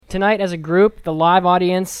tonight as a group, the live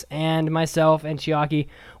audience and myself and Chiaki,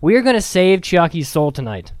 we are going to save Chiaki's soul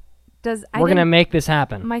tonight. We're going to make this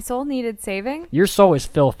happen. My soul needed saving? Your soul is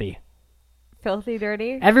filthy. Filthy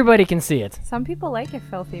dirty? Everybody can see it. Some people like it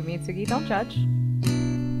filthy, Mitsugi. Don't judge.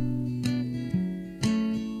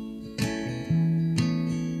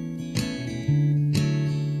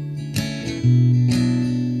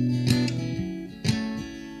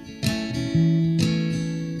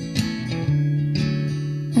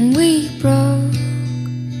 And we broke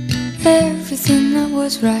everything that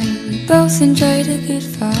was right. We both enjoyed a good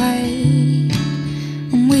fight.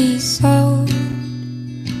 And we sold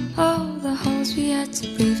all the holes we had to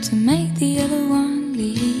prove to make the other one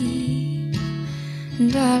leave.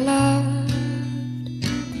 And I loved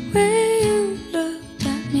the way you looked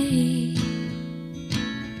at me.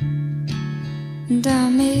 And I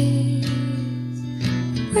miss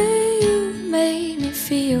the way you made me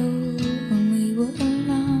feel when we were alone.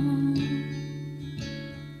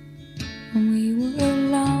 When we were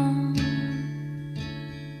alone.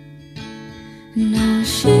 And I'll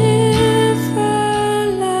shiver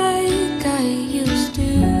like I used to.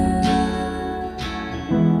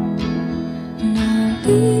 And I'll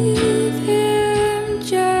leave him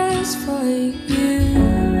just for you.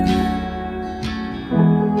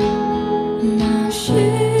 And I'll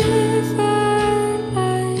shiver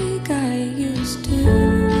like I used to,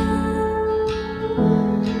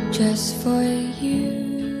 just for you.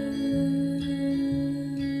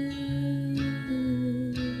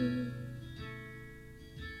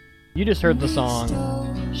 You just heard the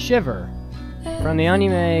song Shiver from the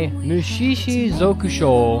anime Mushishi Zoku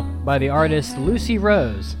Shou by the artist Lucy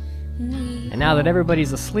Rose. And now that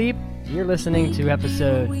everybody's asleep, you're listening to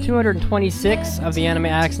episode 226 of the Anime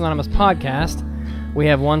Addicts Anonymous podcast. We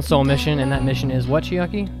have one sole mission, and that mission is what,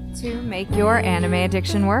 Chiaki? To make your anime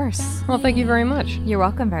addiction worse. Well, thank you very much. You're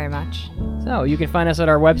welcome very much. So, you can find us at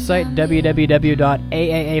our website,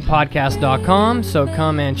 www.aapodcast.com, so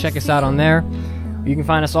come and check us out on there. You can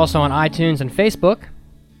find us also on iTunes and Facebook.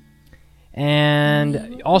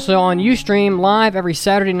 And also on Ustream, live every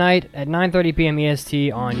Saturday night at 9:30 p.m.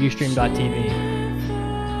 EST on ustream.tv.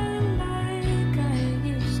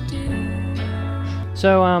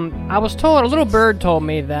 So, I was told, a little bird told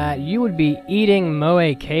me that you would be eating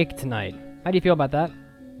Moe cake tonight. How do you feel about that?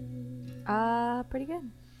 Pretty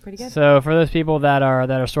good. Pretty good. So, for those people that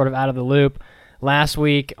are sort of out of the loop, last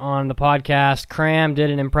week on the podcast, Cram did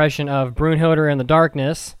an impression of Brunhilde in the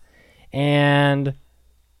Darkness, and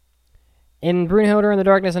in Brunhilde in the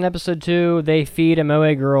Darkness in episode 2, they feed a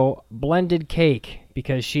Moe girl blended cake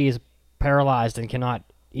because she is paralyzed and cannot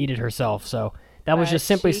eat it herself. So that was just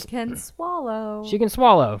simply... She can swallow. She can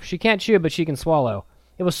swallow. She can't chew, but she can swallow.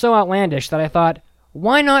 It was so outlandish that I thought,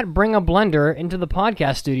 why not bring a blender into the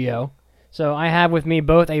podcast studio? So I have with me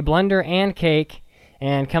both a blender and cake,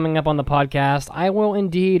 and coming up on the podcast,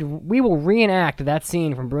 we will reenact that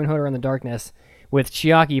scene from Brunhilde in the Darkness with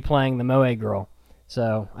Chiaki playing the Moe girl.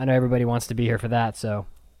 So I know everybody wants to be here for that, so...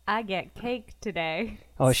 I get cake today.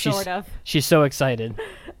 Oh, sort of. She's so excited.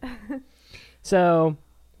 So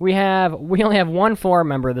we only have one forum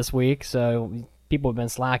member this week, so people have been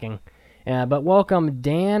slacking. But welcome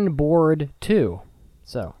Dan Board 2.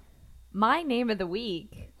 So my name of the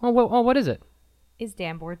week. What is it? Is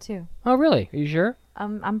Dan Board 2. Oh, really? Are you sure?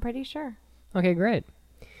 I'm pretty sure. Okay, great.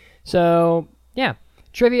 So yeah,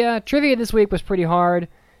 trivia this week was pretty hard.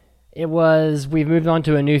 We've moved on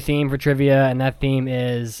to a new theme for trivia, and that theme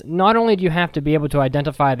is not only do you have to be able to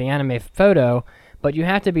identify the anime photo, but you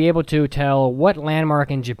have to be able to tell what landmark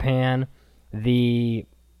in Japan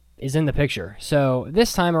is in the picture. So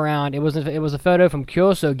this time around, it was a photo from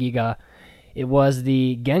Kyoso Giga. It was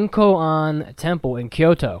the Genko-an Temple in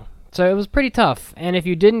Kyoto. So it was pretty tough. And if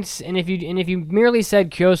you merely said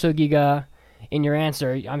Kyoso Giga in your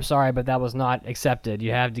answer, I'm sorry, but that was not accepted.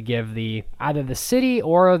 You have to give either the city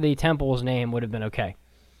or the temple's name would have been okay.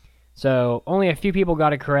 So only a few people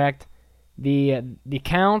got it correct. The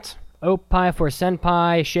Count, Oppai for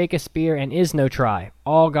Senpai, Shakespeare, and Is No Try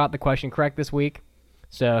all got the question correct this week.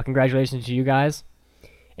 So congratulations to you guys.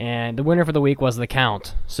 And the winner for the week was the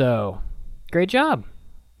Count. So great job.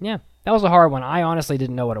 Yeah, that was a hard one. I honestly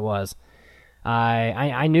didn't know what it was.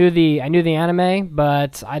 I knew the anime,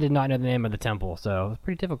 but I did not know the name of the temple, so it was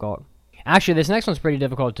pretty difficult. Actually, this next one's pretty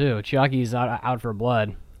difficult too. Chiaki's out for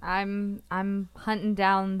blood. I'm hunting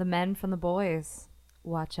down the men from the boys.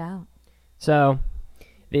 Watch out. So,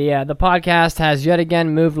 the podcast has yet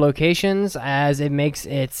again moved locations as it makes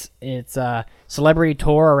its celebrity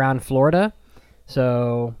tour around Florida.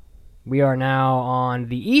 So, we are now on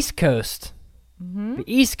the East Coast, the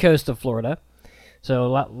East Coast of Florida.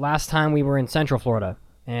 So last time we were in Central Florida.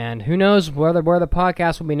 And who knows where the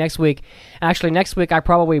podcast will be next week. Actually, next week I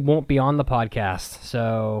probably won't be on the podcast,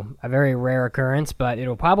 so a very rare occurrence, but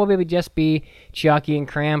it'll probably just be Chiaki and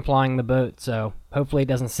Cram flying the boat, so hopefully it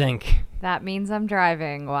doesn't sink. That means I'm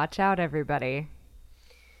driving. Watch out, everybody.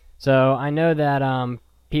 So I know that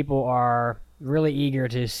people are really eager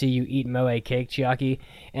to see you eat Moe cake, Chiaki,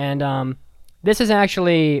 and this is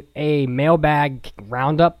actually a mailbag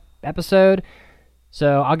roundup episode.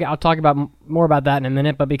 So I'll talk about more about that in a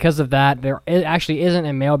minute, but because of that, there actually isn't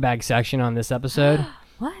a mailbag section on this episode.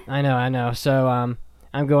 What? I know. So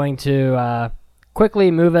I'm going to quickly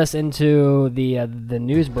move us into the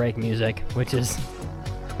news break music, which is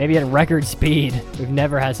maybe at record speed. We've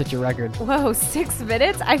never had such a record. Whoa, 6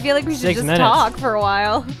 minutes? I feel like we should 6 just minutes. talk for a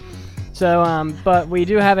while. So, but we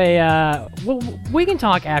do have a. We can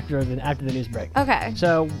talk after the news break. Okay.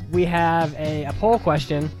 So we have a poll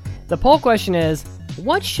question. The poll question is,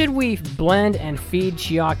 what should we blend and feed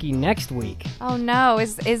Chiaki next week? Oh no,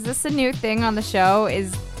 is this a new thing on the show?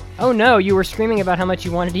 Oh no, you were screaming about how much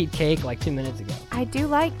you wanted to eat cake like 2 minutes ago. I do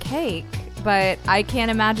like cake, but I can't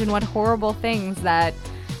imagine what horrible things that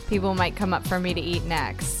people might come up for me to eat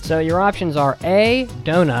next. So your options are A,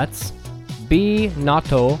 donuts, B,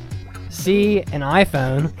 natto, C, an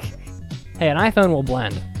iPhone. Hey, an iPhone will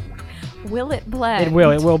blend. Will it blend? It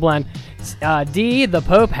will blend. D, the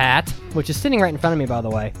Pope hat, which is sitting right in front of me, by the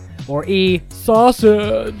way. Or E,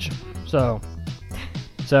 sausage. So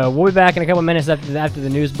we'll be back in a couple minutes after the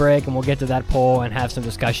news break, and we'll get to that poll and have some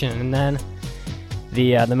discussion, and then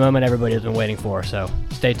the moment everybody has been waiting for. So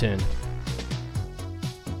stay tuned.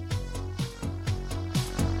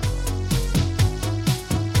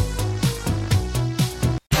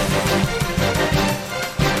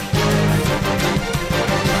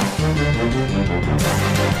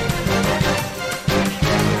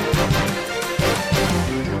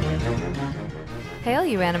 Hail,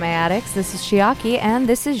 you anime addicts. This is Chiaki, and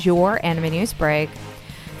this is your anime news break.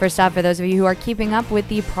 First off, for those of you who are keeping up with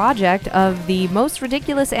the project of the most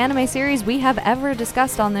ridiculous anime series we have ever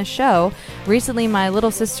discussed on this show, recently My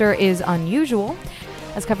Little Sister is Unusual.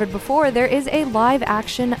 As covered before, there is a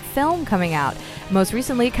live-action film coming out. Most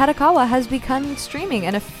recently, Katakawa has begun streaming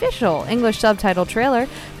an official English subtitle trailer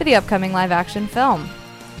for the upcoming live-action film.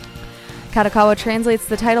 Katakawa translates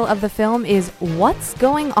the title of the film is What's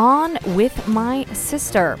Going On With My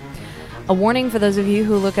Sister? A warning for those of you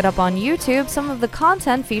who look it up on YouTube, some of the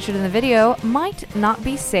content featured in the video might not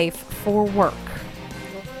be safe for work.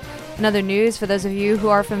 In other news, for those of you who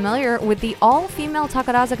are familiar with the all-female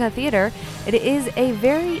Takarazuka Theater, it is a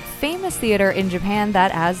very famous theater in Japan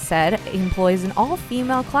that, as said, employs an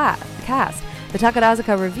all-female cast. The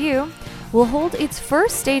Takarazuka Review will hold its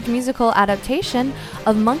first stage musical adaptation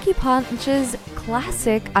of Monkey Punch's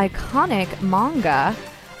classic, iconic manga,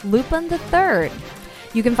 Lupin the Third.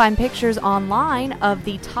 You can find pictures online of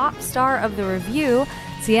the top star of the review,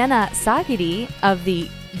 Sienna Sagiri of the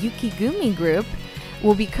Yukigumi Group,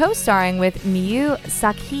 will be co-starring with Miyu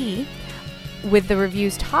Saki, with the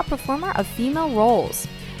review's top performer of female roles.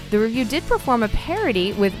 The review did perform a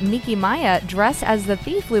parody with Miki Maya dressed as the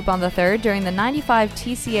thief Lupin III during the 95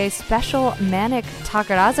 TCA special Manic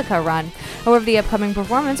Takarazuka run. However, the upcoming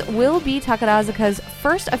performance will be Takarazuka's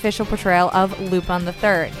first official portrayal of Lupin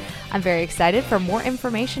III. I'm very excited for more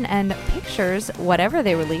information and pictures, whatever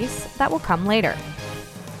they release, that will come later.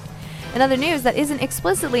 In other news that isn't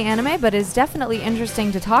explicitly anime but is definitely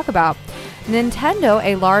interesting to talk about, Nintendo,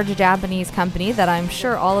 a large Japanese company that I'm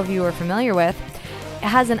sure all of you are familiar with,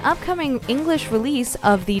 has an upcoming English release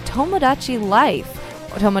of the Tomodachi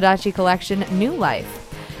Collection New Life.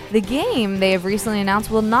 The game, they have recently announced,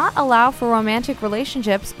 will not allow for romantic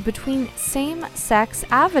relationships between same-sex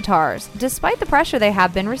avatars, despite the pressure they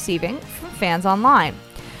have been receiving from fans online.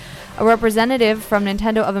 A representative from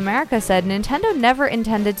Nintendo of America said Nintendo never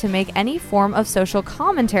intended to make any form of social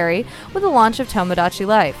commentary with the launch of Tomodachi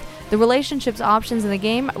Life. The relationships options in the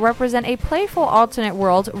game represent a playful alternate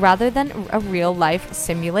world rather than a real-life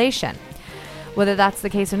simulation. Whether that's the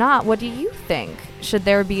case or not, what do you think? Should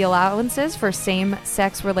there be allowances for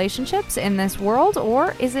same-sex relationships in this world,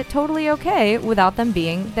 or is it totally okay without them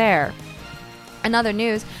being there? In other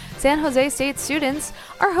news, San Jose State students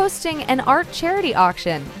are hosting an art charity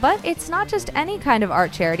auction, but it's not just any kind of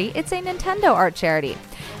art charity, it's a Nintendo art charity.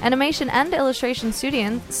 Animation and illustration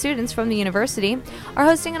students from the university are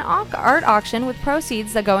hosting an art auction with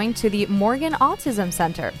proceeds that going to the Morgan Autism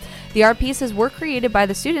Center. The art pieces were created by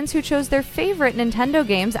the students who chose their favorite Nintendo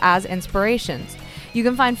games as inspirations. You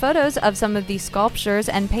can find photos of some of these sculptures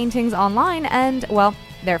and paintings online, and, well,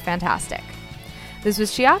 they're fantastic. This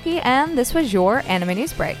was Chiaki, and this was your Anime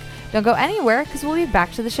News Break. Don't go anywhere, because we'll be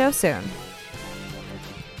back to the show soon.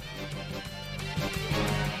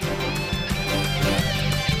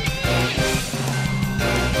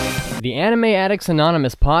 The Anime Addicts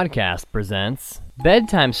Anonymous podcast presents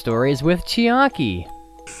Bedtime Stories with Chiaki.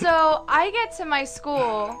 So I get to my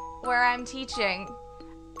school where I'm teaching,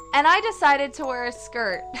 and I decided to wear a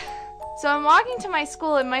skirt. So I'm walking to my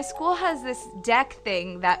school, and my school has this deck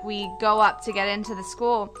thing that we go up to get into the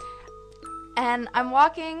school. And I'm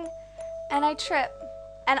walking, and I trip,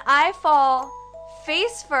 and I fall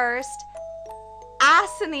face first,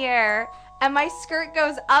 ass in the air, and my skirt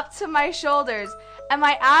goes up to my shoulders, and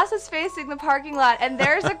my ass is facing the parking lot, and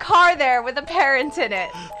there's a car there with a parent in it.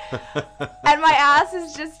 And my ass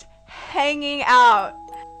is just hanging out.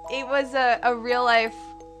 It was a real-life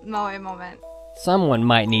Moe moment. Someone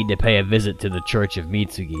might need to pay a visit to the Church of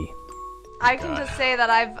Mitsugi. I can just say that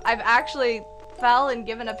I've actually fell and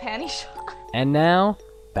given a panty shot. And now,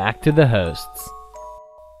 back to the hosts.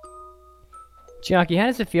 Chiaki, how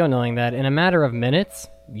does it feel knowing that in a matter of minutes,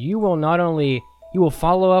 you will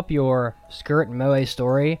follow up your skirt Moe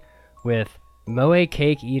story with Moe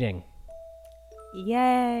cake eating?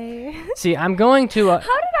 Yay. See, I'm going to... How did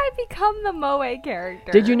I become the Moe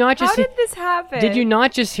character? Did you not just... How did this happen? Did you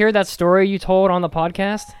not just hear that story you told on the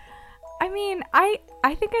podcast? I mean, I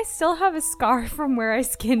think I still have a scar from where I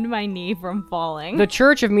skinned my knee from falling. The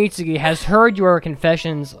Church of Mitsugi has heard your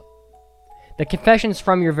confessions, the confessions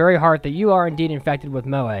from your very heart that you are indeed infected with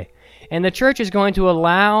Moe. And the church is going to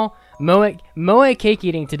allow Moe cake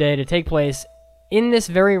eating today to take place in this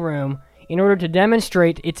very room in order to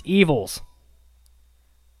demonstrate its evils.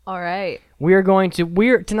 All right. We're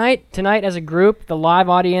tonight as a group, the live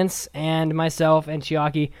audience and myself and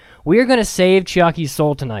Chiaki, we're going to save Chiaki's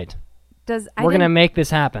soul tonight. We're going to make this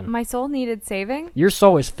happen. My soul needed saving? Your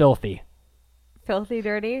soul is filthy. Filthy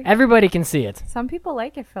dirty? Everybody can see it. Some people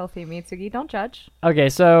like it filthy, Mitsugi. Don't judge. Okay,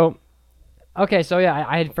 so yeah,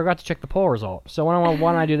 I forgot to check the poll result. So why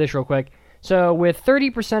don't I do this real quick? So with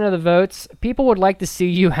 30% of the votes, people would like to see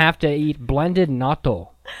you have to eat blended natto.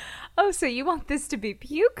 Oh, so you want this to be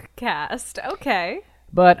puke cast. Okay.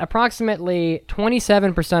 But approximately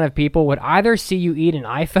 27% of people would either see you eat an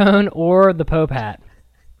iPhone or the Pope hat.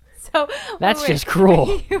 So that's just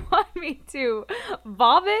cruel. You want me to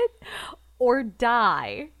vomit or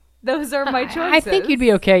die? Those are my choices. I think you'd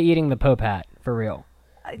be okay eating the Pope hat, for real.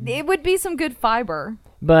 It would be some good fiber.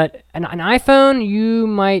 But an iPhone, you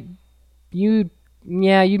might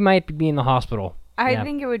be in the hospital. I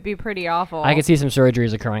think it would be pretty awful. I could see some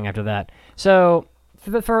surgeries occurring after that. So,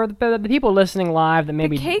 for the people listening live that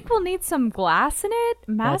maybe... The cake will need some glass in it?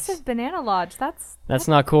 Massive banana lodge. That's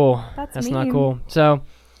not cool. That's not cool. So,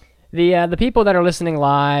 the people that are listening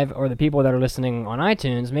live or the people that are listening on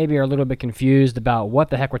iTunes maybe are a little bit confused about what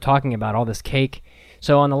the heck we're talking about, all this cake.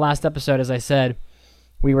 So, on the last episode, as I said...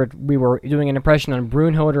 We were doing an impression on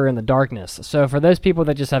Brunhilde in the Darkness. So for those people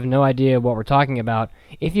that just have no idea what we're talking about,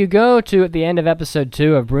 if you go to the end of episode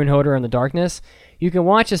 2 of Brunhilde in the Darkness, you can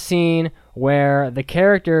watch a scene where the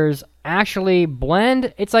characters actually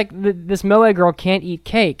blend. It's like this Moe girl can't eat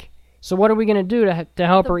cake. So what are we going to do to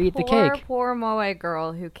help her eat the cake? Poor Moe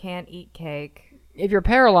girl who can't eat cake. If you're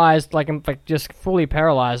paralyzed, like just fully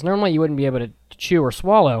paralyzed, normally you wouldn't be able to chew or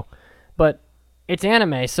swallow. But it's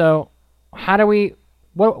anime, so how do we...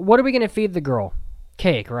 What are we going to feed the girl?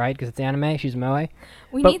 Cake, right? Because it's anime. She's Moe.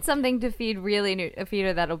 We need something to feed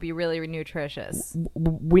her that'll be really nutritious.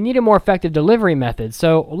 We need a more effective delivery method.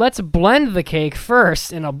 So let's blend the cake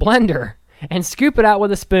first in a blender and scoop it out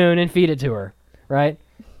with a spoon and feed it to her, right?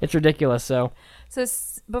 It's ridiculous. So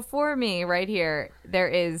before me, right here, there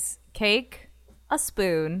is cake, a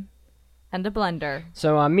spoon, and a blender.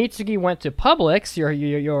 So Mitsugi went to Publix,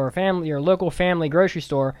 your local family grocery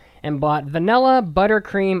store, and bought vanilla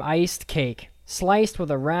buttercream iced cake, sliced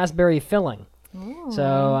with a raspberry filling. Ooh.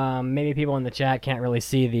 So maybe people in the chat can't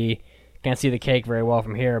see the cake very well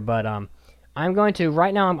from here, but I'm going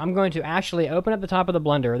to actually open up the top of the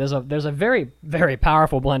blender. There's a very, very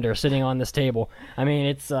powerful blender sitting on this table. I mean,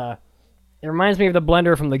 it reminds me of the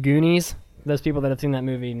blender from the Goonies. Those people that have seen that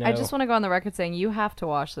movie know. I just want to go on the record saying you have to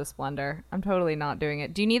wash this blender. I'm totally not doing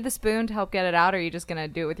it. Do you need the spoon to help get it out, or are you just going to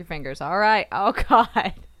do it with your fingers? All right. Oh,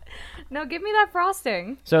 God. No, give me that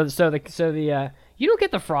frosting. So the you don't get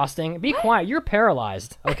the frosting. Be quiet. You're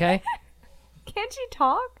paralyzed, okay? Can't she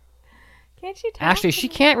talk? Actually, she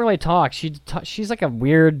can't really talk. She's like a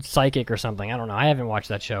weird psychic or something. I don't know. I haven't watched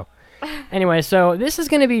that show. Anyway, so this is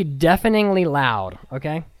going to be deafeningly loud,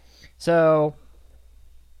 okay? So...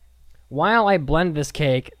 while I blend this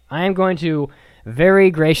cake, I am going to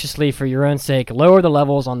very graciously, for your own sake, lower the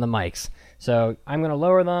levels on the mics. So I'm going to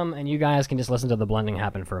lower them, and you guys can just listen to the blending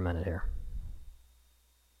happen for a minute here.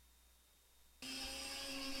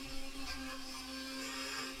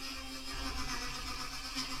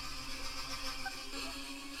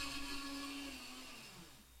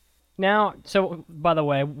 now, so by the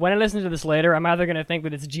way, when I listen to this later, I'm either going to think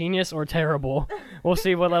that it's genius or terrible. We'll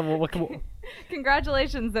see what level.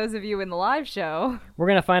 Congratulations, those of you in the live show. We're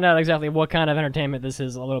going to find out exactly what kind of entertainment this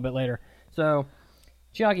is a little bit later. So,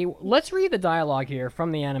 Chiaki, let's read the dialogue here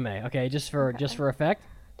from the anime, okay? Just for effect,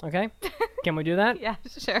 okay? Can we do that? Yeah,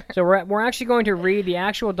 sure. So we're actually going to read the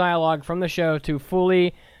actual dialogue from the show to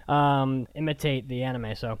fully imitate the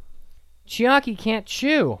anime. So, Chiaki can't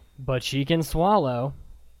chew, but she can swallow.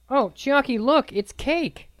 Oh, Chiaki, look, it's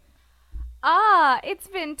cake. Ah, it's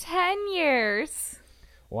been 10 years.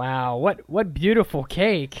 Wow, what beautiful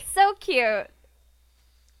cake. So cute.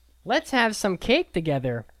 Let's have some cake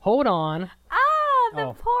together. Hold on. Ah,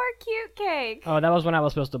 the poor cute cake. Oh, that was when I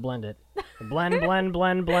was supposed to blend it. Blend, blend,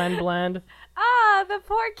 blend, blend, blend. Ah, the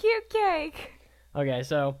poor cute cake. Okay,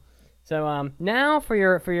 so now for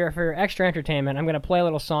your extra entertainment, I'm gonna play a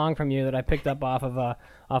little song from you that I picked up off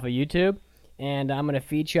of YouTube, and I'm gonna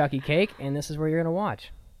feed Chiaki cake, and this is where you're gonna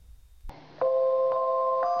watch.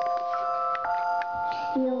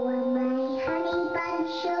 You're my honey bun,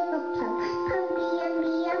 sugar plum, pumpkin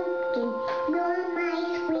yummy pumpkin. You're my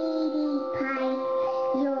sweetie pie.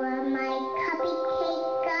 You're my cupcake,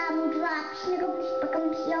 gumdrop, snickles,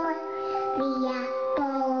 spickums. You're the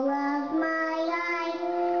apple of my eye,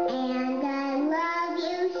 and I love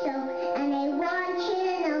you so, and I want you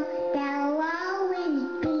to know that I'll always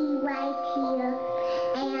be right here.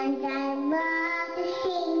 And I love to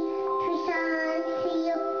sing two songs to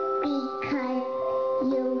you because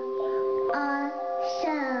you are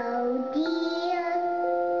so dear.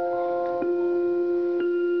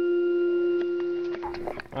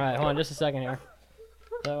 All right, hold on just a second here.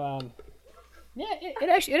 So yeah, it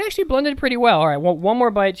actually blended pretty well. All right, one more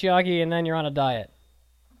bite, Chiaki, and then you're on a diet.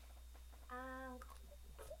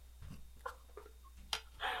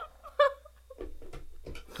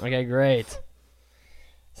 Okay, great.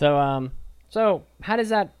 So how did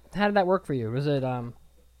that work for you? Was it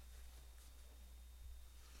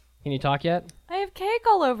Can you talk yet? I have cake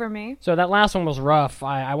all over me. So that last one was rough.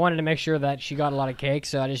 I wanted to make sure that she got a lot of cake,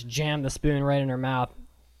 so I just jammed the spoon right in her mouth.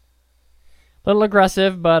 A little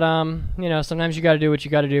aggressive, but sometimes you got to do what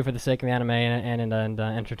you got to do for the sake of the anime and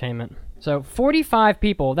entertainment. So 45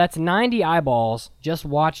 people, that's 90 eyeballs, just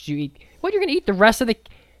watched you eat. What, you're gonna eat the rest of the?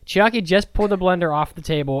 Chiaki just pulled the blender off the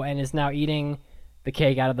table and is now eating the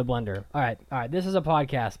cake out of the blender. All right. This is a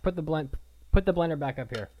podcast. Put the blender back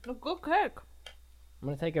up here. A good cake. I'm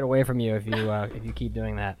gonna take it away from you if you keep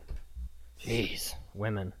doing that. Jeez,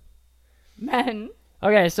 women. Men.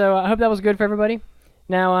 Okay, so I hope that was good for everybody.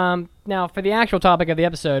 Now for the actual topic of the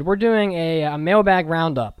episode, we're doing a mailbag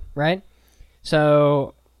roundup, right?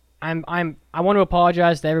 So I want to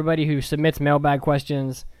apologize to everybody who submits mailbag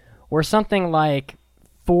questions. We're something like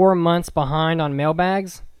 4 months behind on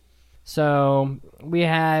mailbags, so we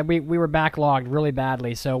were backlogged really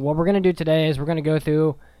badly. So what we're gonna do today is we're gonna go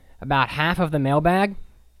through about half of the mailbag,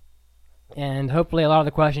 and hopefully a lot of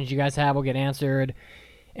the questions you guys have will get answered,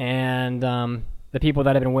 and the people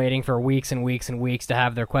that have been waiting for weeks and weeks and weeks to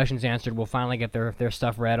have their questions answered will finally get their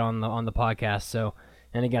stuff read on the podcast. So,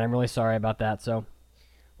 and again, I'm really sorry about that. So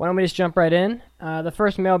why don't we just jump right in? The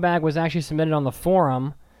first mailbag was actually submitted on the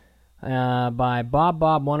forum by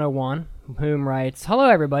Bob101, whom writes, "Hello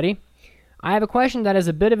everybody. I have a question that is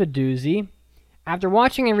a bit of a doozy. After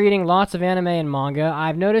watching and reading lots of anime and manga,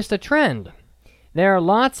 I've noticed a trend. There are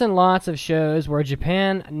lots and lots of shows where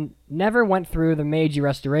Japan never went through the Meiji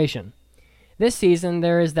Restoration. This season,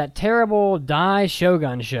 there is that terrible Dai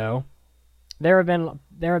Shogun show. There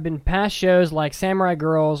have been past shows like Samurai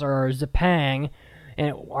Girls or Zepang,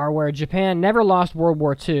 or where Japan never lost World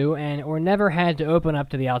War II or never had to open up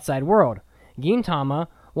to the outside world. Gintama,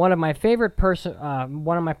 one of my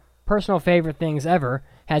personal favorite things ever,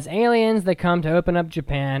 has aliens that come to open up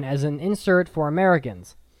Japan as an insert for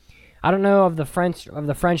Americans. I don't know of the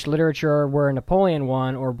French literature where Napoleon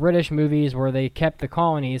won, or British movies where they kept the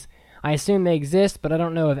colonies. I assume they exist, but I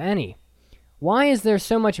don't know of any. Why is there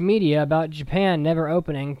so much media about Japan never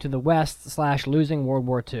opening to the West / losing World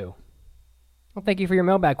War II?" Well, thank you for your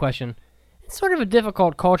mailbag question. It's sort of a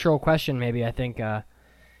difficult cultural question, maybe, I think, to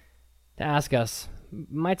ask us.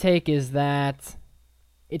 My take is that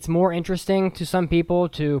it's more interesting to some people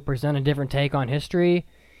to present a different take on history,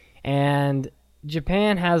 and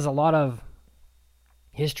Japan has a lot of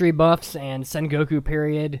history buffs and Sengoku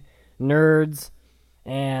period nerds,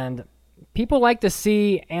 and people like to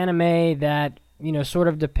see anime that, sort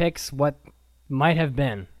of depicts what might have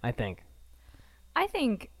been, I think. I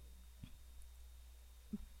think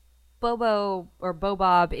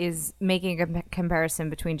Bobob is making a comparison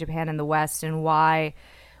between Japan and the West and why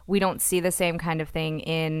we don't see the same kind of thing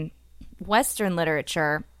in Western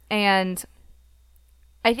literature. And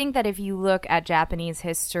I think that if you look at Japanese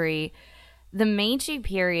history, the Meiji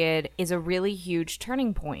period is a really huge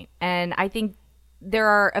turning point. And I think there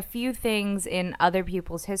are a few things in other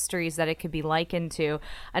people's histories that it could be likened to.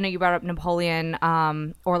 I know you brought up Napoleon,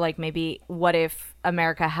 or like maybe what if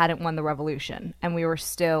America hadn't won the revolution and we were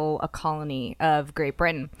still a colony of Great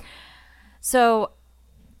Britain. So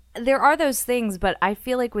there are those things, but I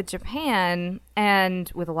feel like with Japan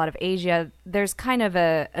and with a lot of Asia, there's kind of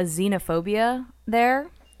a xenophobia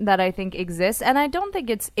there that I think exists. And I don't think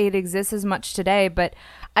it exists as much today, but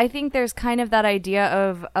I think there's kind of that idea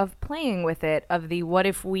of playing with it, of the what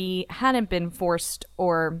if we hadn't been forced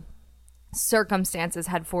or circumstances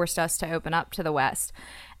had forced us to open up to the West.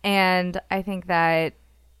 And I think that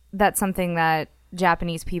that's something that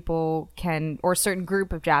Japanese people can, or a certain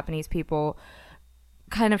group of Japanese people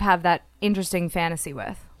kind of have that interesting fantasy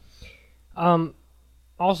with.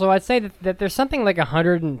 Also, I'd say that there's something like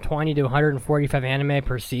 120 to 145 anime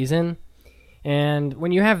per season. And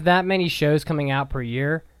when you have that many shows coming out per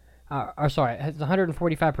year, it's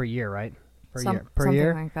 145 per year, right? Per year.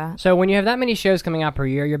 Something like that. So when you have that many shows coming out per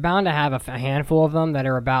year, you're bound to have a handful of them that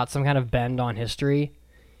are about some kind of bend on history.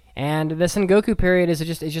 And the Sengoku period is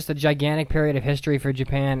just a gigantic period of history for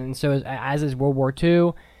Japan, and so as is World War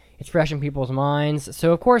II. It's fresh in people's minds.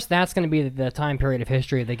 So, of course, that's going to be the time period of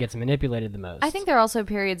history that gets manipulated the most. I think there are also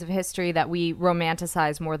periods of history that we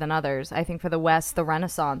romanticize more than others. I think for the West, the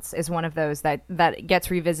Renaissance is one of those that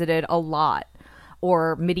gets revisited a lot,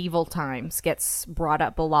 or medieval times gets brought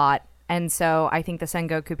up a lot. And so I think the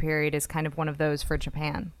Sengoku period is kind of one of those for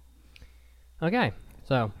Japan. Okay,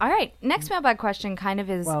 so. All right, next mailbag question kind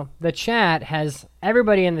of is... Well, the chat has...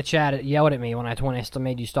 Everybody in the chat yelled at me when I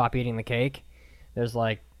made you stop eating the cake. There's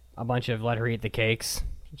like a bunch of let her eat the cakes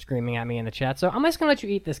screaming at me in the chat. So I'm just going to let you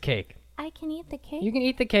eat this cake. I can eat the cake? You can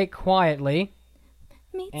eat the cake quietly.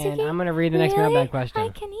 Me too. And I'm going to read the next mailbag question. I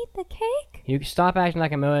can eat the cake? You stop acting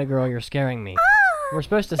like a Moe girl. You're scaring me. We're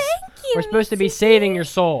supposed to be Mitsuki. saving your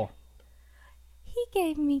soul. He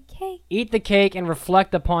gave me cake. Eat the cake and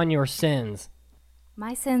reflect upon your sins.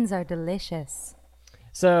 My sins are delicious.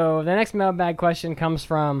 So the next mailbag question comes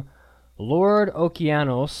from Lord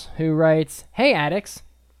Okeanos, who writes, "Hey addicts,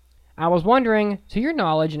 I was wondering, to your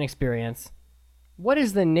knowledge and experience, what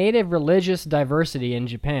is the native religious diversity in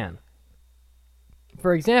Japan?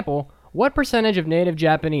 For example, what percentage of native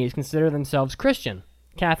Japanese consider themselves Christian,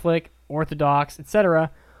 Catholic, Orthodox,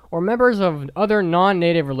 etc., or members of other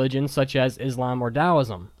non-native religions such as Islam or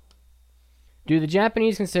Taoism? Do the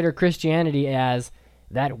Japanese consider Christianity as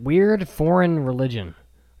that weird foreign religion?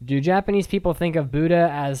 Do Japanese people think of Buddha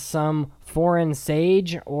as some foreign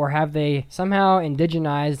sage, or have they somehow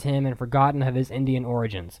indigenized him and forgotten of his Indian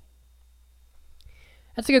origins?"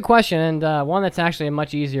 That's a good question, and one that's actually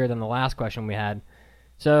much easier than the last question we had.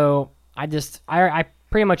 So I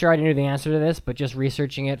pretty much already knew the answer to this, but just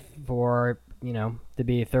researching it for, to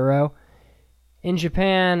be thorough. In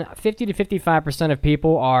Japan, 50 to 55% of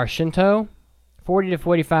people are Shinto, 40 to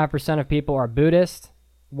 45% of people are Buddhist,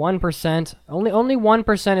 1%, only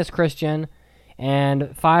 1% is Christian,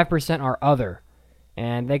 and 5% are other.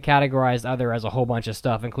 And they categorize other as a whole bunch of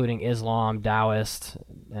stuff, including Islam, Taoist,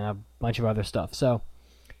 and a bunch of other stuff. So,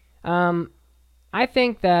 I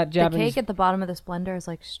think that Japanese... The cake at the bottom of this blender is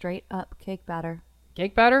like straight up cake batter.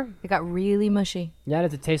 Cake batter? It got really mushy. Yeah,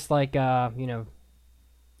 does it taste like, your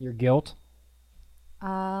guilt?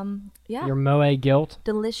 Yeah. Your Moe guilt?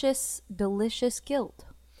 Delicious, delicious guilt.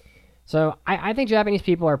 So I think Japanese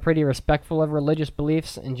people are pretty respectful of religious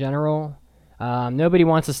beliefs in general. Nobody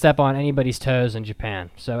wants to step on anybody's toes in Japan,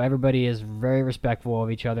 so everybody is very respectful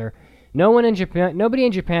of each other. Nobody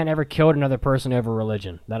in Japan ever killed another person over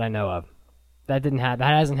religion that I know of. That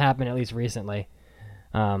hasn't happened, at least recently.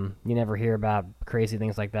 You never hear about crazy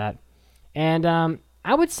things like that. And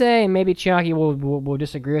I would say, and maybe Chiaki will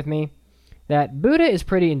disagree with me, that Buddha is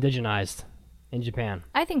pretty indigenized in Japan.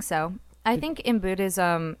 I think so. I think in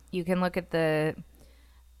Buddhism, you can look at the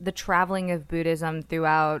traveling of Buddhism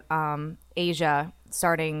throughout Asia,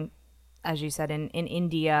 starting, as you said, in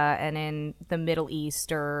India and in the Middle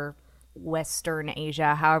East or Western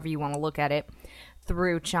Asia, however you want to look at it,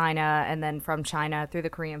 through China, and then from China through the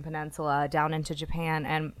Korean Peninsula down into Japan.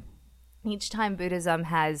 And each time Buddhism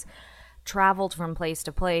has traveled from place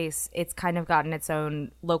to place, it's kind of gotten its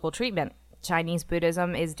own local treatment. Chinese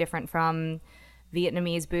Buddhism is different from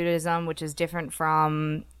Vietnamese Buddhism, which is different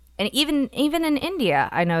from, and even in India,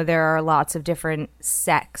 I know there are lots of different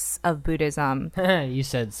sects of Buddhism. You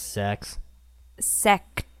said sex.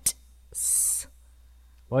 Sects.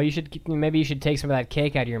 Well, maybe you should take some of that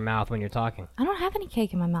cake out of your mouth when you're talking. I don't have any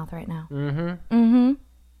cake in my mouth right now. Mm-hmm. Mm-hmm.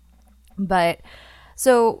 But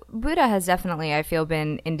So Buddha has definitely, I feel,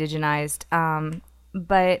 been indigenized,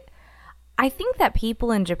 but I think that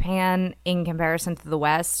people in Japan, in comparison to the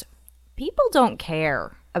West, people don't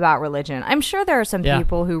care about religion. I'm sure there are some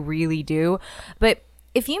people who really do, but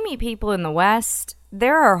if you meet people in the West,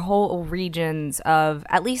 there are whole regions of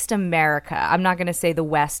at least America. I'm not going to say the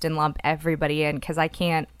West and lump everybody in because I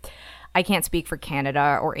can't speak for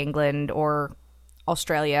Canada or England or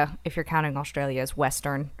Australia, if you're counting Australia as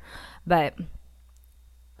Western, but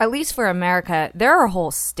at least for America, there are whole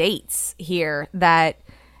states here that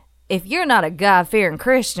if you're not a God-fearing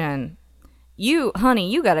Christian, you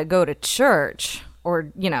got to go to church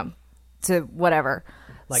or, to whatever.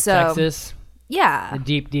 Like Texas? Yeah.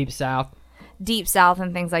 The deep South? Deep South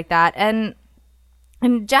and things like that. And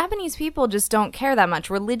Japanese people just don't care that much.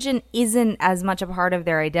 Religion isn't as much a part of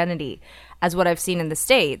their identity as what I've seen in the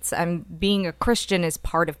States. Being a Christian is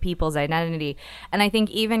part of people's identity. And I think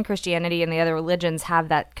even Christianity and the other religions have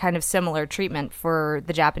that kind of similar treatment for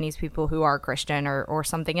the Japanese people who are Christian or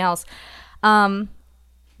something else.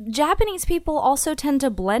 Japanese people also tend to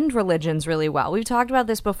blend religions really well. We've talked about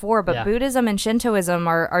this before, but Buddhism and Shintoism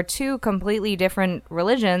are two completely different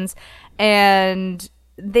religions, and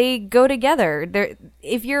they go together.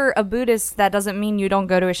 If you're a Buddhist, that doesn't mean you don't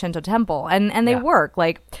go to a Shinto temple, and they work.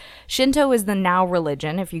 Like, Shinto is the now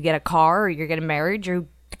religion. If you get a car or you're getting married, you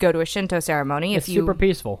go to a Shinto ceremony. It's super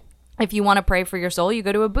peaceful. If you want to pray for your soul, you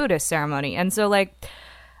go to a Buddhist ceremony. And so,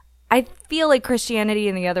 I feel like Christianity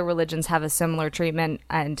and the other religions have a similar treatment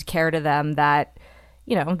and care to them that,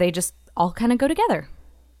 they just all kind of go together.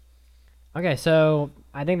 Okay, so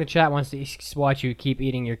I think the chat wants to watch you keep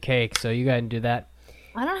eating your cake, so you go ahead and do that.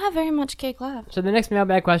 I don't have very much cake left. So the next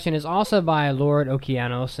mailbag question is also by Lord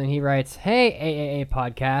Okeanos, and he writes, "Hey, AAA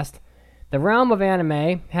podcast. The realm of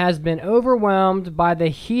anime has been overwhelmed by the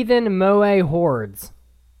heathen Moe hordes."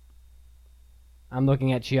 I'm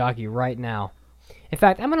looking at Chiaki right now. In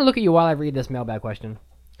fact, I'm going to look at you while I read this mailbag question.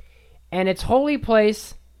 And its holy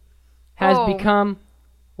place has become...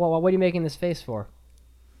 Well, what are you making this face for?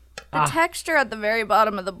 The texture at the very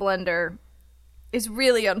bottom of the blender is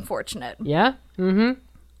really unfortunate. Yeah? Mm-hmm.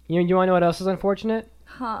 You want to know what else is unfortunate?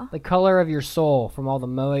 Huh. The color of your soul from all the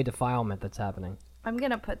Moe defilement that's happening. I'm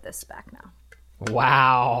going to put this back now.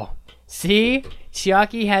 Wow. See?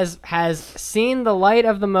 Chiaki has seen the light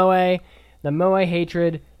of the Moe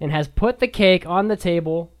hatred, and has put the cake on the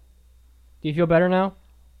table. Do you feel better now?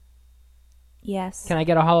 Yes. Can I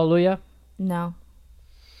get a hallelujah? No.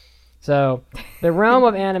 So, the realm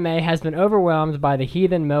of anime has been overwhelmed by the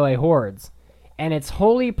heathen Moe hordes, and its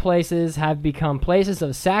holy places have become places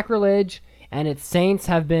of sacrilege, and its saints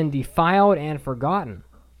have been defiled and forgotten.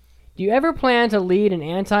 Do you ever plan to lead an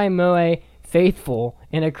anti-Moe faithful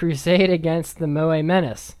in a crusade against the Moe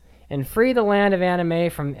menace, and free the land of anime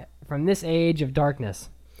from this age of darkness,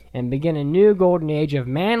 and begin a new golden age of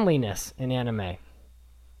manliness in anime?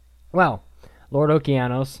 Well, Lord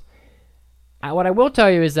Okeanos, what I will tell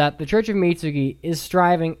you is that the Church of Mitsugi is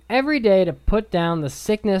striving every day to put down the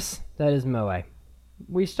sickness that is Moe.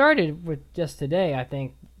 We started with just today, I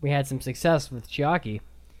think we had some success with Chiaki.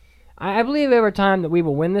 I believe over time that we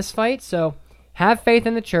will win this fight, so have faith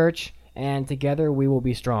in the church, and together we will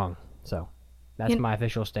be strong. So, that's my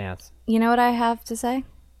official stance. You know what I have to say?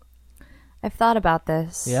 I've thought about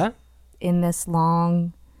this. Yeah? In this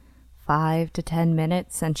long 5 to 10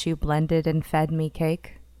 minutes since you blended and fed me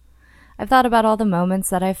cake. I've thought about all the moments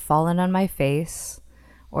that I've fallen on my face,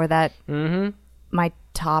 or that my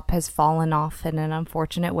top has fallen off in an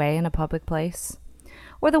unfortunate way in a public place,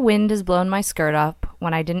 or the wind has blown my skirt up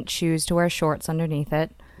when I didn't choose to wear shorts underneath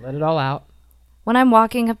it. Let it all out. When I'm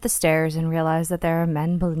walking up the stairs and realize that there are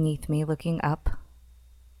men beneath me looking up,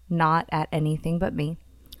 not at anything but me.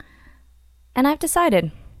 And I've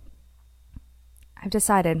decided.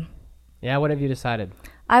 Yeah, what have you decided?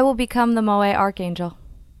 I will become the Moe Archangel.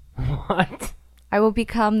 What? I will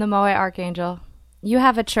become the Moe Archangel. You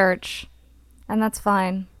have a church, and that's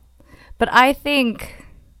fine. But I think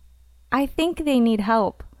they need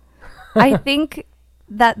help. I think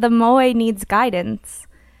that the Moe needs guidance,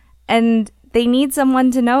 and they need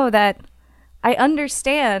someone to know that I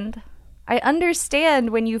understand. I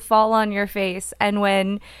understand when you fall on your face and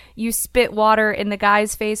when you spit water in the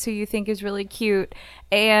guy's face who you think is really cute,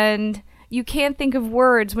 and you can't think of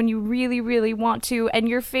words when you really, really want to, and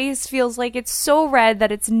your face feels like it's so red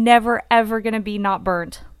that it's never, ever going to be not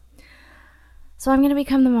burnt. So I'm going to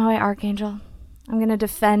become the Moe Archangel. I'm going to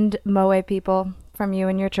defend Moe people from you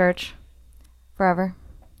and your church forever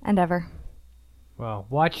and ever. Well,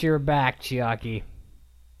 watch your back, Chiaki.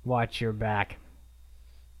 Watch your back.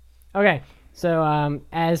 Okay, So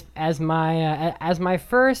as my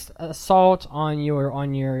first assault on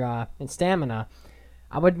your stamina,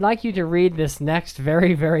 I would like you to read this next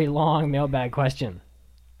very, very long mailbag question.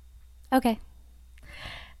 Okay.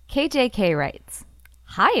 KJK writes,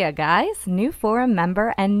 Hiya, guys. New forum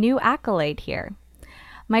member and new accolade here.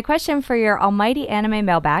 My question for your almighty anime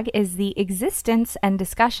mailbag is the existence and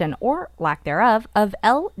discussion, or lack thereof, of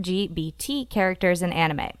LGBT characters in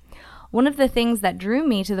anime. One of the things that drew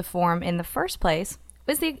me to the forum in the first place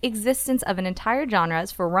was the existence of an entire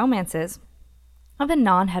genres for romances of a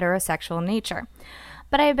non-heterosexual nature.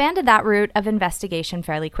 But I abandoned that route of investigation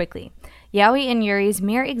fairly quickly. Yaoi and Yuri's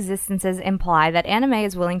mere existences imply that anime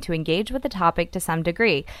is willing to engage with the topic to some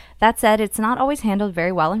degree. That said, it's not always handled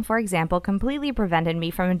very well and, for example, completely prevented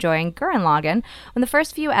me from enjoying Gurren Lagann when the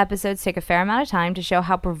first few episodes take a fair amount of time to show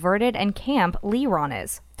how perverted and camp Liron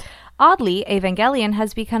is. Oddly, Evangelion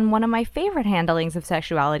has become one of my favorite handlings of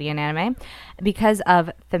sexuality in anime because of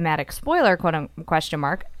thematic spoiler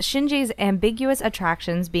Shinji's ambiguous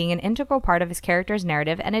attractions being an integral part of his character's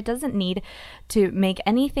narrative, and it doesn't need to make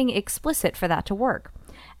anything explicit for that to work.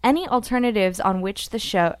 Any alternatives on which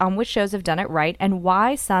shows have done it right, and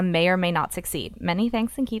why some may or may not succeed. Many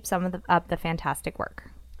thanks, and keep up the fantastic work.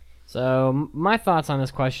 So my thoughts on this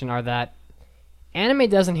question are that anime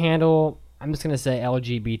doesn't handle, I'm just going to say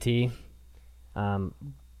LGBT. And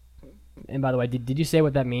by the way, did you say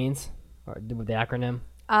what that means? Or with the acronym?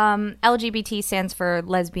 LGBT stands for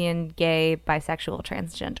lesbian, gay, bisexual,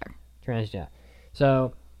 transgender. Transgender.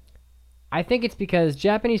 So I think it's because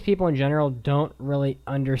Japanese people in general don't really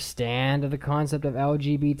understand the concept of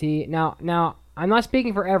LGBT. Now I'm not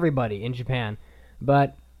speaking for everybody in Japan,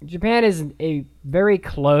 but Japan is a very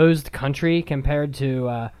closed country compared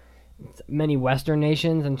to many Western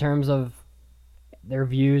nations in terms of their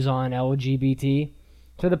views on LGBT,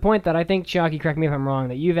 to the point that I think, Chiaki, correct me if I'm wrong,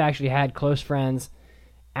 that you've actually had close friends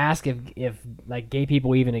ask if like gay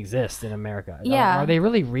people even exist in America. Yeah. Are they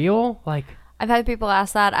really real? Like, I've had people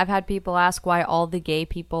ask that. I've had people ask why all the gay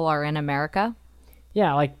people are in America.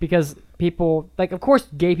 Yeah, like, because people, like, of course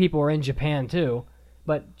gay people are in Japan too,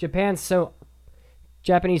 but Japanese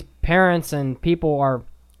parents and people are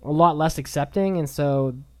a lot less accepting, and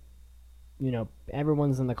so, you know,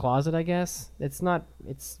 everyone's in the closet, I guess. It's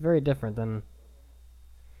very different than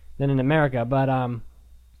in America, but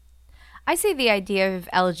I see the idea of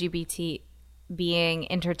LGBT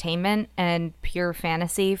being entertainment and pure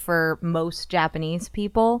fantasy for most Japanese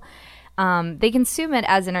people. They consume it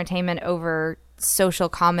as entertainment over social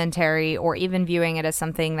commentary or even viewing it as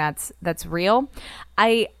something that's real.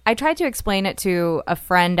 I tried to explain it to a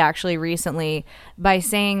friend actually recently by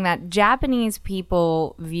saying that Japanese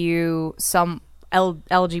people view some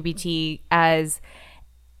LGBT as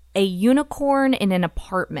a unicorn in an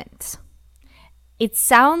apartment. It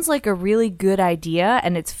sounds like a really good idea,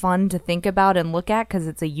 and it's fun to think about and look at because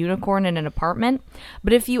it's a unicorn in an apartment.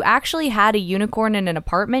 But if you actually had a unicorn in an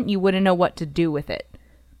apartment, you wouldn't know what to do with it.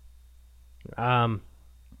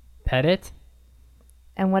 Pet it?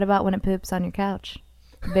 And what about when it poops on your couch?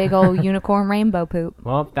 Big old unicorn rainbow poop.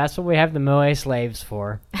 Well, that's what we have the Moe slaves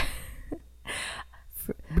for.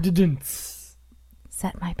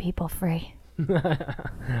 Set my people free.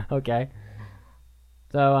 Okay.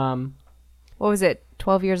 So, what was it?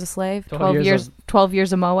 12 years a slave? 12 years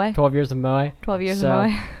of Moe? 12 years of Moe. 12 years of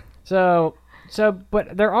Moe. So,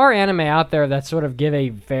 but there are anime out there that sort of give a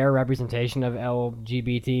fair representation of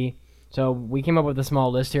LGBT. So we came up with a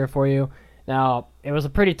small list here for you. Now, it was a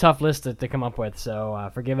pretty tough list to come up with, so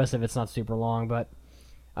forgive us if it's not super long, but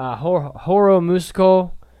Horo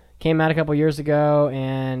Musuko came out a couple years ago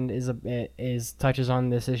and is touches on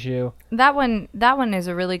this issue. That one is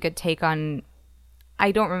a really good take on,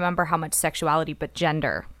 I don't remember how much sexuality, but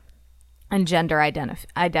gender and gender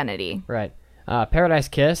identity. Right. Paradise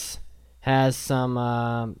Kiss has some,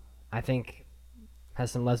 I think, has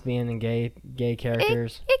some lesbian and gay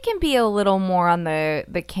characters. It can be a little more on the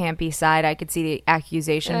campy side. I could see the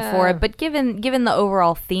accusation for it, but given the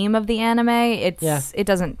overall theme of the anime, it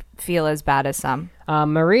doesn't feel as bad as some.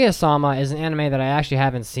 Maria-sama is an anime that I actually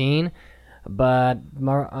haven't seen, but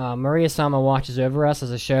Maria-sama Watches Over Us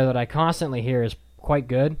is a show that I constantly hear is quite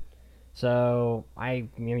good. So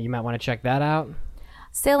you might want to check that out.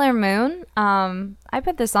 Sailor Moon. I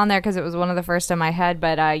put this on there because it was one of the first in my head,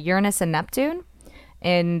 but Uranus and Neptune.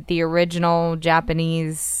 In the original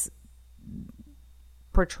Japanese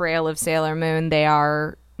portrayal of Sailor Moon, they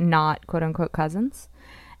are not quote-unquote cousins.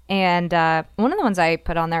 And one of the ones I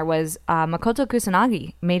put on there was Makoto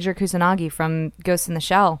Kusanagi, Major Kusanagi from Ghost in the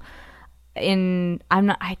Shell.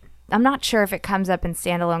 I I'm not sure if it comes up in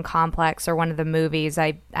Standalone Complex or one of the movies.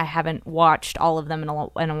 I haven't watched all of them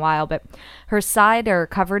in a while, but her side or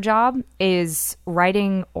cover job is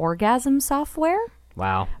writing orgasm software.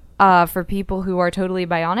 Wow. For people who are totally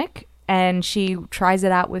bionic, and she tries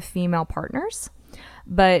it out with female partners.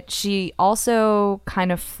 But she also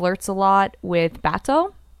kind of flirts a lot with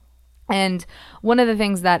Bato. And one of the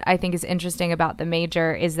things that I think is interesting about the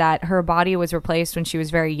Major is that her body was replaced when she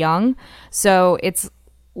was very young. So it's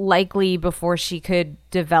likely before she could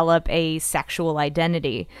develop a sexual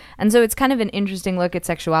identity. And so it's kind of an interesting look at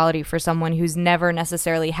sexuality for someone who's never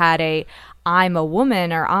necessarily had a I'm a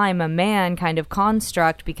woman or I'm a man kind of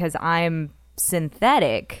construct because I'm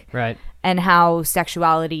synthetic. Right. And how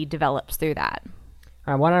sexuality develops through that.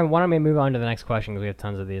 All right, why don't we move on to the next question because we have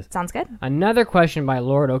tons of these. Sounds good. Another question by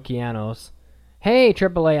Lord Okeanos. Hey,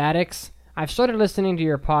 AAA Addicts. I've started listening to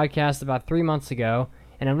your podcast about 3 months ago,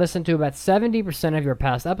 and I've listened to about 70% of your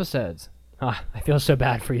past episodes. I feel so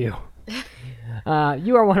bad for you.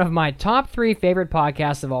 You are one of my top 3 favorite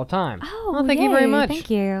podcasts of all time. Oh, well, thank you very much. Thank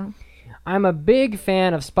you. I'm a big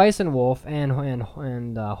fan of Spice and Wolf and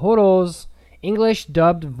Horo's English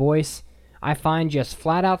dubbed voice. I find just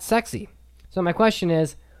flat out sexy. So my question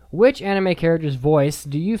is, which anime character's voice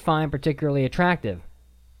do you find particularly attractive?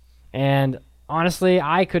 And honestly,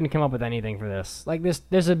 I couldn't come up with anything for this. Like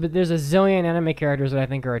there's a zillion anime characters that I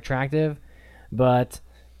think are attractive, but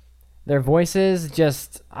their voices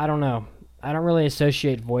just, I don't know. I don't really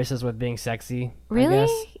associate voices with being sexy. Really? I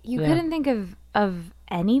guess. You couldn't think of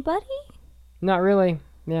anybody? Not really.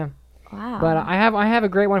 Yeah. Wow. But I have a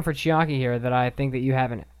great one for Chiaki here that I think that you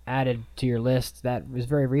haven't added to your list that was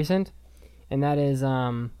very recent. And that is,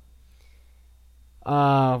 what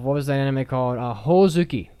was that anime called?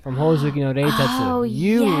 Hozuki, from Hozuki no Reitetsu. Oh,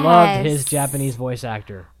 You yes. loved his Japanese voice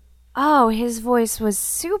actor. Oh, his voice was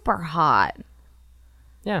super hot.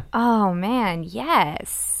 Yeah. Oh, man,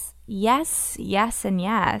 yes. Yes, yes, and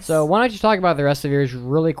yes. So why don't you talk about the rest of yours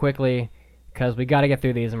really quickly, because we got to get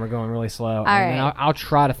through these and we're going really slow. All and then right. I'll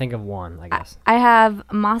try to think of one, I guess. I have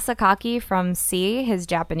Masakaki from C, his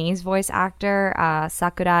Japanese voice actor,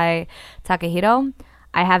 Sakurai Takahiro.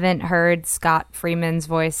 I haven't heard Scott Freeman's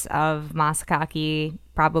voice of Masakaki,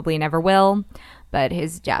 probably never will, but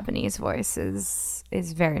his Japanese voice is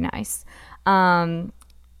very nice.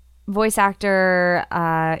 Voice actor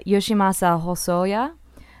Yoshimasa Hosoya,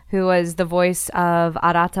 who was the voice of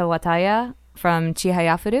Arata Wataya from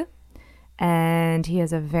Chihayafuru. And he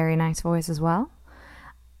has a very nice voice as well.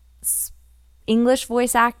 English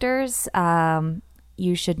voice actors,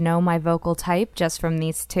 you should know my vocal type just from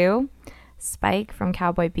these 2. Spike from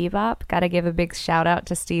Cowboy Bebop. Gotta give a big shout out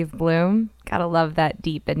to Steve Bloom. Gotta love that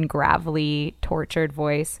deep and gravelly, tortured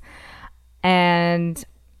voice. And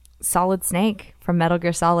Solid Snake from Metal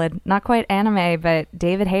Gear Solid. Not quite anime, but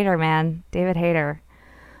David Hayter, man. David Hayter.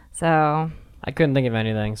 So I couldn't think of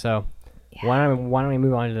anything, so why don't we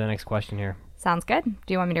move on to the next question here? sounds good.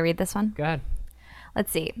 Do you want me to read this one? Go ahead.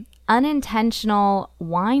 Let's see. Unintentional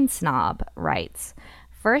Wine Snob writes,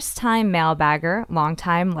 first time mailbagger, long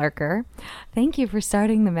time lurker. Thank you for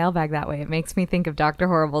starting the mailbag that way. It makes me think of Dr.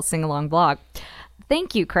 Horrible's sing-along blog.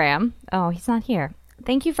 Thank you, Cram. Oh, he's not here.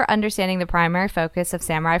 Thank you for understanding the primary focus of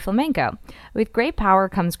Samurai Flamenco. With great power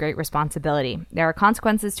comes great responsibility. There are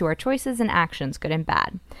consequences to our choices and actions, good and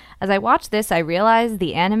bad. As I watch this, I realize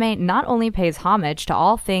the anime not only pays homage to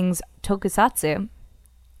all things tokusatsu,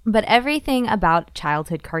 but everything about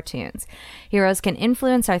childhood cartoons. Heroes can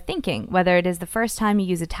influence our thinking, whether it is the first time you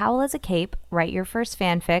use a towel as a cape, write your first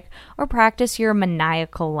fanfic, or practice your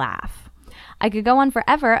maniacal laugh. I could go on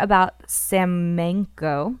forever about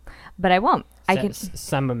Samenko, but I won't.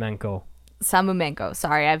 Samumenko. Samumenko.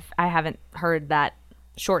 Sorry, I haven't heard that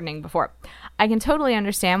shortening before. I can totally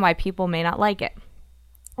understand why people may not like it.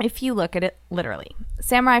 If you look at it literally,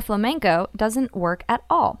 Samurai Flamenco doesn't work at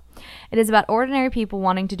all. It is about ordinary people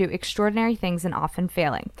wanting to do extraordinary things and often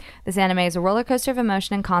failing. This anime is a roller coaster of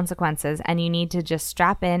emotion and consequences, and you need to just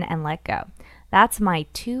strap in and let go. That's my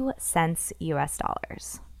 2 cents US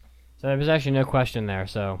dollars. So there was actually no question there,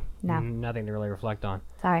 so No. nothing to really reflect on.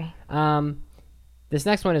 Sorry. This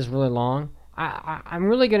next one is really long. I'm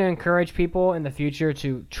really going to encourage people in the future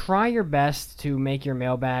to try your best to make your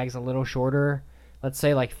mailbags a little shorter. Let's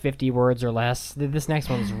say like 50 words or less. This next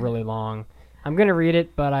one is really long. I'm going to read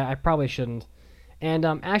it, but I probably shouldn't. And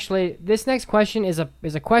actually, this next question is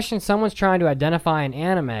a question someone's trying to identify an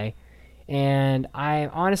anime, and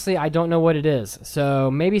I don't know what it is. So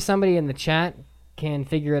maybe somebody in the chat can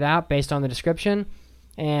figure it out based on the description,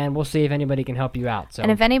 and we'll see if anybody can help you out. So.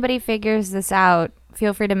 And if anybody figures this out,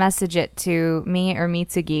 feel free to message it to me or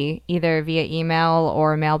Mitsugi, either via email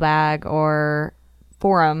or mailbag or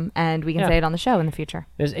forum, and we can Yeah. say it on the show in the future.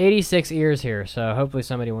 There's 86 ears here, so hopefully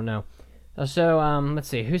somebody will know. So, let's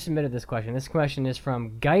see. Who submitted this question? This question is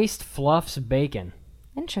from Geist Fluffs Bacon.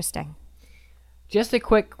 Interesting. Just a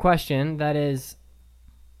quick question that is...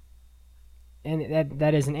 And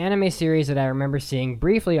that is an anime series that I remember seeing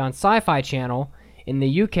briefly on Sci-Fi Channel in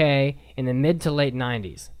the UK in the mid to late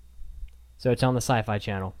 90s. So it's on the Sci-Fi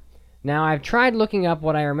Channel. Now, I've tried looking up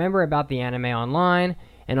what I remember about the anime online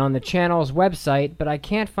and on the channel's website, but I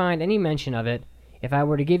can't find any mention of it. If I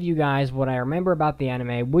were to give you guys what I remember about the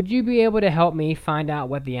anime, would you be able to help me find out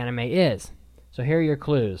what the anime is? So here are your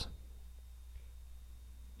clues.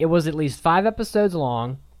 It was at least 5 episodes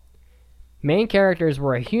long. Main characters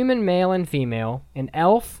were a human male and female, an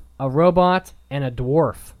elf, a robot, and a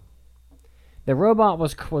dwarf. The robot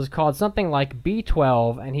was called something like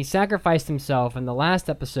B12, and he sacrificed himself in the last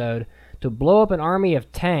episode to blow up an army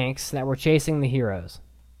of tanks that were chasing the heroes.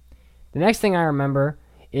 The next thing I remember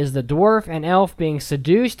is the dwarf and elf being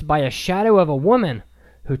seduced by a shadow of a woman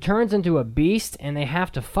who turns into a beast and they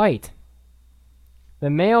have to fight. The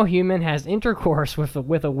male human has intercourse with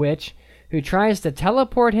a witch who tries to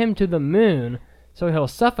teleport him to the moon so he'll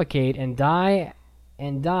suffocate and die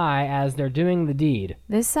as they're doing the deed.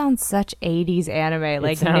 This sounds such 80s anime,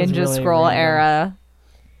 like sounds Ninja really Scroll random.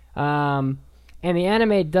 era. And the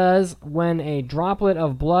anime does when a droplet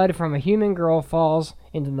of blood from a human girl falls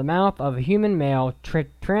into the mouth of a human male,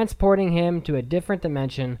 transporting him to a different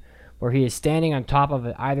dimension where he is standing on top of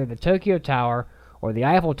either the Tokyo Tower or the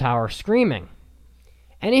Eiffel Tower screaming.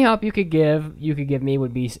 Any help you could give me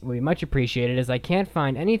would be much appreciated, as I can't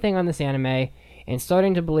find anything on this anime and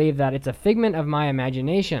starting to believe that it's a figment of my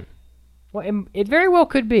imagination. Well, it very well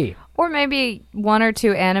could be. Or maybe one or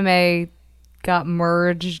two anime got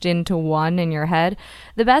merged into one in your head.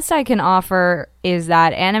 The best I can offer is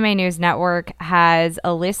that Anime News Network has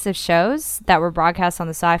a list of shows that were broadcast on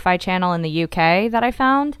the Sci-Fi Channel in the UK that I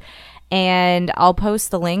found, and I'll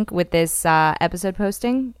post the link with this episode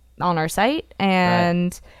posting on our site,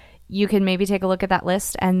 and you can maybe take a look at that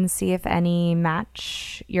list and see if any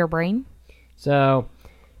match your brain. So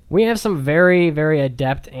we have some very, very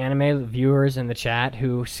adept anime viewers in the chat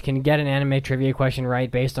who can get an anime trivia question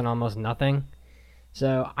right based on almost nothing.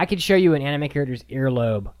 So I could show you an anime character's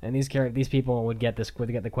earlobe, and these people would get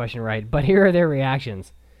the question right. But here are their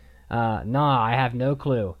reactions. Nah, I have no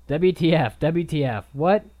clue. WTF, WTF.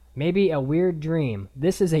 What? Maybe a weird dream.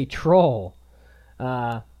 This is a troll.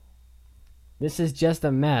 This is just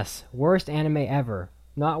a mess. Worst anime ever.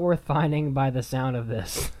 Not worth finding by the sound of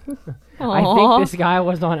this. I think this guy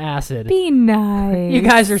was on acid. Be nice. You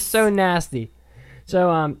guys are so nasty. So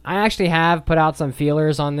I actually have put out some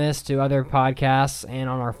feelers on this to other podcasts and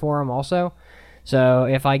on our forum also. So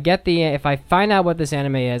if I find out what this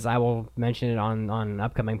anime is, I will mention it on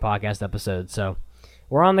upcoming podcast episodes. So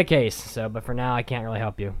we're on the case. But for now, I can't really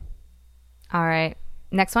help you. All right.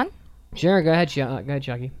 Next one. Sure, go ahead,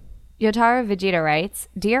 Chiaki. Yotaro Vegeta writes,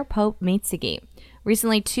 Dear Pope Mitsugi,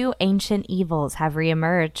 recently 2 ancient evils have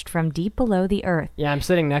reemerged from deep below the earth. Yeah, I'm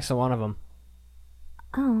sitting next to one of them.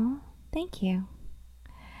 Oh, thank you.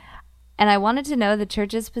 And I wanted to know the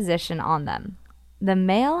church's position on them. The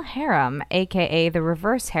male harem, aka the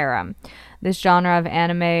reverse harem. This genre of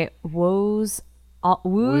anime woos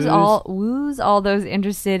all those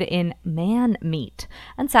interested in man meat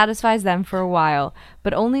and satisfies them for a while,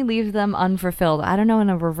 but only leaves them unfulfilled. I don't know,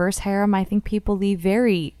 in a reverse harem, I think people leave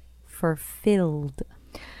very fulfilled.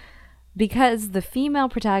 Because the female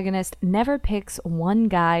protagonist never picks one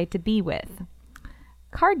guy to be with.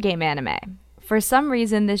 Card game anime. For some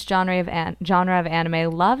reason, this genre of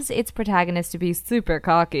anime loves its protagonist to be super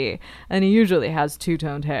cocky, and he usually has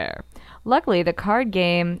two-toned hair. Luckily, the card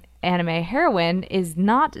game anime heroine is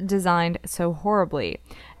not designed so horribly.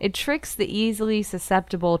 It tricks the easily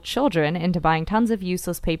susceptible children into buying tons of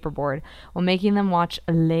useless paperboard while making them watch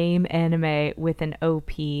a lame anime with an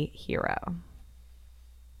OP hero.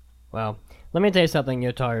 Well, let me tell you something,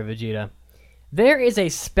 Yotaro Vegeta. There is a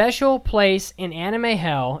special place in anime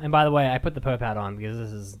hell, and by the way, I put the Pope hat on because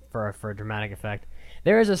this is for dramatic effect.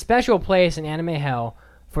 There is a special place in anime hell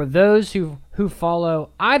for those who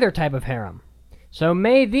follow either type of harem. So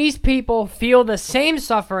may these people feel the same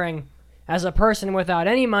suffering as a person without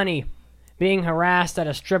any money being harassed at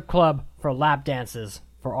a strip club for lap dances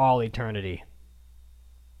for all eternity.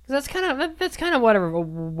 Because that's kind of what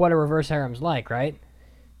a reverse harem's like, right?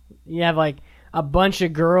 You have like a bunch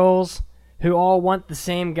of girls who all want the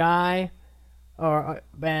same guy, reverse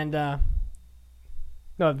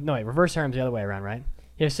harem's the other way around, right?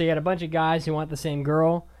 Yeah, so you got a bunch of guys who want the same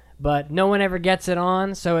girl, but no one ever gets it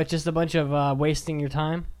on, so it's just a bunch of wasting your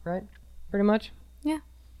time, right? Pretty much. Yeah.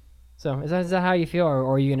 So is that how you feel,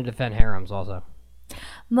 or are you going to defend harems also?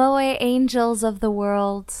 Moe Angels of the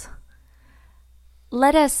world,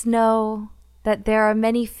 let us know that there are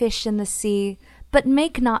many fish in the sea, but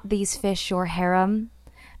make not these fish your harem.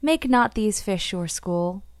 Make not these fish your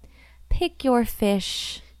school. Pick your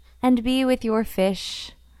fish, and be with your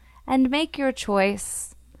fish, and make your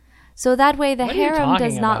choice, so that way the What are you harem talking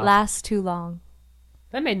does not about? last too long.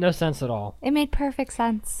 That made no sense at all. It made perfect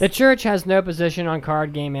sense. The church has no position on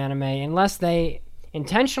card game anime unless they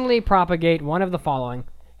intentionally propagate one of the following: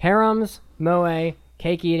 harems, moe,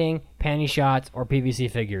 cake eating, panty shots, or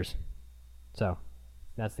PVC figures. So,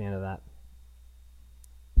 that's the end of that.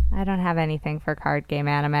 I don't have anything for card game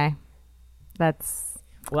anime. That's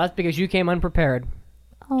because you came unprepared.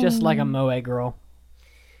 Just like a moe girl.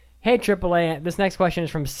 Hey, AAA, this next question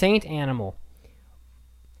is from Saint Animal.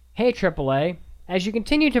 Hey, AAA, as you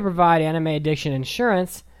continue to provide anime addiction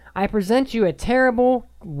insurance, I present you a terrible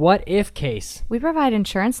what-if case. We provide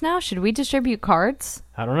insurance now? Should we distribute cards?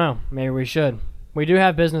 I don't know. Maybe we should. We do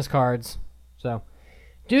have business cards. So,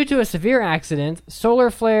 due to a severe accident, solar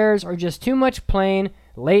flares, or just too much plain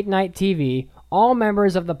late-night TV, all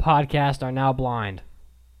members of the podcast are now blind.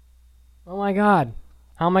 Oh my god.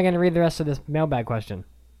 How am I going to read the rest of this mailbag question?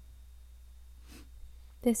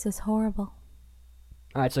 This is horrible.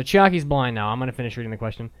 Alright, so Chiaki's blind now. I'm going to finish reading the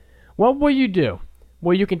question. What will you do?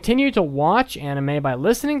 Will you continue to watch anime by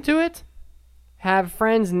listening to it? Have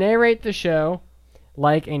friends narrate the show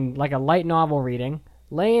like a light novel reading?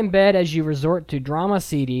 Lay in bed as you resort to drama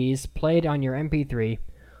CDs played on your MP3?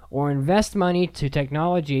 Or invest money to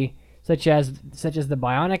technology such as the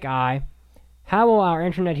bionic eye? How will our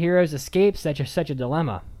internet heroes escape such a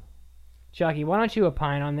dilemma? Chiaki, why don't you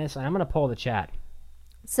opine on this? And I'm going to pull the chat.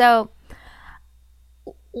 So,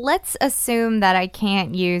 let's assume that I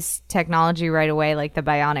can't use technology right away like the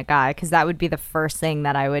bionic eye, because that would be the first thing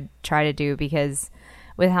that I would try to do, because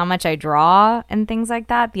with how much I draw and things like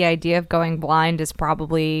that, the idea of going blind is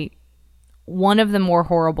probably one of the more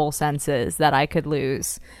horrible senses that I could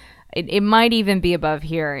lose. It might even be above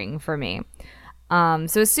hearing for me.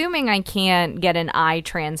 So assuming I can't get an eye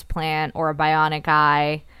transplant or a bionic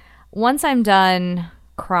eye, once I'm done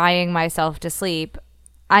crying myself to sleep,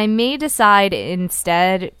 I may decide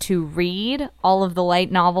instead to read all of the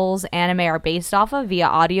light novels anime are based off of via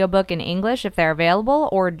audiobook in English if they're available,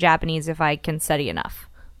 or Japanese if I can study enough.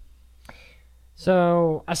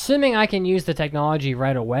 So, assuming I can use the technology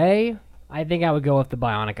right away, I think I would go with the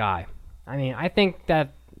bionic eye. I mean, I think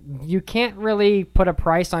that you can't really put a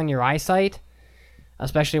price on your eyesight,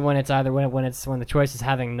 especially when it's either when the choice is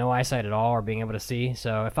having no eyesight at all or being able to see.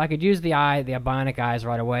 So, if I could use the bionic eyes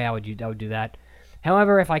right away, I would do that.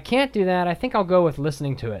 However, if I can't do that, I think I'll go with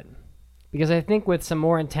listening to it. Because I think with some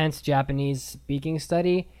more intense Japanese speaking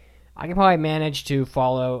study, I can probably manage to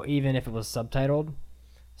follow even if it was subtitled.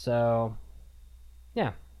 So,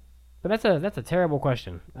 yeah. But that's a terrible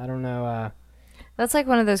question. I don't know. That's like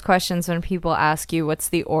one of those questions when people ask you what's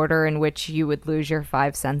the order in which you would lose your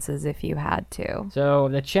five senses if you had to. So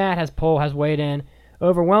the chat has weighed in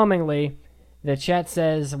overwhelmingly. The chat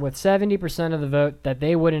says with 70% of the vote that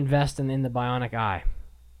they would invest in the bionic eye.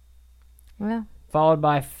 Yeah. Followed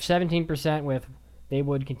by 17% with they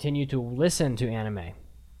would continue to listen to anime.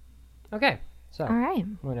 Okay, so All right.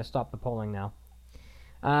 I'm going to stop the polling now.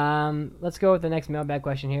 Let's go with the next mailbag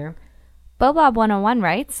question here. Bobob101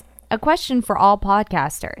 writes, a question for all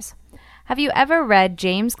podcasters. Have you ever read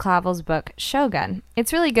James Clavell's book, Shogun?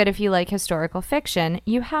 It's really good if you like historical fiction.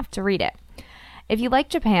 You have to read it. If you like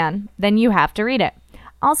Japan, then you have to read it.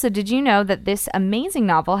 Also, did you know that this amazing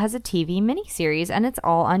novel has a TV miniseries and it's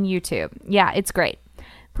all on YouTube? Yeah, it's great.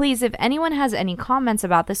 Please, if anyone has any comments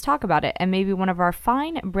about this, talk about it, and maybe one of our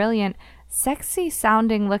fine, brilliant,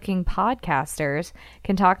 sexy-sounding looking podcasters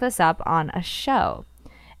can talk this up on a show.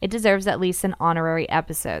 It deserves at least an honorary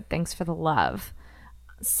episode. Thanks for the love.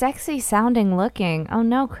 Sexy-sounding looking. Oh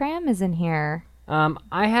no, Cram is in here.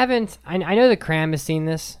 I haven't. I know that Cram has seen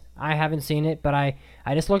this. I haven't seen it, but I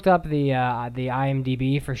just looked up the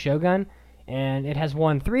IMDb for Shogun, and it has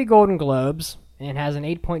won 3 Golden Globes and has an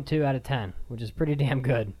 8.2 out of 10, which is pretty damn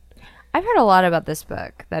good. I've heard a lot about this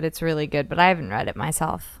book, that it's really good, but I haven't read it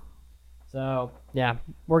myself. So, yeah,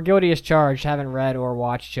 we're guilty as charged, haven't read or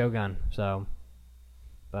watched Shogun, so,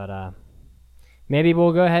 but, maybe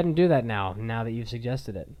we'll go ahead and do that now that you've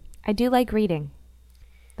suggested it. I do like reading,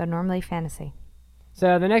 though normally fantasy.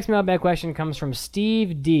 So, the next mailbag question comes from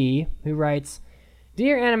Steve D., who writes,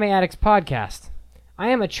 Dear Anime Addicts Podcast, I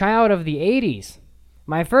am a child of the 80s.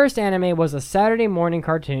 My first anime was a Saturday morning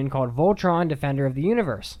cartoon called Voltron Defender of the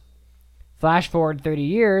Universe. Flash forward 30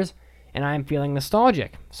 years, and I am feeling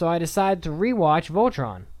nostalgic, so I decided to rewatch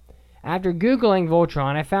Voltron. After Googling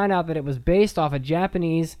Voltron, I found out that it was based off a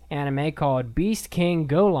Japanese anime called Beast King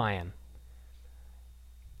Go Lion.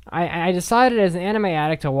 I decided as an anime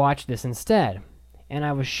addict to watch this instead, and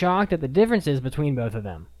I was shocked at the differences between both of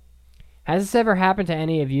them. Has this ever happened to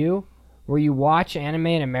any of you, where you watch anime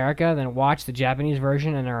in America, then watch the Japanese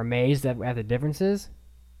version and are amazed at the differences?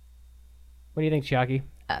 What do you think, Chiaki?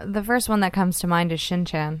 The first one that comes to mind is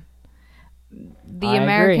Shin-Chan. The I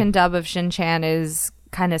American agree. dub of Shin-Chan is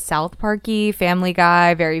kind of South Parky, Family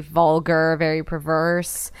Guy, very vulgar, very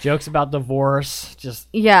perverse. Jokes about divorce, just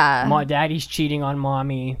Yeah. daddy's cheating on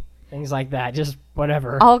mommy, things like that, just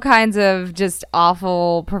whatever. All kinds of just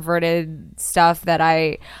awful, perverted stuff that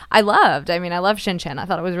I loved. I mean, I love Shin-Chan. I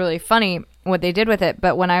thought it was really funny what they did with it.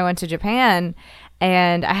 But when I went to Japan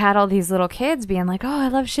and I had all these little kids being like, oh, I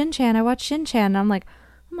love Shin-Chan. I watch Shin-Chan. And I'm like,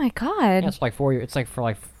 oh my God. Yeah, it's like it's like for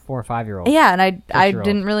like 4 or 5 year olds. Yeah, and I 6-year-olds.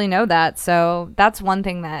 didn't really know that. So that's one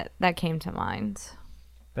thing that came to mind.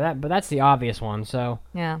 But that's the obvious one. So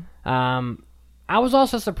Yeah. I was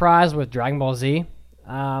also surprised with Dragon Ball Z.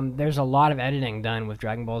 There's a lot of editing done with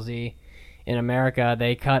Dragon Ball Z. In America,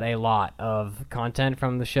 they cut a lot of content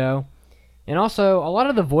from the show. And also, a lot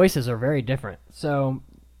of the voices are very different. So,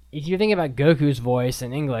 if you think about Goku's voice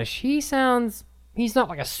in English, he's not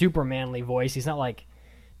like a super manly voice. He's not like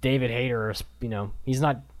David Hayter, or, he's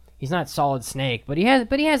not Solid Snake, but he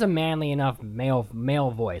has a manly enough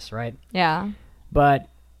male voice, right? Yeah. But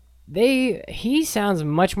he sounds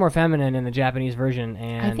much more feminine in the Japanese version,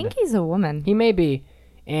 and I think he's a woman. he may be,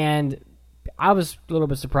 and I was a little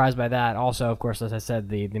bit surprised by that. Also, of course, as I said,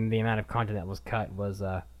 the amount of content that was cut was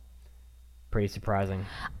pretty surprising.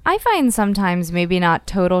 I find sometimes maybe not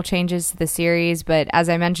total changes to the series, but as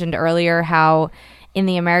I mentioned earlier, how in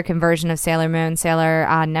the American version of Sailor Moon, Sailor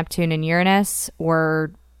Neptune and Uranus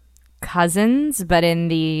were cousins, but in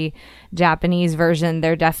the Japanese version,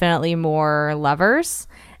 they're definitely more lovers.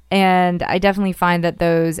 And I definitely find that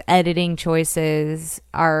those editing choices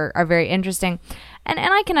are very interesting. And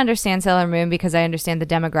I can understand Sailor Moon because I understand the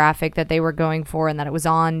demographic that they were going for and that it was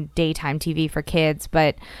on daytime TV for kids.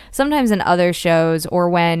 But sometimes in other shows, or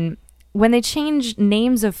when they change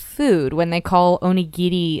names of food, when they call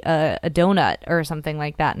onigiri a donut or something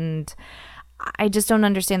like that, and I just don't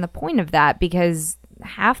understand the point of that, because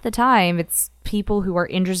half the time it's people who are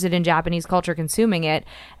interested in Japanese culture consuming it,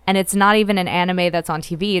 and it's not even an anime that's on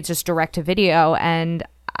TV, it's just direct to video, and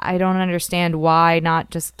I don't understand why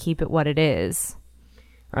not just keep it what it is.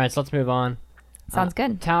 All right, so let's move on. Sounds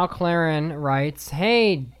good. Tal Claren writes,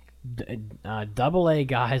 "Hey, double A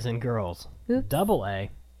guys and girls. Oops. Double A.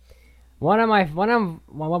 One of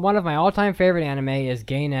my all-time favorite anime is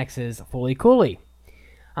Gainax's Fully Cooley.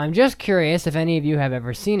 I'm just curious if any of you have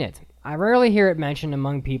ever seen it. I rarely hear it mentioned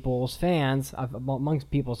amongst people's faves,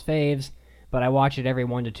 but I watch it every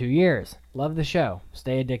 1 to 2 years. Love the show.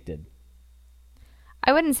 Stay addicted."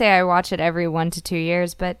 I wouldn't say I watch it every 1 to 2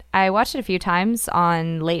 years, but I watched it a few times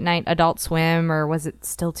on late night Adult Swim, or was it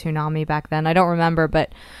still Toonami back then? I don't remember,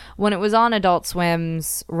 but when it was on Adult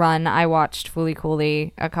Swim's run, I watched Fully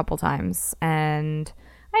Cooley a couple times, and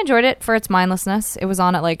I enjoyed it for its mindlessness. It was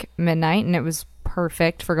on at like midnight, and it was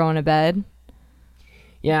perfect for going to bed.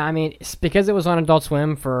 Yeah, I mean, it's because it was on Adult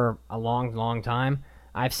Swim for a long, long time.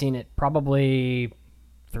 I've seen it probably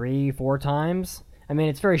 3-4 times. I mean,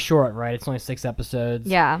 it's very short, right? It's only 6 episodes.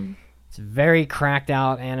 Yeah. It's a very cracked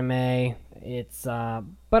out anime. It's,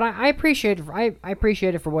 but I appreciate it. I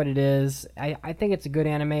appreciate it for what it is. I think it's a good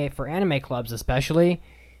anime for anime clubs, especially.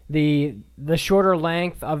 The shorter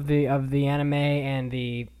length of the anime and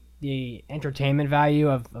the entertainment value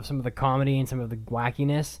of some of the comedy and some of the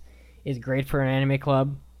wackiness is great for an anime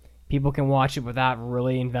club. People can watch it without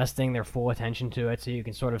really investing their full attention to it, so you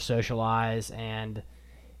can sort of socialize, and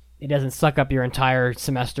it doesn't suck up your entire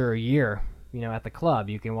semester or year, at the club.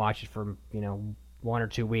 You can watch it for, 1 or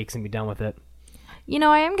 2 weeks and be done with it.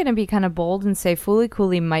 I am going to be kind of bold and say Fully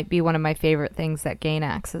Cooley might be one of my favorite things that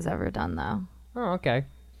Gainax has ever done, though. Oh, okay.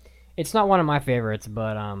 It's not one of my favorites,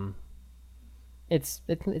 but it's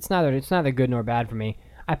neither good nor bad for me.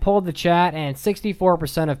 I polled the chat, and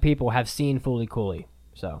 64% of people have seen Fully Cooley,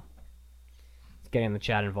 so it's getting the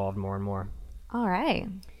chat involved more and more. All right.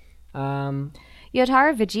 Yotaro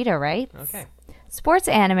Vegeta writes, Okay. Sports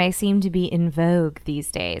anime seem to be in vogue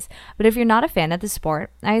these days, but if you're not a fan of the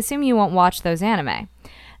sport, I assume you won't watch those anime.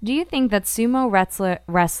 Do you think that sumo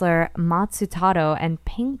wrestler Matsutaro and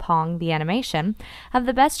Ping Pong the animation have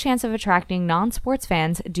the best chance of attracting non-sports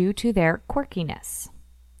fans due to their quirkiness?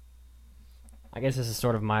 I guess this is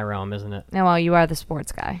sort of my realm, isn't it? Oh, well, you are the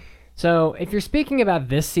sports guy. So, if you're speaking about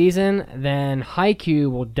this season, then Haikyuu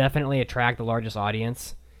will definitely attract the largest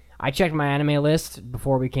audience. I checked my anime list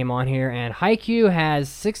before we came on here, and Haikyuu has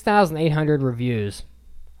 6,800 reviews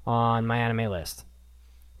on my anime list.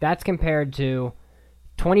 That's compared to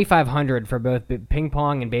 2,500 for both Ping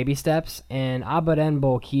Pong and Baby Steps, and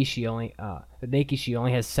Abarenbou Rekishi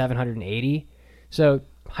only has 780. So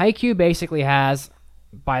Haikyuu basically has,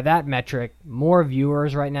 by that metric, more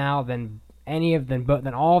viewers right now than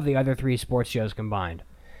all of the other 3 sports shows combined.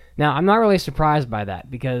 Now, I'm not really surprised by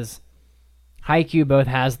that, because Haikyuu both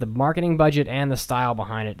has the marketing budget and the style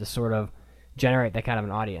behind it to sort of generate that kind of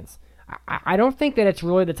an audience. I don't think that it's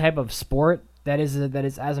really the type of sport that is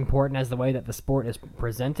as important as the way that the sport is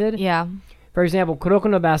presented. Yeah. For example, Kuroko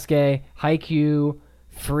no Basket, Haikyuu,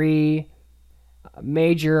 Free,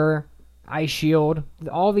 Major, Ice Shield,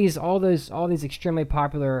 all these extremely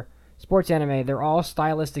popular sports anime, they're all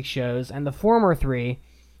stylistic shows, and the former 3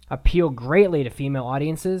 appeal greatly to female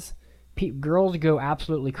audiences. Girls go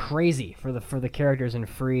absolutely crazy for the characters in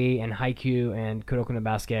Free and Haikyuu and Kuroko no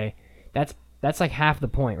Basket. That's like half the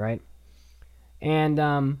point, right?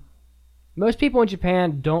 And most people in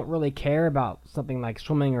Japan don't really care about something like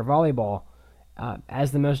swimming or volleyball,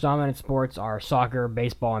 as the most dominant sports are soccer,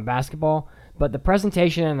 baseball, and basketball. But the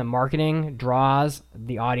presentation and the marketing draws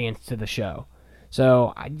the audience to the show.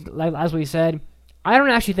 So, as we said, I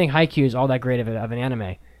don't actually think Haikyuu is all that great of an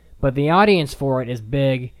anime, but the audience for it is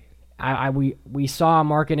big. We saw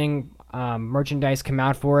marketing merchandise come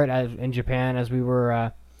out for it in Japan as we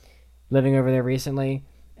were living over there recently,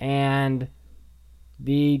 and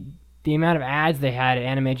the amount of ads they had at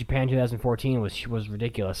Anime Japan 2014 was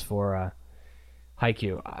ridiculous for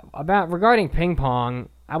Haikyuu. Regarding Ping Pong,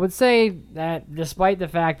 I would say that despite the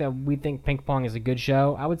fact that we think Ping Pong is a good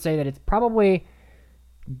show, I would say that it's probably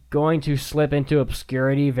going to slip into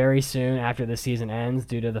obscurity very soon after the season ends,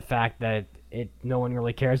 due to the fact that no one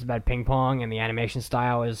really cares about Ping Pong, and the animation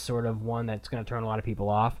style is sort of one that's going to turn a lot of people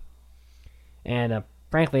off. And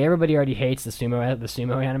frankly, everybody already hates the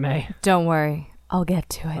sumo anime. Don't worry, I'll get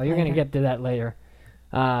to it. Oh, you're going to get to that later.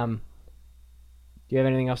 Do you have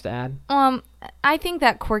anything else to add? I think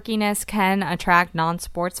that quirkiness can attract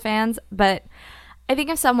non-sports fans, but I think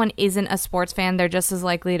if someone isn't a sports fan, they're just as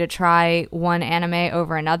likely to try one anime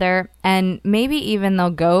over another, and maybe even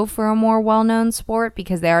they'll go for a more well-known sport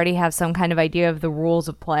because they already have some kind of idea of the rules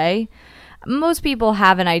of play. Most people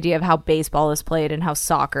have an idea of how baseball is played and how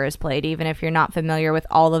soccer is played, even if you're not familiar with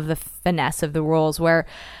all of the finesse of the rules, where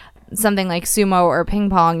something like sumo or ping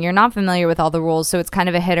pong, you're not familiar with all the rules, so it's kind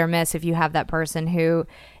of a hit or miss if you have that person who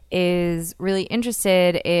is really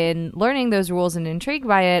interested in learning those rules and intrigued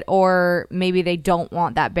by it, or maybe they don't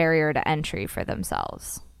want that barrier to entry for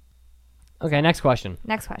themselves. Okay, next question.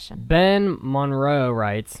 Ben Monroe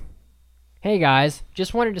writes, "Hey guys,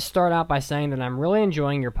 just wanted to start out by saying that I'm really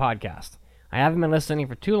enjoying your podcast. I haven't been listening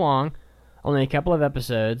for too long, only a couple of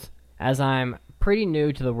episodes, as I'm pretty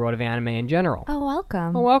new to the world of anime in general." Oh,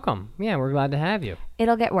 welcome. Oh, welcome. Yeah, we're glad to have you.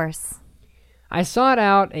 It'll get worse. I sought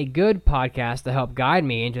out a good podcast to help guide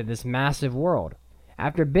me into this massive world.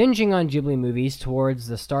 After binging on Ghibli movies towards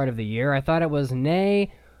the start of the year, I thought it was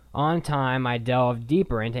on time I delved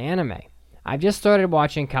deeper into anime. I've just started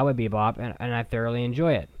watching Cowboy Bebop, and I thoroughly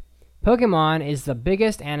enjoy it. Pokemon is the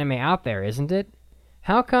biggest anime out there, isn't it?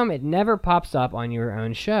 How come it never pops up on your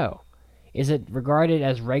own show? Is it regarded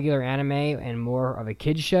as regular anime and more of a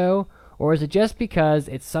kid's show, or is it just because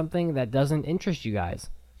it's something that doesn't interest you guys?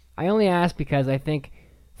 I only ask because I think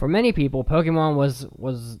for many people, Pokemon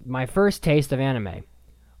was my first taste of anime.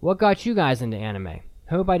 What got you guys into anime?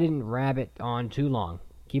 Hope I didn't rabbit on too long.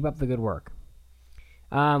 Keep up the good work.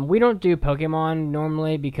 We don't do Pokemon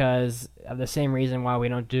normally because of the same reason why we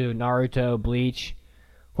don't do Naruto, Bleach,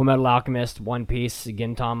 Fullmetal Alchemist, One Piece,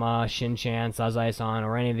 Gintama, Shin-Chan, Sazae-san,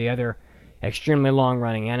 or any of the other extremely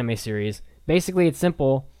long-running anime series. Basically, it's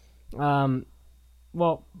simple.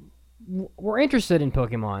 We're interested in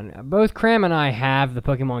Pokemon. Both Cram and I have the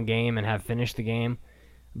Pokemon game and have finished the game,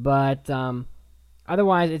 but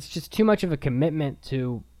otherwise it's just too much of a commitment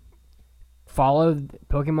to follow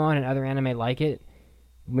Pokemon and other anime like it.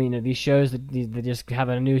 I mean, these shows that just have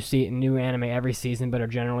a new anime every season, but are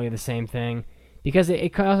generally the same thing, because it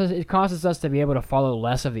causes us to be able to follow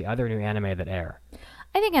less of the other new anime that air.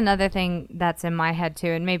 I think another thing that's in my head too,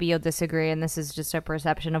 and maybe you'll disagree, and this is just a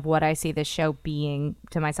perception of what I see this show being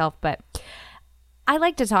to myself, but I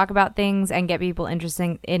like to talk about things and get people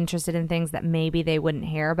interested in things that maybe they wouldn't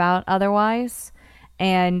hear about otherwise.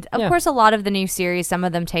 And of course, a lot of the new series, some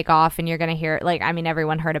of them take off, and you're going to hear,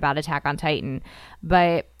 everyone heard about Attack on Titan,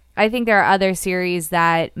 but I think there are other series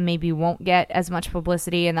that maybe won't get as much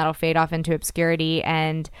publicity and that'll fade off into obscurity.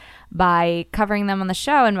 And by covering them on the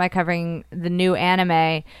show and by covering the new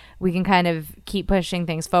anime, we can kind of keep pushing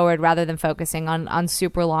things forward rather than focusing on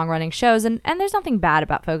super long running shows. And there's nothing bad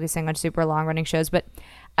about focusing on super long running shows, but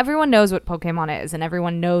everyone knows what Pokemon is and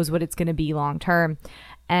everyone knows what it's going to be long term.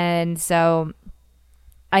 And so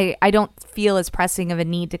I don't feel as pressing of a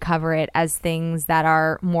need to cover it as things that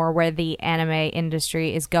are more where the anime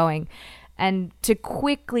industry is going. And to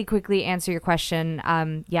quickly answer your question,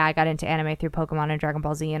 yeah, I got into anime through Pokemon and Dragon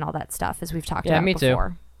Ball Z and all that stuff, as we've talked about before. Yeah,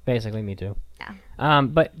 me too. Basically, me too. Yeah.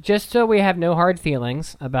 But just so we have no hard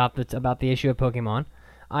feelings about the issue of Pokemon,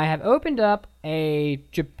 I have opened up a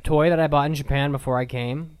toy that I bought in Japan before I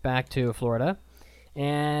came back to Florida,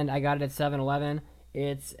 and I got it at 7-Eleven.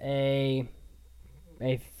 It's a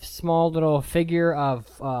small little figure of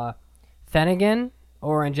Fennegan,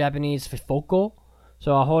 or in Japanese, Focal.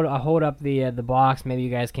 So I'll hold up the box. Maybe you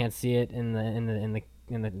guys can't see it in the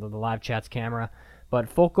live chat's camera, but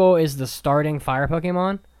Focal is the starting fire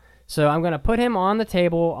Pokemon. So I'm gonna put him on the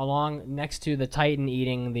table along next to the Titan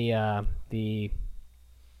eating the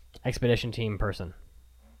expedition team person.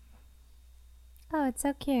 Oh, it's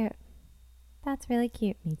so cute. That's really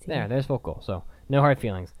cute. Me too. There's Focal. So no hard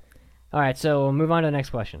feelings. All right, so we'll move on to the next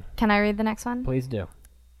question. Can I read the next one? Please do.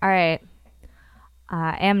 All right.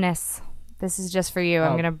 Amnis, this is just for you.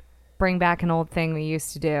 I'm going to bring back an old thing we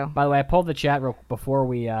used to do. By the way, I pulled the chat before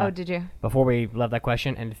we... oh, did you? Before we left that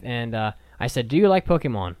question, and I said, do you like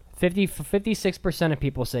Pokemon? 56% of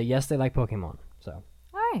people say yes, they like Pokemon. So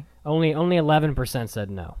all right. Only 11% said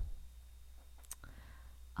no.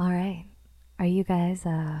 All right. Are you guys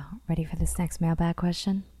ready for this next mailbag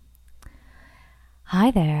question? Hi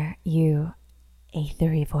there, you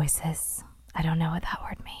aethery voices. I don't know what that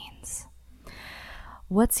word means.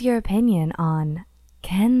 What's your opinion on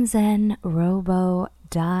Kenzen Robo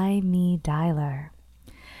Die Me Dialer?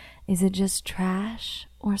 Is it just trash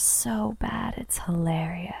or so bad it's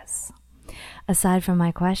hilarious? Aside from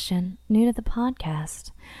my question, new to the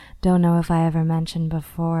podcast, don't know if I ever mentioned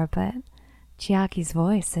before, but Chiaki's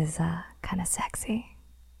voice is kind of sexy.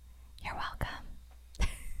 You're welcome.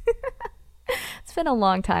 It's been a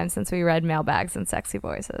long time since we read mailbags and sexy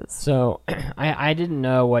voices. So, I didn't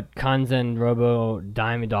know what Kanzen Robo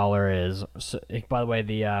Dime Dollar is. So, by the way,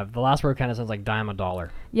 the last word kind of sounds like dime a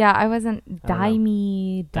dollar. Yeah, I wasn't Dime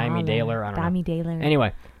Daler. I don't know. Dime Daler.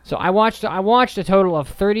 Anyway, so I watched a total of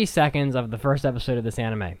 30 seconds of the first episode of this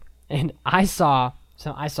anime, and I saw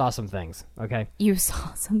some things. Okay. You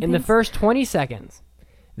saw some things? In the first 20 seconds.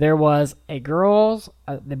 There was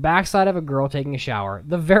the backside of a girl taking a shower.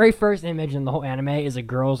 The very first image in the whole anime is a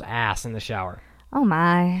girl's ass in the shower. Oh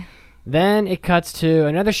my. Then it cuts to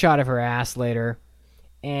another shot of her ass later,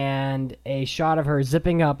 and a shot of her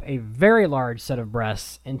zipping up a very large set of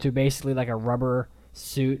breasts into basically like a rubber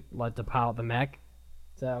suit, like to pile up the mech.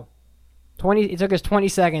 So, it took us 20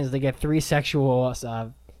 seconds to get 3 sexualized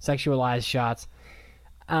shots.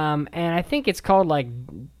 And I think it's called like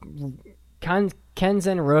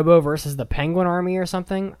Kenzen Robo versus the Penguin Army or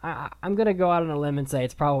something. I'm going to go out on a limb and say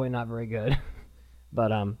it's probably not very good.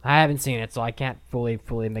 But I haven't seen it, so I can't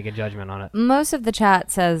fully make a judgment on it. Most of the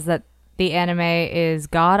chat says that the anime is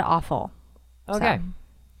god-awful. Okay.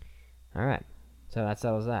 So. All right. So that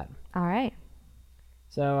settles that. All right.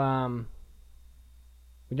 So,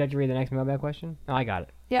 would you like to read the next mailbag question? Oh, I got it.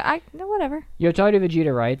 Yeah, no, whatever. Yotoru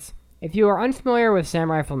Vegeta writes, if you are unfamiliar with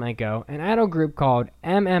Samurai Flamenco, an idol group called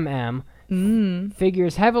MMM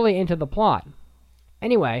figures heavily into the plot.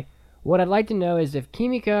 Anyway, what I'd like to know is if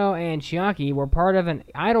Kimiko and Chiaki were part of an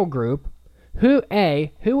idol group, who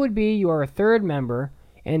would be your third member,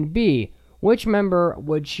 and B, which member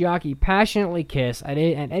would Chiaki passionately kiss at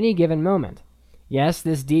any given moment? Yes,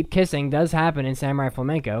 this deep kissing does happen in Samurai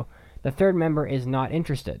Flamenco. The third member is not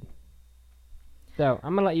interested. So,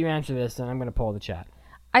 I'm going to let you answer this, and I'm going to pull the chat.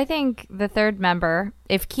 I think the third member,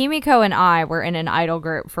 if Kimiko and I were in an idol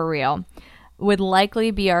group for real, would likely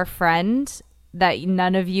be our friend that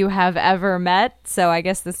none of you have ever met. So I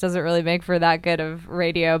guess this doesn't really make for that good of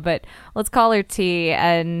radio, but let's call her T.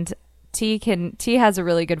 And T has a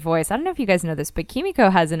really good voice. I don't know if you guys know this, but Kimiko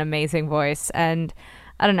has an amazing voice. And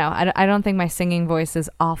I don't know. I don't think my singing voice is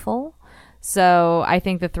awful. So I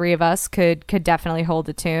think the three of us could definitely hold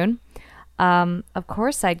a tune. Of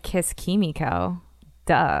course, I'd kiss Kimiko.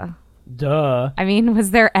 Duh. I mean,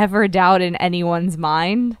 was there ever doubt in anyone's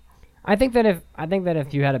mind? I think that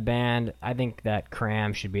if you had a band, I think that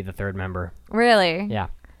Cram should be the third member. Really? Yeah.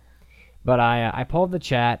 But I pulled the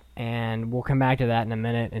chat, and we'll come back to that in a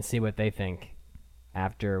minute and see what they think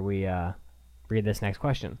after we read this next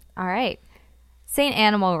question. All right. Saint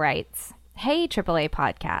Animal writes, "Hey AAA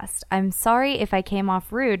podcast. I'm sorry if I came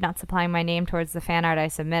off rude not supplying my name towards the fan art I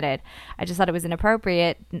submitted. I just thought it was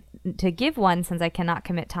inappropriate to give one since I cannot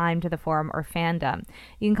commit time to the forum or fandom.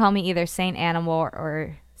 You can call me either Saint Animal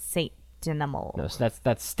or Saint Dinimal." No, so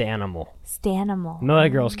that's Stanimal. Stanimal. No,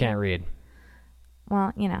 girls can't read.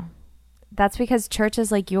 Well, that's because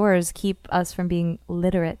churches like yours keep us from being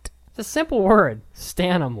literate. It's a simple word.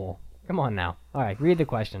 Stanimal. Come on now. All right, read the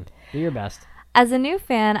question. Do your best. As a new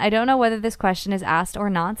fan, I don't know whether this question is asked or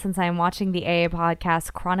not since I am watching the AA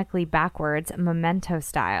podcast chronically backwards, Memento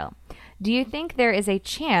style. Do you think there is a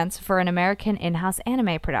chance for an American in-house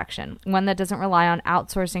anime production, one that doesn't rely on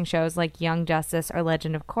outsourcing shows like Young Justice or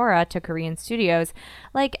Legend of Korra to Korean studios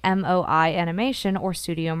like MOI Animation or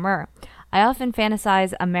Studio Mir? I often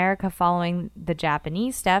fantasize America following the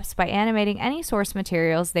Japanese steps by animating any source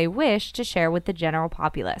materials they wish to share with the general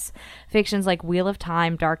populace. Fictions like Wheel of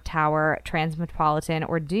Time, Dark Tower, Transmetropolitan,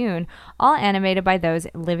 or Dune, all animated by those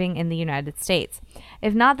living in the United States.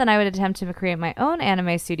 If not, then I would attempt to create my own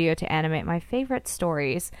anime studio to animate my favorite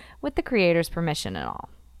stories with the creator's permission and all.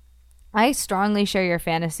 I strongly share your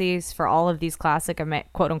fantasies for all of these classic,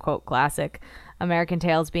 quote-unquote classic, American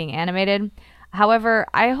tales being animated. However,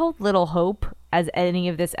 I hold little hope as any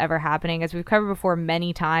of this ever happening. As we've covered before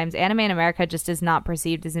many times, anime in America just is not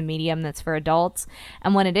perceived as a medium that's for adults.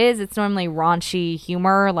 And when it is, it's normally raunchy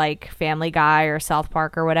humor like Family Guy or South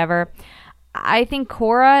Park or whatever. I think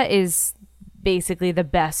Korra is basically the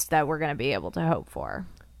best that we're going to be able to hope for.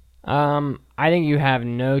 I think you have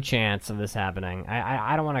no chance of this happening.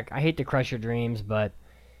 I don't want to. I hate to crush your dreams, but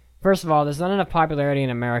first of all, there's not enough popularity in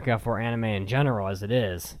America for anime in general as it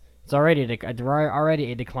is. It's already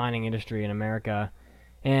a declining industry in America,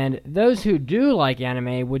 and those who do like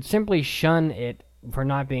anime would simply shun it for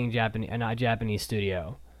not being a Japanese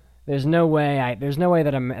studio. There's no way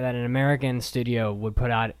that an American studio would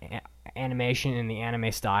put out animation in the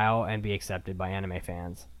anime style and be accepted by anime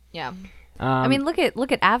fans. Yeah. I mean, look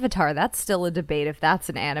at Avatar. That's still a debate if that's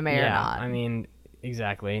an anime or not. I mean,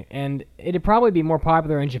 exactly. And it'd probably be more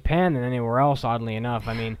popular in Japan than anywhere else, oddly enough.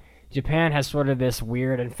 I mean, Japan has sort of this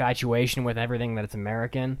weird infatuation with everything that's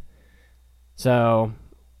American. So,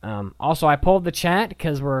 also I pulled the chat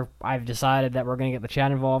because I've decided that we're going to get the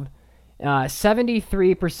chat involved.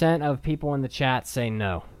 73% of people in the chat say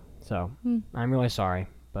no. So, I'm really sorry,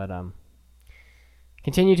 but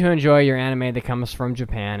continue to enjoy your anime that comes from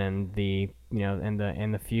Japan and the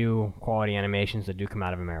few quality animations that do come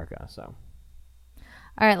out of America. So.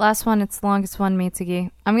 All right, last one. It's the longest one,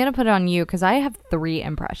 Mitsugi. I'm going to put it on you because I have 3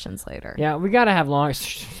 impressions later. Yeah, we got to have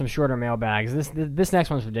some shorter mailbags. This next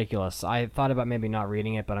one's ridiculous. I thought about maybe not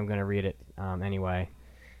reading it, but I'm going to read it anyway.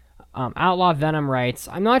 Outlaw Venom writes,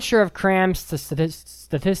 I'm not sure if Cram's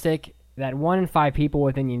statistic that 1 in 5 people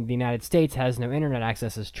within the United States has no internet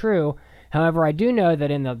access is true. However, I do know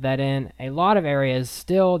that in a lot of areas,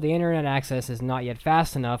 still the internet access is not yet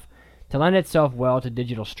fast enough to lend itself well to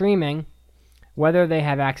digital streaming, whether they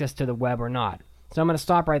have access to the web or not. So I'm going to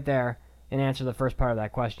stop right there and answer the first part of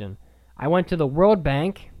that question. I went to the World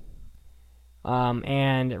Bank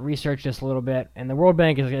and researched this a little bit, and the World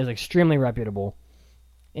Bank is extremely reputable.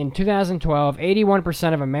 In 2012,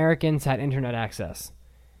 81% of Americans had internet access,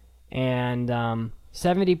 and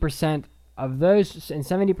 70% of those, and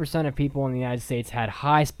 70% of people in the United States had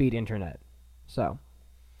high-speed internet. So,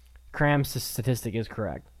 Cram's statistic is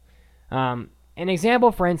correct. An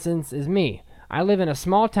example, for instance, is me. I live in a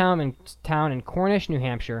small town in Cornish, New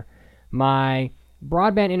Hampshire. My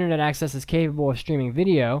broadband internet access is capable of streaming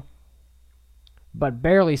video, but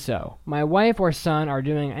barely so. My wife or son are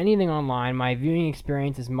doing anything online. My viewing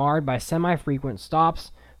experience is marred by semi-frequent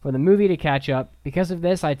stops for the movie to catch up. Because of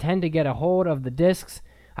this, I tend to get a hold of the discs.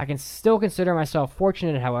 I can still consider myself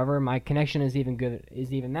fortunate, however. My connection is even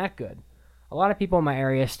that good. A lot of people in my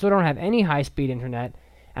area still don't have any high-speed internet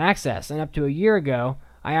access, and up to a year ago,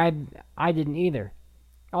 I didn't either.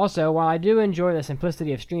 Also, while I do enjoy the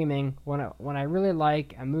simplicity of streaming, when I really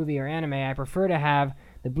like a movie or anime, I prefer to have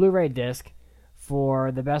the Blu-ray disc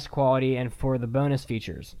for the best quality and for the bonus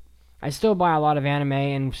features. I still buy a lot of anime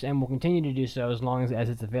and will continue to do so as long as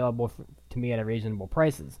it's available to me at a reasonable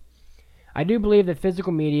prices. I do believe that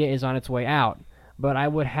physical media is on its way out, but I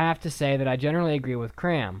would have to say that I generally agree with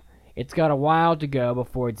Cram. It's got a while to go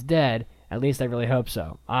before it's dead. At least I really hope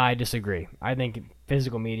so. I disagree. I think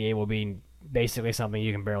physical media will be basically something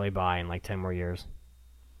you can barely buy in like 10 more years.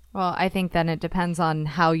 Well, I think then it depends on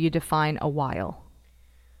how you define a while.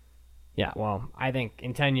 Yeah, well, I think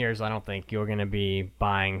in 10 years, I don't think you're going to be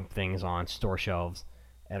buying things on store shelves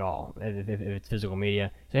at all, if it's physical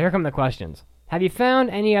media. So here come the questions. Have you found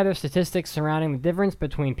any other statistics surrounding the difference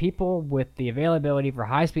between people with the availability for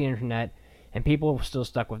high-speed internet and people still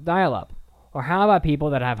stuck with dial-up? Or how about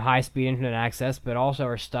people that have high-speed internet access but also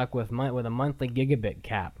are stuck with a monthly gigabit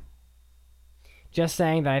cap? Just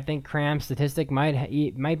saying that I think Cram's statistic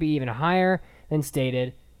might be even higher than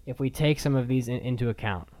stated if we take some of these into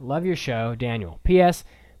account. Love your show, Daniel. P.S.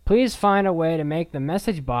 Please find a way to make the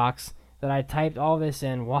message box that I typed all this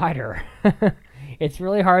in wider. It's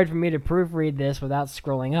really hard for me to proofread this without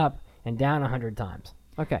scrolling up and down 100 times.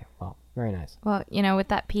 Okay, well, very nice. Well, with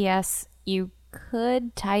that PS, you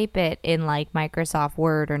could type it in like Microsoft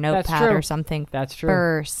Word or Notepad or something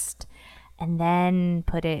first, and then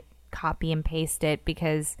copy and paste it,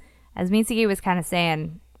 because as Mitsuki was kind of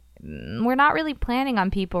saying, we're not really planning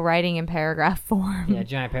on people writing in paragraph form. Yeah,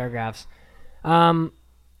 giant paragraphs.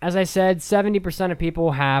 As I said, 70% of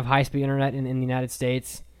people have high-speed internet in the United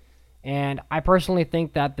States. And I personally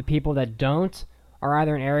think that the people that don't are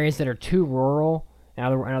either in areas that are too rural, in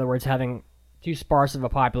other words, having too sparse of a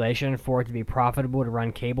population for it to be profitable to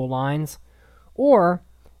run cable lines, or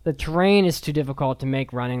the terrain is too difficult to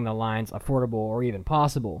make running the lines affordable or even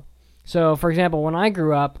possible. So, for example, when I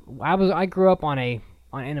grew up, I grew up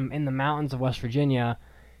in the mountains of West Virginia,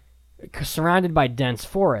 surrounded by dense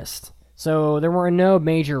forest. So there were no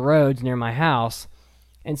major roads near my house.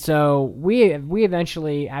 And so we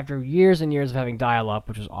eventually, after years and years of having dial-up,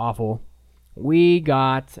 which was awful, we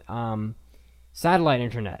got satellite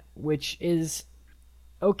internet, which is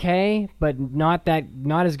okay, but not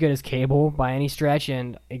as good as cable by any stretch,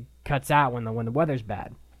 and it cuts out when the weather's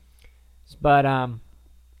bad. But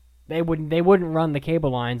they wouldn't run the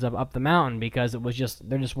cable lines up the mountain because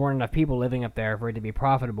there just weren't enough people living up there for it to be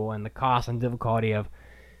profitable, and the cost and difficulty of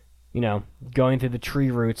going through the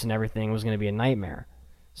tree roots and everything was going to be a nightmare.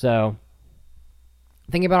 So,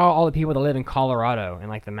 think about all the people that live in Colorado and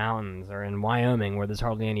like the mountains, or in Wyoming where there's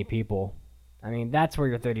hardly any people. I mean, that's where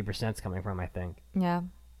your 30% is coming from, I think. Yeah.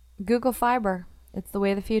 Google Fiber. It's the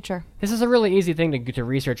way of the future. This is a really easy thing to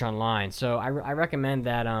research online. So, I recommend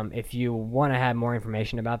that if you want to have more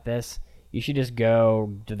information about this, you should just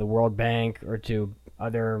go to the World Bank or to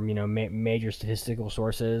other major statistical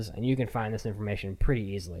sources, and you can find this information pretty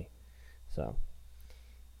easily. So.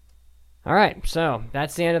 All right, so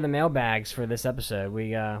that's the end of the mailbags for this episode.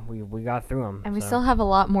 We got through them. And we still have a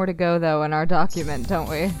lot more to go, though, in our document, don't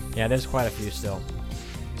we? Yeah, there's quite a few still.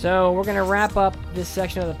 So we're going to wrap up this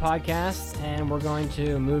section of the podcast, and we're going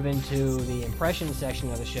to move into the impression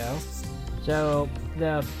section of the show. So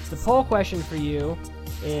the poll question for you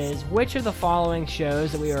is, which of the following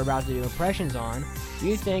shows that we are about to do impressions on do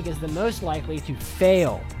you think is the most likely to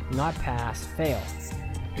fail, not pass, fail?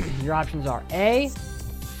 Your options are A,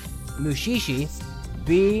 Mushishi,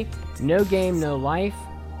 B, No Game, No Life,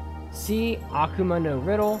 C, Akuma no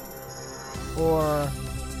Riddle, or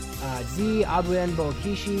D, Abarenbou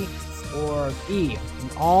Rekishi, or E,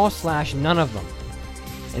 all/none of them.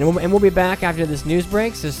 And we'll be back after this news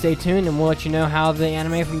break, so stay tuned and we'll let you know how the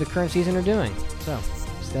anime from the current season are doing. So,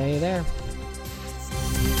 stay there.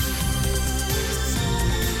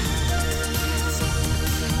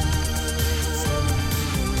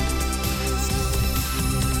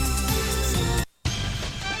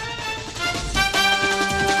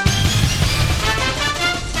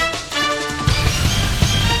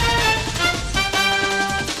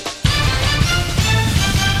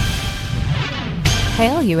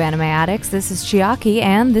 Hail, you anime addicts. This is Chiaki,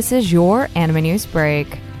 and this is your anime news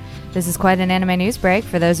break. This is quite an anime news break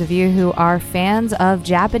for those of you who are fans of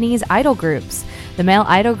Japanese idol groups. The male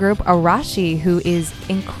idol group Arashi, who is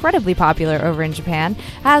incredibly popular over in Japan,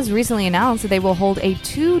 has recently announced that they will hold a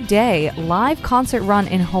 2-day live concert run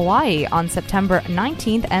in Hawaii on September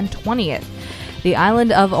 19th and 20th. The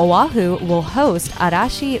island of Oahu will host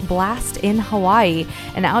Arashi Blast in Hawaii,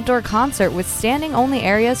 an outdoor concert with standing-only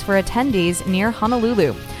areas for attendees near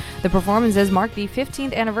Honolulu. The performances mark the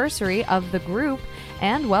 15th anniversary of the group,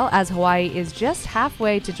 and, well, as Hawaii is just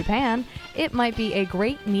halfway to Japan, it might be a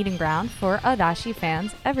great meeting ground for Arashi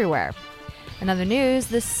fans everywhere. In other news,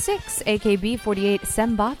 the 6th AKB48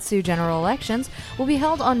 Senbatsu general elections will be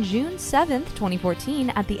held on June 7th, 2014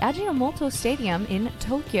 at the Ajinomoto Stadium in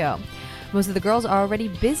Tokyo. Most of the girls are already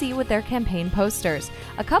busy with their campaign posters.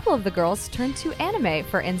 A couple of the girls turned to anime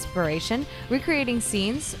for inspiration, recreating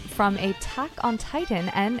scenes from Attack on Titan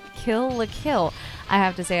and Kill la Kill. I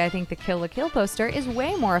have to say, I think the Kill la Kill poster is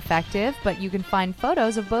way more effective, but you can find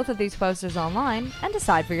photos of both of these posters online and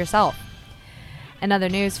decide for yourself. In other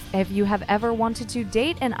news, if you have ever wanted to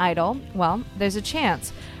date an idol, well, there's a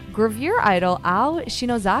chance. Gravure idol Ao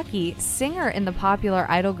Shinozaki, singer in the popular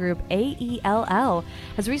idol group AELL,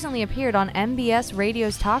 has recently appeared on MBS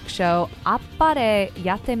Radio's talk show Appare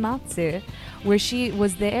Yatematsu, where she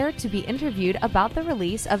was there to be interviewed about the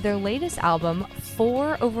release of their latest album,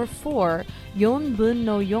 4/4 Yonbun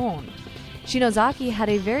no Yon. Shinozaki had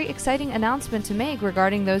a very exciting announcement to make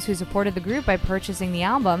regarding those who supported the group by purchasing the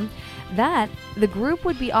album, that the group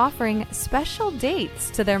would be offering special dates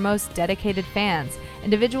to their most dedicated fans.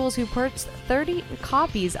 Individuals who purchased 30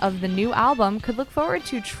 copies of the new album could look forward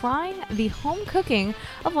to trying the home cooking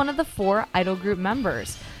of one of the 4 idol group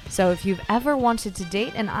members. So if you've ever wanted to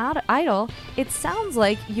date an idol, it sounds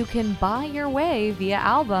like you can buy your way via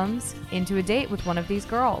albums into a date with one of these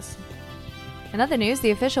girls. In other news,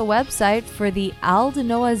 the official website for the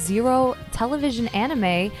Aldnoah Zero television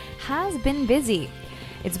anime has been busy.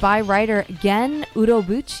 It's by writer Gen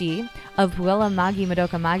Urobuchi of Puella Magi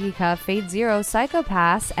Madoka Magica, Fate Zero, Psycho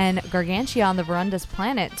Pass, and Gargantua on the Verunda's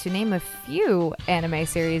Planet, to name a few anime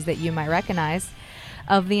series that you might recognize.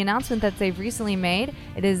 Of the announcement that they've recently made,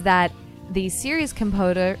 it is that the series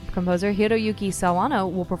composer Hiroyuki Sawano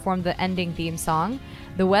will perform the ending theme song.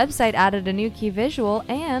 The website added a new key visual,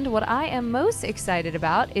 and what I am most excited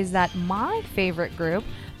about is that my favorite group,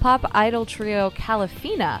 pop idol trio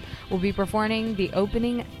Calafina, will be performing the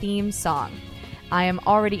opening theme song. I am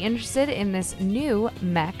already interested in this new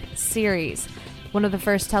mech series. One of the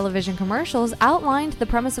first television commercials outlined the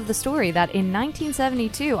premise of the story, that in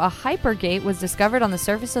 1972, a hypergate was discovered on the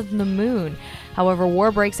surface of the moon. However,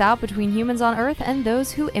 war breaks out between humans on Earth and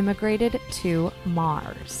those who immigrated to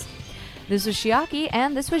Mars. This was Chiaki,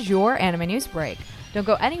 and this was your Anime News Break. Don't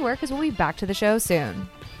go anywhere, because we'll be back to the show soon.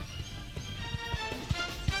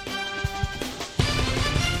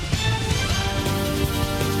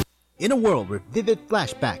 In a world where vivid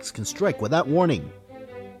flashbacks can strike without warning.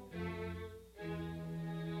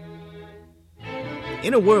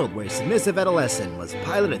 In a world where a submissive adolescent must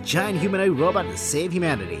pilot a giant humanoid robot to save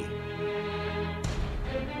humanity.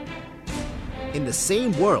 In the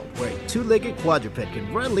same world where a two-legged quadruped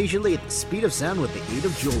can run leisurely at the speed of sound with the aid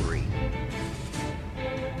of jewelry.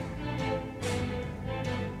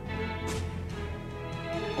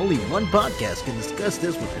 Only one podcast can discuss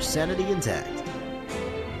this with their sanity intact.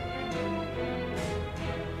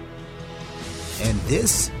 And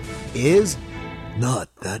this is Not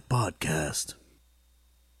That Podcast.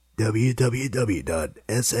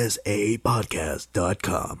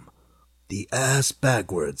 www.ssapodcast.com. The Ass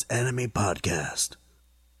Backwards Anime Podcast.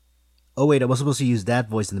 Oh wait, I was supposed to use that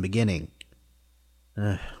voice in the beginning.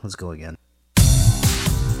 Let's go again.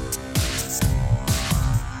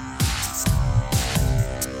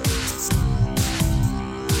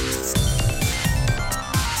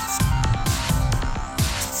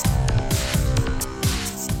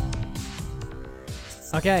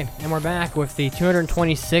 Okay, and we're back with the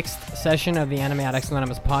 226th session of the Anime Addicts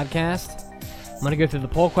Anonymous podcast. I'm going to go through the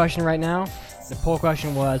poll question right now. The poll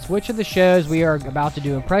question was, which of the shows we are about to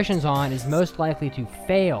do impressions on is most likely to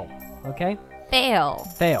fail? Okay? Fail.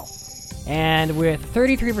 And with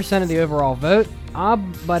 33% of the overall vote,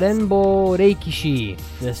 Abarenbou Rekishi,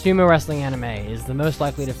 the sumo wrestling anime, is the most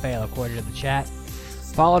likely to fail according to the chat.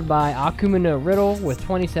 Followed by Akuma no Riddle with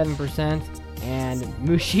 27% and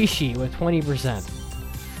Mushishi with 20%.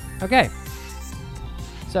 Okay,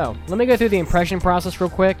 so let me go through the impression process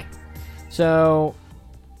real quick. So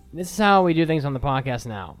this is how we do things on the podcast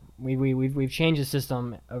now. We've changed the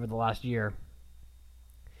system over the last year.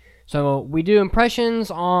 So we do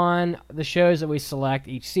impressions on the shows that we select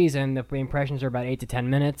each season. The impressions are about 8 to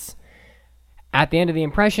 10 minutes. At the end of the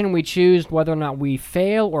impression, we choose whether or not we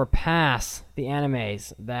fail or pass the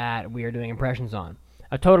animes that we are doing impressions on.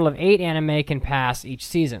 A total of 8 anime can pass each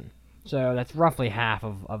season. So that's roughly half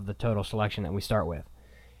of the total selection that we start with.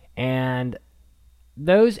 And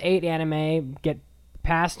those 8 anime get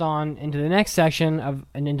passed on into the next section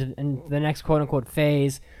into the next quote-unquote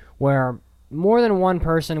phase, where more than one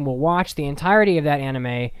person will watch the entirety of that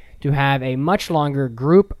anime to have a much longer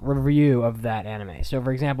group review of that anime. So,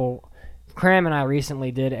 for example, Cram and I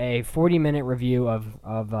recently did a 40-minute review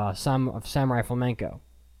of Samurai Flamenco.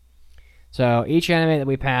 So each anime that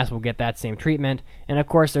we pass will get that same treatment. And of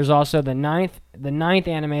course, there's also the ninth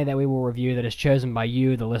anime that we will review that is chosen by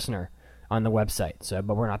you, the listener, on the website. So,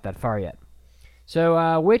 but we're not that far yet.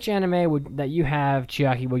 So which anime that you have,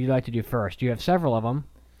 Chiaki, would you like to do first? You have several of them.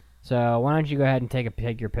 So why don't you go ahead and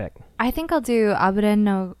take your pick? I think I'll do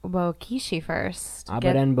Abarenbou Rekishi first.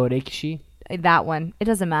 Abarenbou Rekishi? That one. It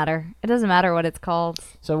doesn't matter. It doesn't matter what it's called.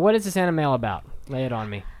 So what is this anime all about? Lay it on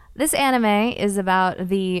me. This anime is about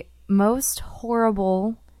the most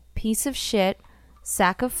horrible piece of shit,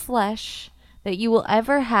 sack of flesh, that you will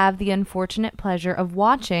ever have the unfortunate pleasure of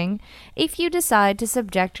watching if you decide to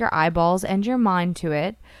subject your eyeballs and your mind to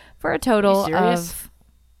it for a total of...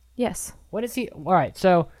 Yes. What is he? All right,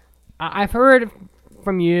 so I've heard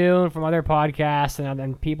from you and from other podcasts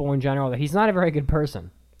and people in general that he's not a very good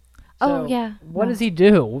person. Oh, So yeah. What does he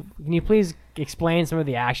do? Can you please explain some of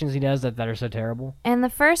the actions he does that are so terrible? In the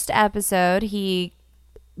first episode, he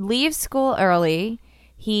leaves school early.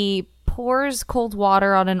 He pours cold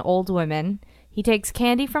water on an old woman. He takes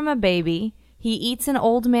candy from a baby. He eats an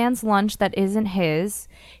old man's lunch that isn't his.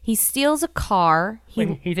 He steals a car.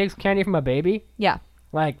 He takes candy from a baby? Yeah.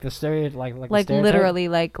 Like the stereotype? Like literally,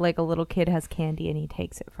 like a little kid has candy and he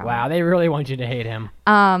takes it from Wow, him. they really want you to hate him.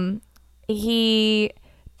 He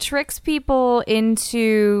tricks people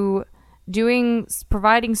into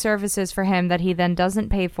providing services for him that he then doesn't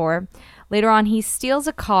pay for. Later on, he steals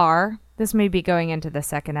a car. This may be going into the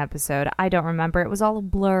second episode. I don't remember. It was all a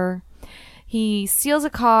blur. He steals a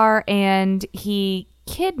car and he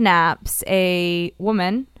kidnaps a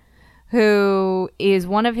woman who is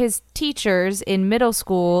one of his teachers in middle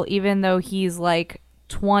school, even though he's like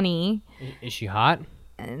 20. Is she hot?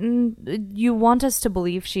 And you want us to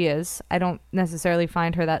believe she is. I don't necessarily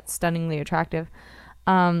find her that stunningly attractive.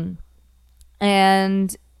 And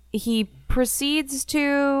he proceeds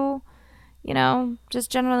to,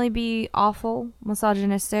 just generally be awful,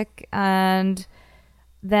 misogynistic, and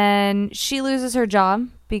then she loses her job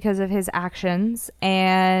because of his actions,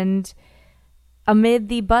 and amid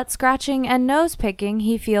the butt scratching and nose picking,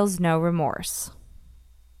 he feels no remorse.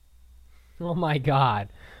 Oh my god.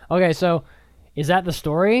 Okay, so is that the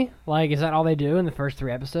story? Like, is that all they do in the first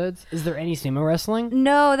 3 episodes? Is there any sumo wrestling?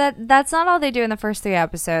 No, that's not all they do in the first 3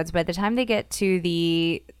 episodes. By the time they get to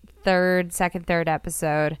the third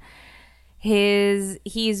episode, he's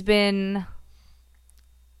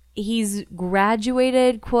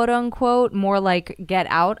graduated, quote unquote, more like get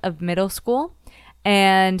out of middle school,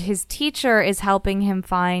 and his teacher is helping him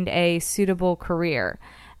find a suitable career.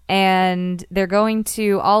 And they're going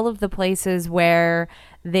to all of the places where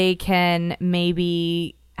they can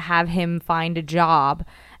maybe have him find a job.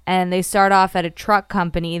 And they start off at a truck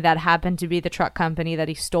company that happened to be the truck company that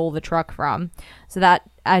he stole the truck from. So that,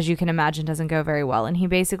 as you can imagine, doesn't go very well. And he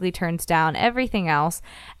basically turns down everything else.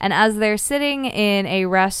 And as they're sitting in a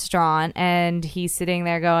restaurant and he's sitting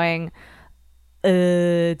there going,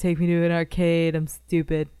 take me to an arcade, I'm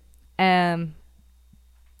stupid. And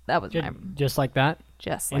that was just like that?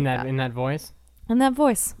 Just like that. In that voice? In that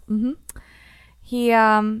voice. Mm-hmm.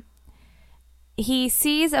 He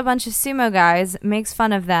sees a bunch of sumo guys, makes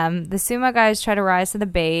fun of them. The sumo guys try to rise to the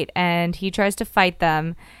bait, and he tries to fight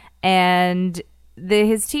them. And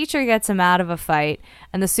his teacher gets him out of a fight.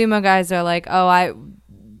 And the sumo guys are like, oh, I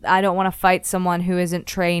don't want to fight someone who isn't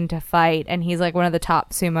trained to fight. And he's like one of the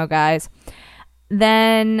top sumo guys.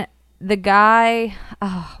 Then the guy,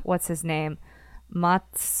 what's his name?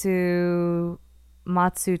 Matsutaro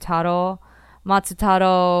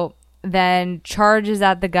then charges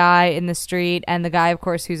at the guy in the street, and the guy, of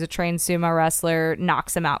course, who's a trained sumo wrestler,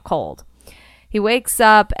 knocks him out cold. He wakes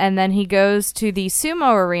up, and then he goes to the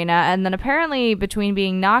sumo arena, and then apparently between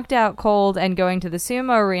being knocked out cold and going to the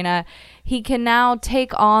sumo arena, he can now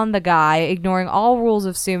take on the guy, ignoring all rules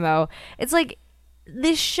of sumo. It's like,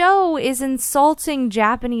 this show is insulting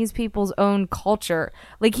Japanese people's own culture.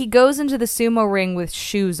 Like, he goes into the sumo ring with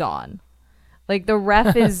shoes on. Like, the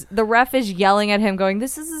ref is yelling at him going,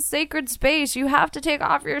 this is a sacred space. You have to take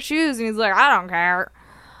off your shoes. And he's like, I don't care.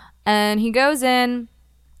 And he goes in,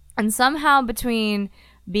 and somehow between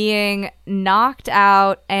being knocked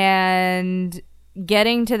out and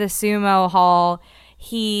getting to the sumo hall,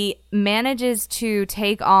 he manages to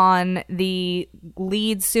take on the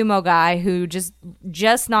lead sumo guy who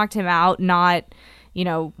just knocked him out, not,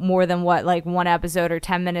 more than like 1 episode or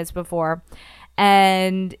 10 minutes before.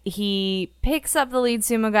 And he picks up the lead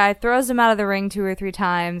sumo guy, throws him out of the ring 2 or 3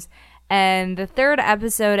 times, and the 3rd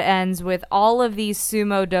episode ends with all of these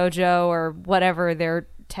sumo dojo or whatever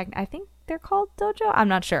I think they're called dojo? I'm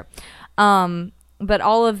not sure. But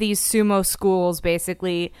all of these sumo schools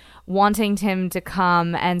basically wanting him to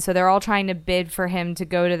come, and so they're all trying to bid for him to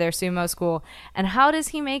go to their sumo school. And how does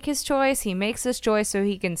he make his choice? He makes his choice so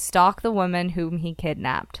he can stalk the woman whom he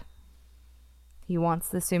kidnapped. He wants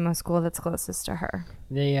the sumo school that's closest to her.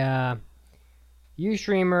 The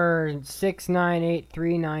Ustreamer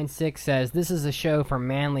 698396 says, this is a show for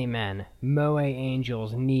manly men. Moe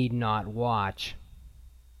angels need not watch.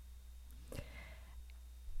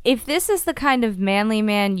 If this is the kind of manly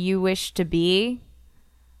man you wish to be,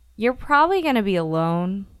 you're probably going to be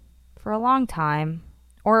alone for a long time,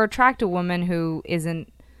 or attract a woman who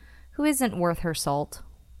isn't worth her salt.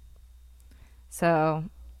 So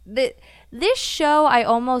this show I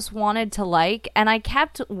almost wanted to like, and I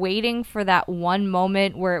kept waiting for that one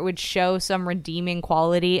moment where it would show some redeeming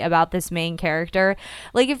quality about this main character.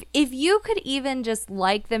 Like if you could even just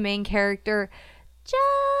like the main character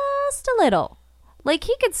just a little. Like,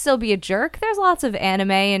 he could still be a jerk. There's lots of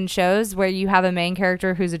anime and shows where you have a main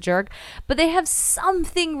character who's a jerk, but they have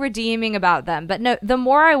something redeeming about them. But no, the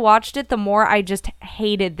more I watched it, the more I just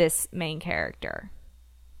hated this main character.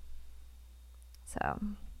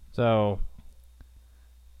 So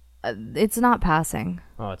it's not passing.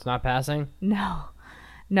 Oh, it's not passing? No,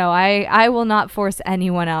 I will not force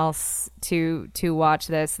anyone else to watch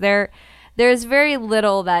this. There's very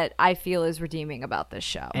little that I feel is redeeming about this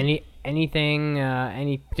show. Anything,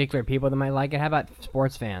 any particular people that might like it? How about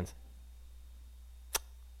sports fans?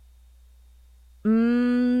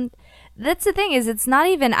 That's the thing, is it's not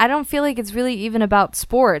even, I don't feel like it's really even about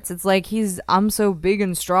sports. It's like I'm so big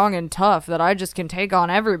and strong and tough that I just can take on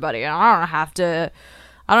everybody, and I don't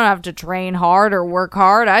have to train hard or work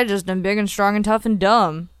hard. I just am big and strong and tough and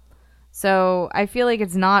dumb. So I feel like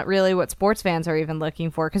it's not really what sports fans are even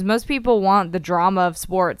looking for, because most people want the drama of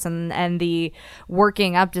sports and the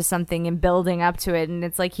working up to something and building up to it. And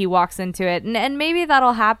it's like he walks into it, and maybe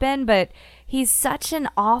that'll happen, but he's such an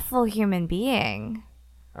awful human being.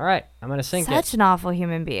 All right, I'm going to sink it. Such an awful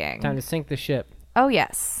human being. Time to sink the ship. Oh,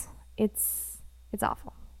 yes. It's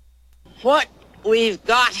awful. What we've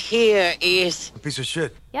got here is a piece of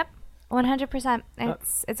shit. Yep, 100%.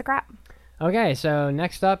 It's a crap. Okay, so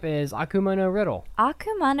next up is Akuma no Riddle.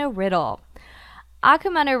 Akuma no Riddle.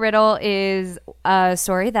 Akuma no Riddle is a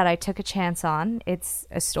story that I took a chance on. It's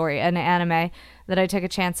an anime that I took a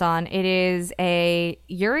chance on. It is a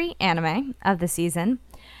Yuri anime of the season.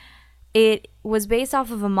 It was based off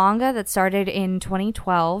of a manga that started in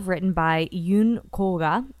 2012, written by Yun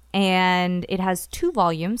Koga, and it has 2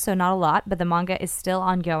 volumes, so not a lot, but the manga is still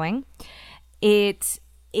ongoing. It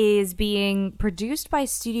is being produced by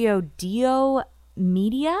Studio Dio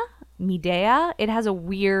Media. It has a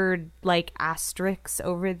weird, like, asterisk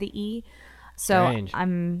over the E. So Strange.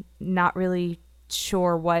 I'm not really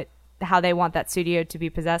sure how they want that studio to be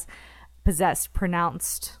pronounced.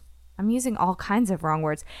 I'm using all kinds of wrong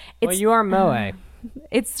words. Well, you are Moe.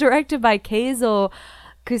 It's directed by Keizo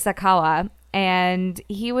Kusakawa, and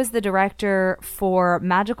he was the director for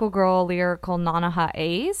Magical Girl Lyrical Nanaha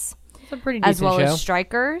A's. It's a pretty decent as well show. as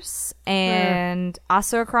Strikers and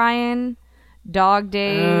Asura Crying, Dog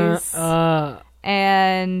Days,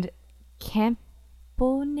 and Campone?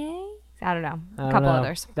 I don't know. A couple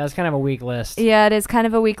others. That's kind of a weak list. Yeah, it is kind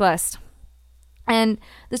of a weak list. And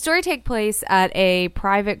the story takes place at a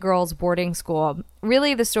private girls' boarding school.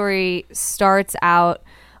 Really, the story starts out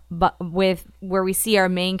with where we see our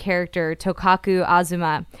main character, Tokaku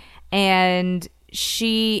Azuma, and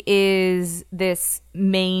she is this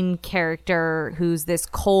main character who's this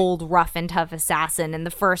cold, rough and tough assassin. And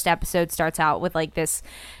the first episode starts out with like this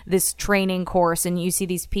training course, and you see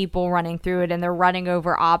these people running through it, and they're running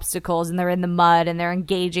over obstacles, and they're in the mud, and they're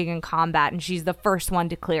engaging in combat, and she's the first one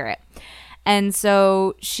to clear it. And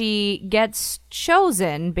so she gets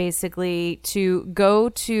chosen basically to go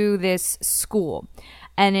to this school,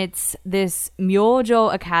 and it's this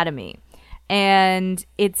Myojo Academy. And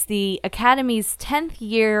it's the Academy's 10th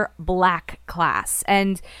year black class.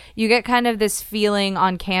 And you get kind of this feeling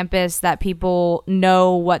on campus that people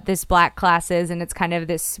know what this black class is, and it's kind of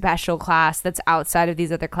this special class that's outside of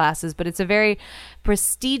these other classes. But it's a very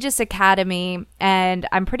prestigious academy, and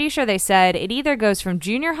I'm pretty sure they said it either goes from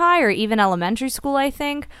junior high or even elementary school, I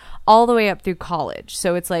think, all the way up through college.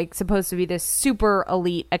 So it's like supposed to be this super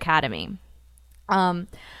elite academy.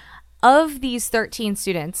 Of these 13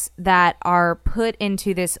 students that are put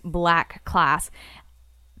into this black class,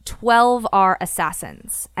 12 are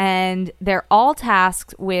assassins, and they're all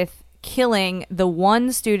tasked with killing the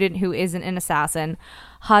one student who isn't an assassin,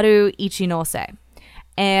 Haru Ichinose.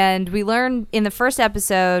 And we learn in the first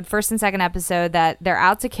and second episode that they're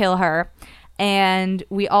out to kill her. And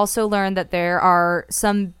we also learn that there are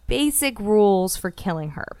some basic rules for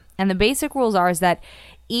killing her. And the basic rules is that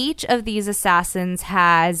each of these assassins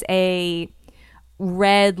has a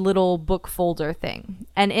red little book folder thing.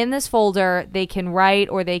 And in this folder, they can write,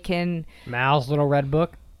 or they can... Mal's little red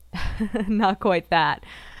book? Not quite that.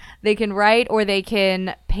 They can write, or they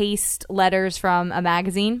can paste letters from a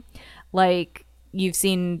magazine, like you've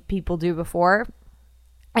seen people do before,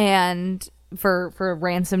 and for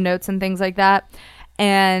ransom notes and things like that.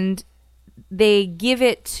 And they give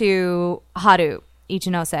it to Haru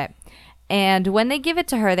Ichinose. And when they give it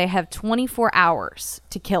to her, they have 24 hours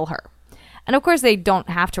to kill her. And of course, they don't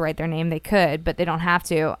have to write their name. They could, but they don't have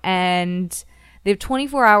to. And They have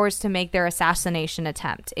 24 hours to make their assassination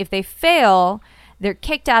attempt. If they fail, they're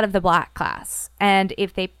kicked out of the black class. And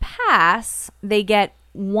if they pass, they get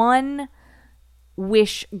one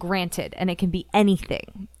wish granted, and it can be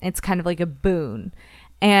anything. It's kind of like a boon.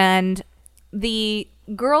 And the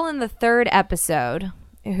girl in the 3rd episode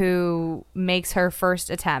who makes her first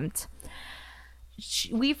attempt,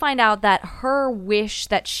 we find out that her wish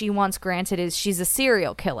that she wants granted is she's a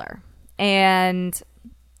serial killer. And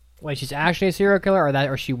Wait, she's actually a serial killer,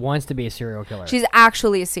 or she wants to be a serial killer? she's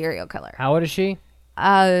actually a serial killer. How old is she?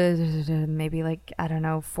 Maybe like, I don't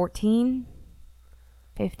know, 14,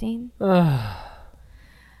 15.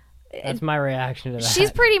 That's my reaction to that.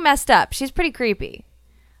 She's pretty messed up. She's pretty creepy.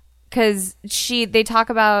 Because they talk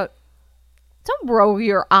about, don't roll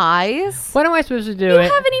your eyes. What am I supposed to do? You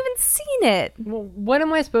haven't even seen it. Well, what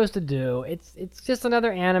am I supposed to do? It's just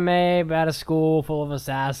another anime about a school full of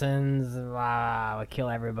assassins. Wow, kill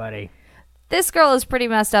everybody. This girl is pretty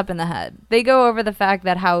messed up in the head. They go over the fact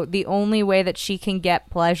that how the only way that she can get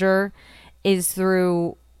pleasure is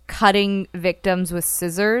through cutting victims with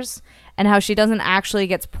scissors, and how she doesn't actually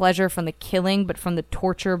get pleasure from the killing, but from the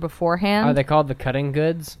torture beforehand. Are they called the cutting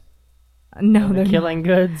goods? No, Or they're the killing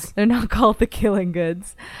goods. They're not called the killing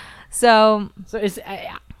goods. So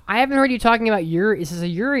I haven't heard you talking about Yuri. This is a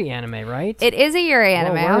Yuri anime, right? it is a Yuri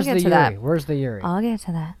anime. Well, I'll where's get the to Yuri? that. Where's the Yuri? I'll get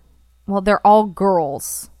to that. Well, they're all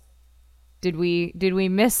girls. Did we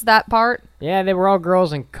miss that part? Yeah, they were all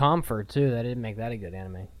girls in Comfort too. That didn't make that a good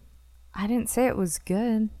anime. I didn't say it was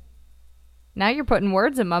good. Now you're putting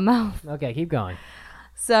words in my mouth. Okay, keep going.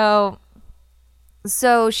 So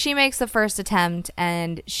she makes the first attempt,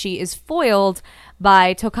 and she is foiled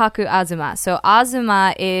by Tokaku Azuma. So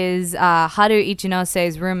Azuma is Haru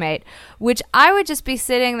Ichinose roommate, which I would just be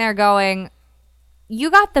sitting there going,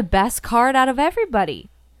 you got the best card out of everybody.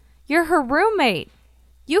 You're her roommate.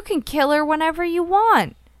 You can kill her whenever you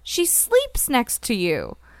want. She sleeps next to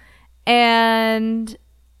you. And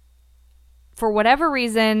for whatever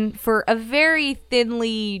reason, for a very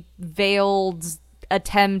thinly veiled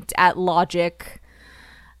attempt at logic,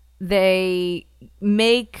 they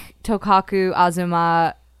make Tokaku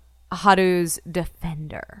Azuma Haru's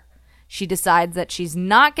defender. She decides that she's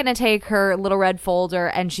not going to take her little red folder,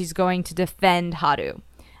 and she's going to defend Haru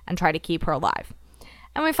and try to keep her alive.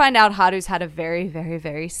 And we find out Haru's had a very, very,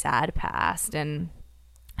 very sad past, and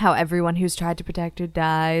how everyone who's tried to protect her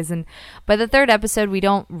dies. And by the 3rd episode, we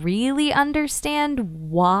don't really understand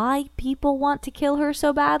why people want to kill her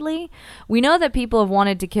so badly. We know that people have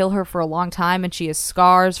wanted to kill her for a long time, and she has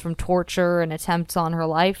scars from torture and attempts on her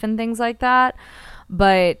life and things like that.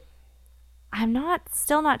 But I'm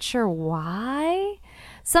still not sure why.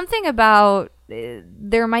 Something about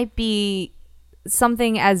there might be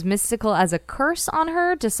something as mystical as a curse on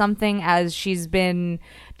her to something as she's been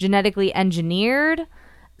genetically engineered.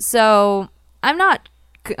 So I'm not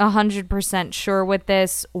 100% sure with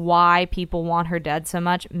this, why people want her dead so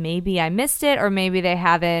much. Maybe I missed it, or maybe they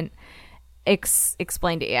haven't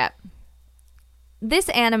explained it yet. This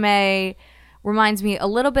anime reminds me a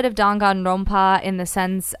little bit of Danganronpa in the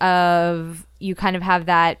sense of you kind of have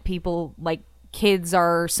that people, like kids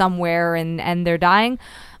are somewhere and they're dying.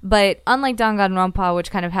 But unlike Danganronpa, which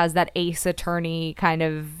kind of has that ace attorney kind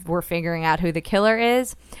of, we're figuring out who the killer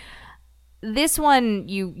is, this one,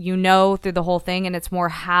 you know through the whole thing, and it's more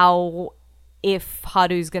how, if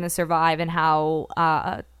Haru's going to survive, and how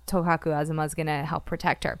Tokaku Azuma is going to help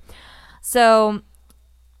protect her. So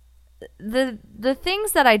the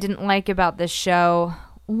things that I didn't like about this show,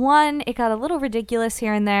 one, it got a little ridiculous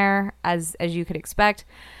here and there, as you could expect.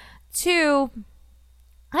 Two,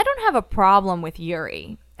 I don't have a problem with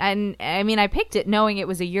Yuri. And I mean, I picked it knowing it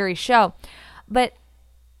was a Yuri show, but,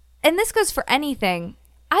 and this goes for anything,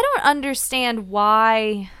 I don't understand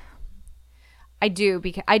why. I do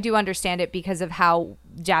understand it because of how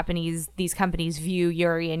these companies view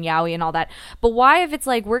Yuri and yaoi and all that. But why, if it's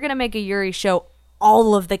like, we're going to make a Yuri show,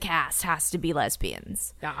 all of the cast has to be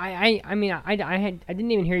lesbians? Yeah, I mean, I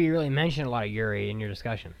didn't even hear you really mention a lot of Yuri in your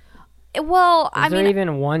discussion. Well, Is there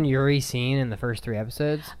even one Yuri scene in the first 3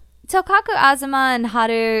 episodes? Tokaku Azuma and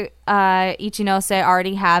Haru Ichinose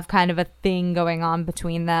already have kind of a thing going on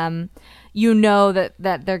between them. You know that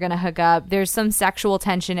they're going to hook up. There's some sexual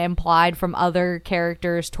tension implied from other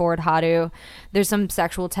characters toward Haru. There's some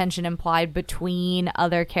sexual tension implied between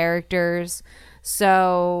other characters.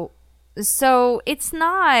 So it's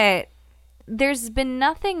not, there's been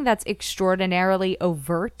nothing that's extraordinarily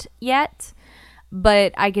overt yet,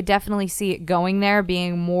 but I could definitely see it going there,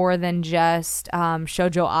 being more than just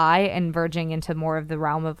shoujo ai and verging into more of the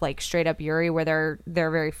realm of like straight up Yuri, where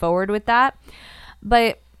they're very forward with that.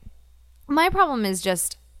 But my problem is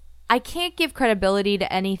just, I can't give credibility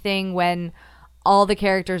to anything when all the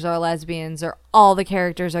characters are lesbians or all the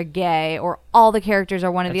characters are gay or all the characters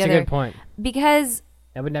are one of the other. That's a good point. Because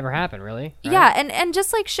that would never happen, really. Right? Yeah, and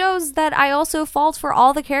just like shows that I also fault for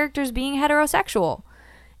all the characters being heterosexual.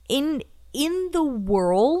 In the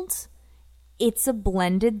world, it's a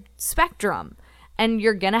blended spectrum. And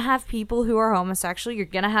you're going to have people who are homosexual, you're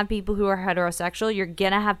going to have people who are heterosexual, you're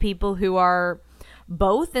going to have people who are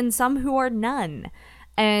both and some who are none.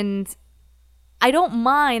 And I don't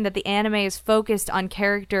mind that the anime is focused on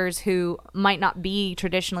characters who might not be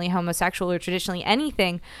traditionally homosexual or traditionally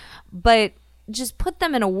anything, but just put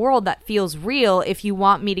them in a world that feels real if you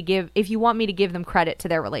want me to give them credit to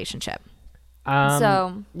their relationship.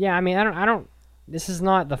 So yeah, I mean, I don't. This is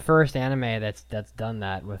not the first anime that's done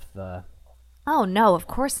that with the. Oh no, of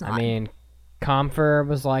course not. I mean, Comfer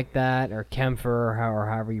was like that, or Kemfer, or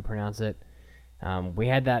however you pronounce it. We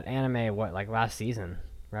had that anime like last season,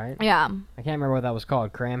 right? Yeah. I can't remember what that was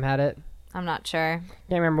called. Cram had it. I'm not sure.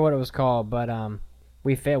 Can't remember what it was called, but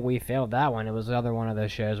we failed that one. It was the other one of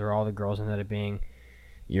those shows where all the girls ended up being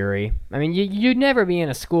Yuri. I mean, you'd never be in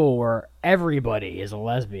a school where everybody is a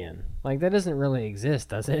lesbian. Like, that doesn't really exist,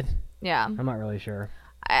 does it? Yeah. I'm not really sure.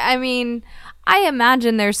 I mean, I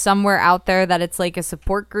imagine there's somewhere out there that it's like a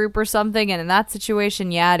support group or something, and in that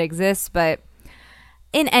situation, yeah, it exists. But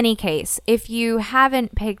in any case, if you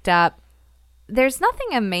haven't picked up, there's nothing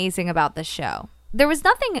amazing about the show. There was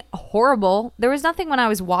nothing horrible. There was nothing when I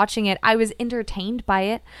was watching it. I was entertained by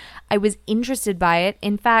it. I was interested by it.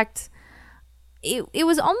 In fact, it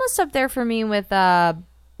was almost up there for me with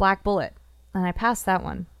Black Bullet, and I passed that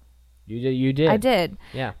one. You did. I did.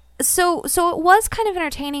 Yeah. So it was kind of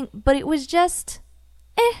entertaining, but it was just,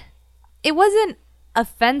 It wasn't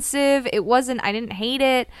offensive. I didn't hate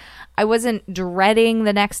it. I wasn't dreading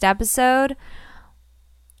the next episode.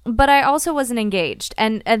 But I also wasn't engaged.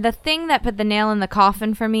 And the thing that put the nail in the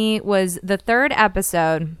coffin for me was the third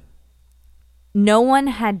episode. No one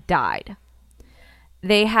had died.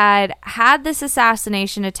 They had this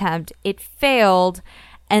assassination attempt. It failed.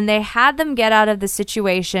 And they had them get out of the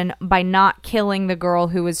situation by not killing the girl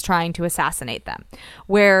who was trying to assassinate them.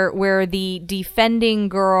 Where the defending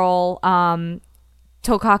girl,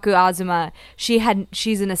 Tokaku Azuma,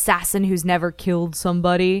 she's an assassin who's never killed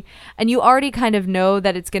somebody. And you already kind of know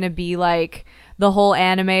that it's going to be like the whole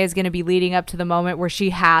anime is going to be leading up to the moment where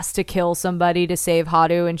she has to kill somebody to save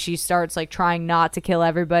Haru, and she starts like trying not to kill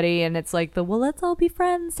everybody, and it's like well, let's all be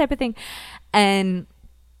friends type of thing. And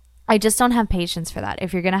I just don't have patience for that.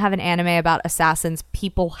 If you're going to have an anime about assassins,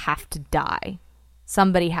 people have to die.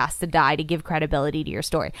 Somebody has to die to give credibility to your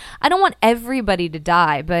story. I don't want everybody to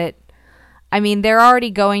die, but I mean, they're already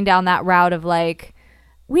going down that route of like,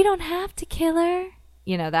 we don't have to kill her.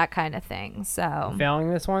 You know, that kind of thing. So, failing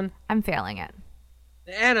this one? I'm failing it.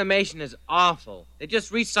 The animation is awful. They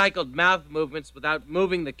just recycled mouth movements without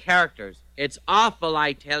moving the characters. It's awful,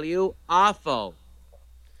 I tell you. Awful.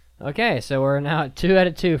 Okay, so we're now at 2 out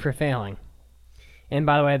of 2 for failing. And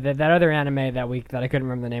by the way, that other anime that I couldn't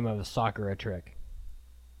remember the name of is Sakura Trick.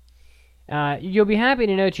 You'll be happy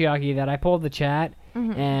to know, Chiaki, that I pulled the chat,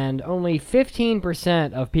 and only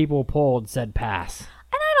 15% of people polled said pass.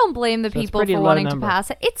 And I don't blame the people for wanting to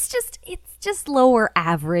pass it. It's just lower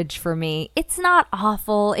average for me. It's not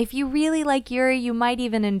awful. If you really like Yuri, you might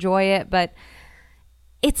even enjoy it, but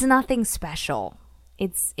it's nothing special.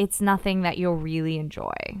 It's nothing that you'll really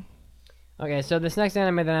enjoy. Okay, so this next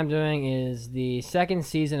anime that I'm doing is the second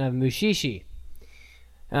season of Mushishi.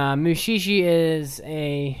 Mushishi is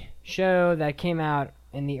a show that came out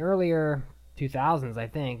in the earlier 2000s, I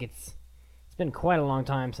think. It's been quite a long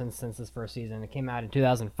time since this first season. It came out in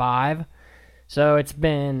 2005. So it's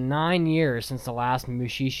been 9 years since the last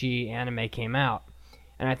Mushishi anime came out.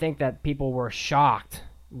 And I think that people were shocked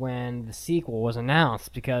when the sequel was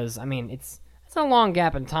announced because, I mean, it's a long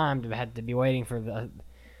gap in time to have to be waiting for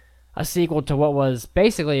a sequel to what was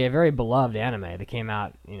basically a very beloved anime that came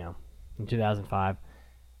out, in 2005.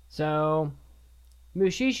 So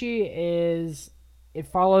Mushishi it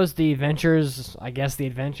follows the adventures of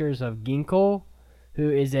Ginko, who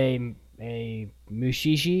is a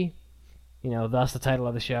Mushishi, thus the title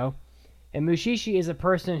of the show. And Mushishi is a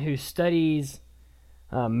person who studies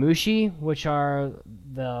Mushi, which are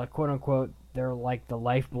the quote-unquote, they're like the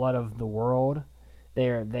lifeblood of the world.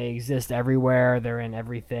 They exist everywhere. They're in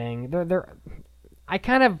everything. I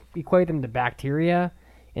kind of equate them to bacteria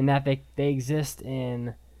in that they exist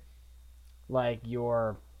in like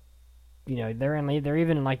your, they're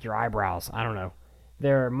even in like your eyebrows. I don't know.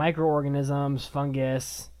 They're microorganisms,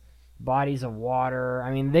 fungus, bodies of water.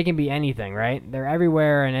 I mean, they can be anything, right? They're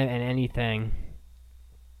everywhere and anything.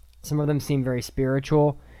 Some of them seem very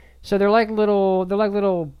spiritual. So they're like little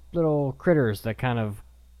critters that kind of,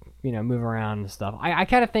 move around and stuff. I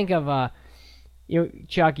kind of think of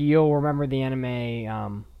Chiaki, you'll remember the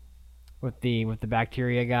anime with the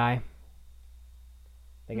bacteria guy.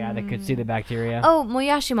 The guy that could see the bacteria. Oh,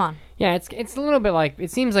 Moyashimon. Yeah, it's a little bit like,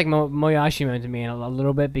 it seems like Moyashimon to me a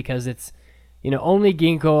little bit, because it's, only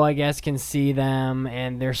Ginkgo, I guess, can see them,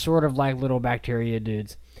 and they're sort of like little bacteria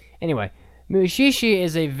dudes. Anyway, Mushishi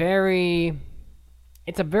is a very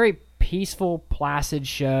peaceful, placid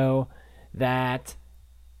show that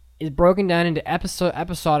is broken down into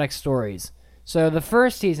episodic stories. So the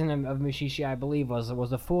first season of Mushishi, I believe, was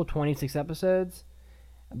a full 26 episodes.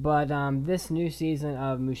 But this new season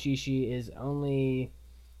of Mushishi is only,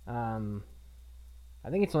 I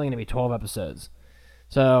think it's only going to be 12 episodes.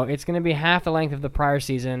 So it's going to be half the length of the prior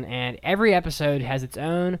season, and every episode has its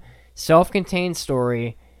own self-contained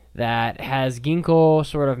story that has Ginkgo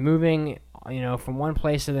sort of moving, from one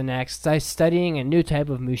place to the next, studying a new type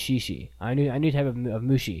of Mushishi, a new type of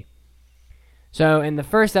Mushi. So in the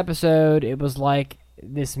first episode, it was like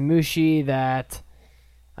this Mushi that,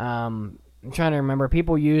 I'm trying to remember,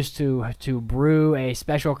 people used to brew a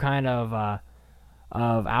special kind of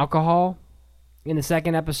alcohol. In the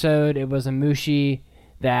second episode, it was a Mushi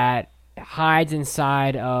that hides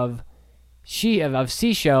inside of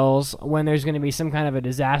seashells when there's going to be some kind of a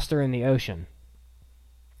disaster in the ocean.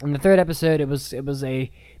 In the third episode, it was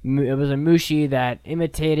a Mushi that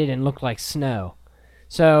imitated and looked like snow.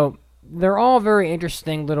 So they're all very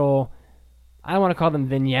interesting little, I don't want to call them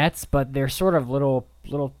vignettes, but they're sort of little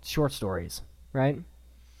short stories, right?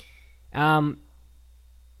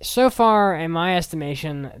 So far, in my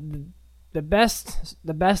estimation, the best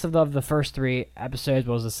of the first 3 episodes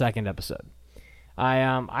was the second episode.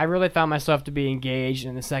 I really found myself to be engaged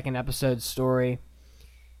in the second episode's story.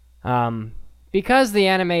 Because the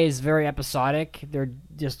anime is very episodic, they're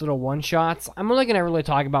just little one-shots, I'm only going to really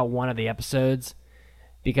talk about one of the episodes,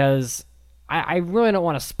 because I really don't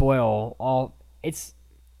want to spoil all. It's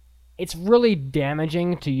really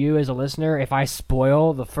damaging to you as a listener if I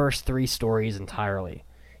spoil the first 3 stories entirely,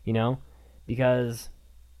 because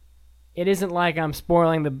it isn't like I'm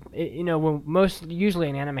spoiling usually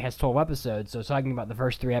an anime has 12 episodes, so talking about the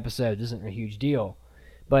first 3 episodes isn't a huge deal.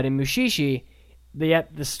 But in Mushishi,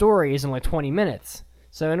 the story is only 20 minutes.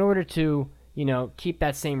 So in order to, keep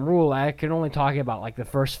that same rule, I could only talk about like the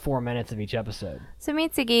first 4 minutes of each episode. So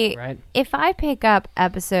Mitsugi, right? If I pick up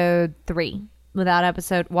episode 3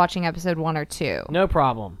 without watching episode 1 or 2. No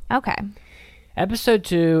problem. Okay. Episode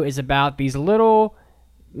 2 is about these little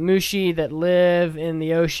Mushi that live in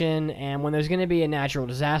the ocean, and when there's going to be a natural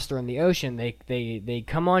disaster in the ocean, they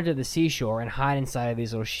come onto the seashore and hide inside of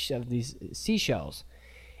these these seashells.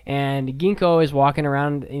 And Ginkgo is walking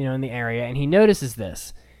around, in the area, and he notices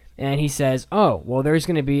this, and he says, "Oh, well, there's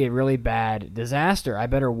going to be a really bad disaster. I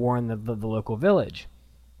better warn the local village,"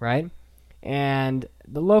 right? And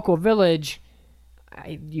the local village,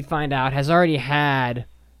 you find out, has already had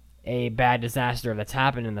a bad disaster that's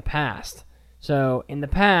happened in the past. So in the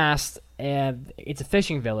past, it's a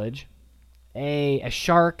fishing village. A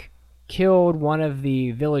shark killed one of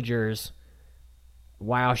the villagers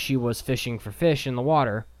while she was fishing for fish in the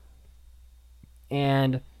water.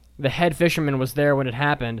 And the head fisherman was there when it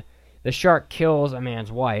happened. The shark kills a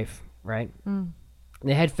man's wife, right? Mm.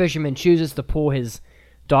 The head fisherman chooses to pull his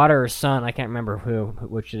daughter or son, I can't remember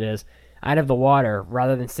which it is, out of the water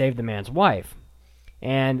rather than save the man's wife.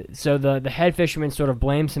 And so the head fisherman sort of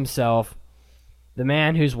blames himself. The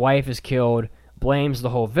man whose wife is killed blames the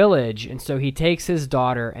whole village, and so he takes his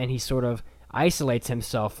daughter and he sort of isolates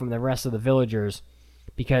himself from the rest of the villagers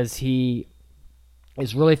because he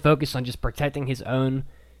is really focused on just protecting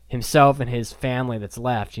himself and his family that's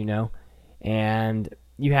left, And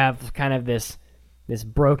you have kind of this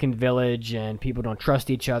broken village, and people don't trust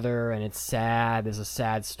each other, and it's sad. There's a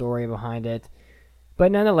sad story behind it.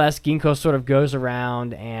 But nonetheless, Ginkgo sort of goes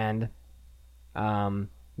around and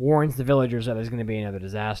warns the villagers that there's going to be another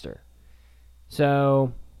disaster.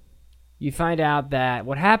 So you find out that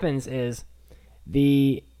what happens is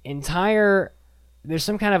there's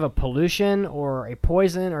some kind of a pollution or a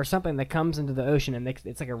poison or something that comes into the ocean, and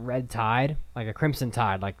it's like a red tide, like a crimson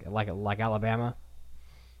tide, like Alabama.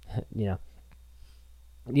 The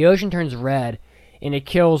ocean turns red, and it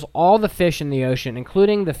kills all the fish in the ocean,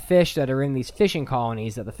 including the fish that are in these fishing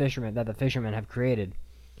colonies that the fishermen have created.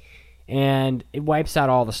 And it wipes out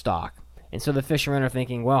all the stock. And so the fishermen are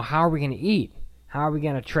thinking, well, how are we going to eat? How are we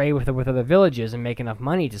going to trade with other villages and make enough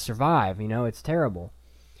money to survive? It's terrible.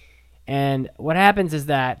 And what happens is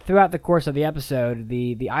that throughout the course of the episode,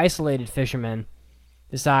 the isolated fisherman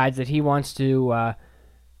decides that he wants to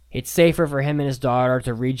it's safer for him and his daughter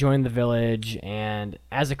to rejoin the village, and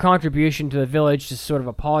as a contribution to the village to sort of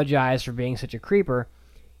apologize for being such a creeper,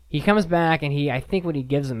 he comes back and I think what he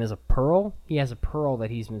gives him is a pearl. He has a pearl that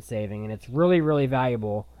he's been saving, and it's really, really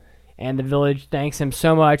valuable. And the village thanks him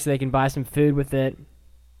so much they can buy some food with it.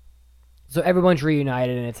 So everyone's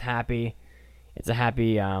reunited and it's happy. It's a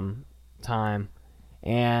happy time.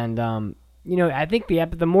 And, I think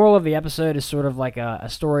the moral of the episode is sort of like a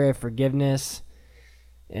story of forgiveness.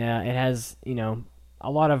 It has, a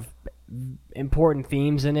lot of important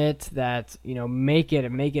themes in it that, make it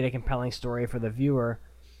a compelling story for the viewer.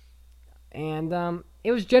 And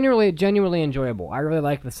it was genuinely enjoyable. I really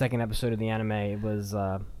liked the second episode of the anime. It was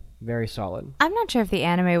very solid. I'm not sure if the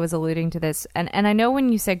anime was alluding to this, and I know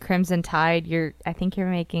when you said Crimson Tide, I think you're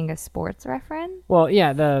making a sports reference. Well,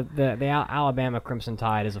 yeah, the Alabama Crimson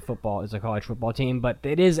Tide is a college football team, but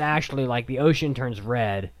it is actually like the ocean turns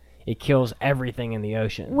red. It kills everything in the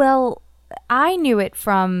ocean. Well, I knew it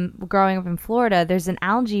from growing up in Florida. There's an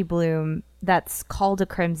algae bloom that's called a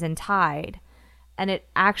Crimson Tide, and it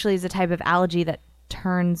actually is a type of algae that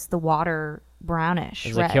turns the water brownish.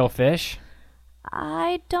 Does it kill fish?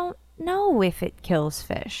 I don't know if it kills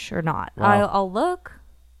fish or not. Well, I'll look.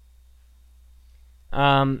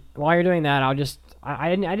 While you're doing that,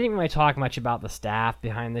 I didn't really talk much about the staff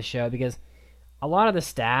behind this show because a lot of the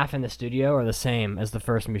staff in the studio are the same as the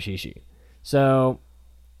first Mushishi. So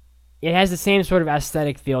it has the same sort of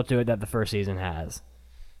aesthetic feel to it that the first season has.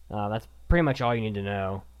 That's pretty much all you need to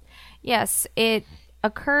know. Yes, it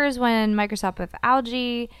occurs when microscopic with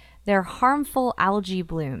algae. They're harmful algae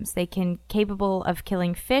blooms. They can capable of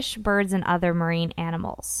killing fish, birds, and other marine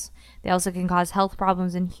animals. They also can cause health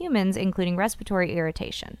problems in humans, including respiratory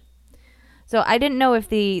irritation. So I didn't know if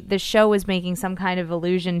the show was making some kind of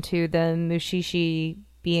allusion to the Mushishi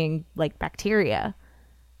being like bacteria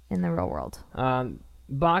in the real world.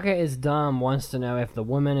 Baka is dumb wants to know if the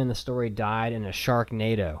woman in the story died in a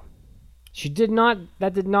sharknado.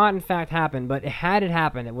 That did not in fact happen, but had it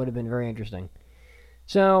happened, it would have been very interesting.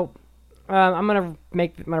 So, I'm gonna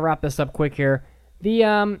wrap this up quick here.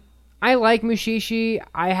 I like Mushishi.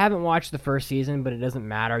 I haven't watched the first season, but it doesn't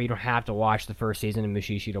matter. You don't have to watch the first season of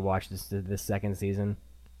Mushishi to watch this second season.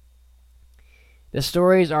 The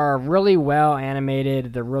stories are really well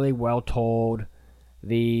animated. They're really well told.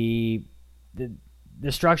 The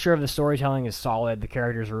structure of the storytelling is solid. The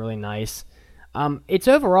characters are really nice. It's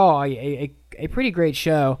overall a pretty great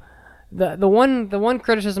show. The one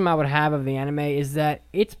criticism I would have of the anime is that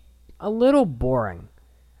it's a little boring.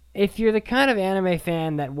 If you're the kind of anime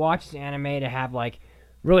fan that watches anime to have like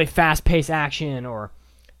really fast-paced action or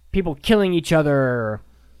people killing each other or,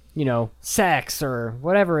 sex or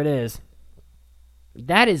whatever it is,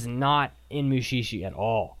 that is not in Mushishi at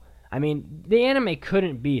all. I mean, the anime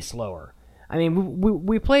couldn't be slower. I mean,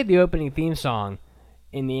 we played the opening theme song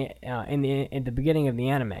in the beginning of the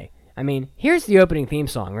anime. I mean, here's the opening theme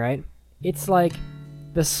song, right? It's like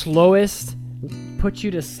the slowest put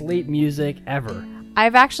you to sleep music ever.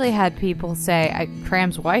 I've actually had people say,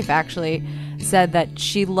 Cram's wife actually said that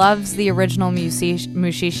she loves the original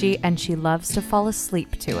Mushishi and she loves to fall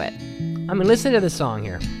asleep to it. I mean, listen to this song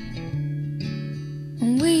here.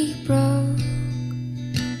 We broke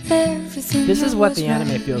everything. This is what the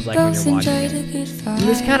anime feels like when you're watching it. You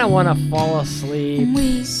just kind of want to fall asleep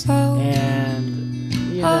and,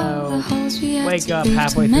 wake up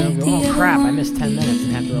halfway through and go, oh crap, I missed 10 minutes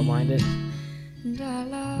and have to rewind it.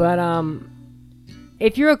 But,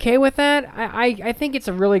 if you're okay with that, I think it's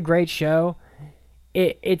a really great show.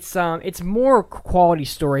 It's more quality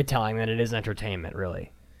storytelling than it is entertainment,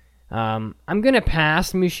 really. I'm gonna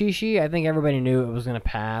pass Mushishi. I think everybody knew it was gonna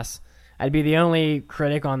pass. I'd be the only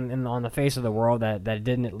critic on the face of the world that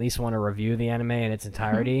didn't at least want to review the anime in its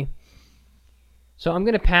entirety. So I'm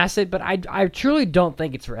gonna pass it, but I truly don't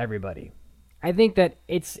think it's for everybody. I think that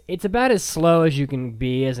it's about as slow as you can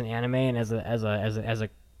be as an anime and as a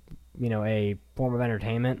a form of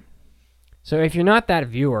entertainment. So if you're not that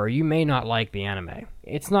viewer, you may not like the anime.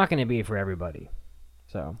 It's not going to be for everybody.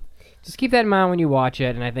 So just keep that in mind when you watch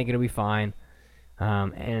it, and I think it'll be fine.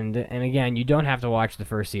 And again, you don't have to watch the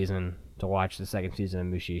first season to watch the second season of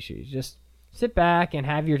Mushishi. Just sit back and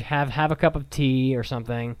have a cup of tea or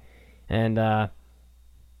something, and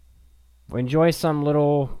enjoy some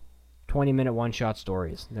little 20-minute one-shot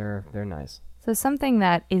stories. They're nice. So something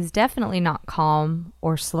that is definitely not calm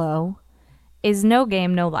or slow is No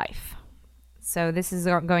Game, No Life. So this is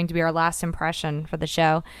going to be our last impression for the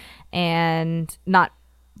show, and not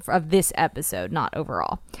of this episode, not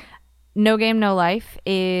overall. No Game, No Life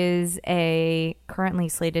is a currently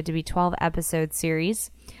slated to be 12-episode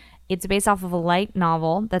series. It's based off of a light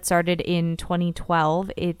novel that started in 2012.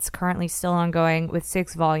 It's currently still ongoing with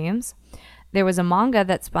 6 volumes. There was a manga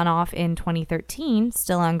that spun off in 2013,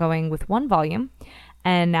 still ongoing with 1 volume.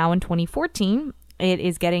 And now in 2014, it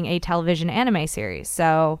is getting a television anime series.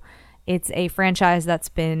 So it's a franchise that's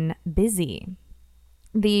been busy.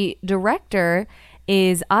 The director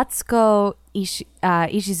is Atsuko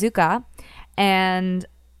Ishizuka, and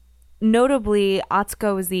notably,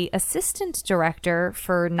 Atsuko was the assistant director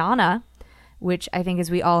for Nana, which I think, as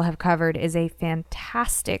we all have covered, is a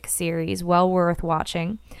fantastic series, well worth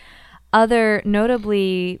watching. Other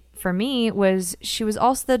notably for me was she was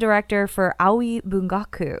also the director for Aoi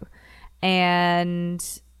Bungaku,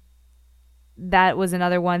 and that was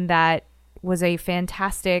another one that was a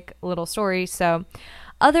fantastic little story. So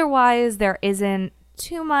otherwise, there isn't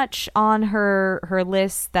too much on her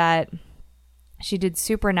list. That she did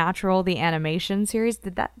Supernatural, the animation series.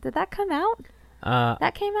 Did that come out?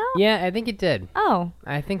 That came out? Yeah, I think it did. Oh.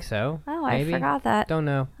 I think so. Oh, Maybe. I forgot that. Don't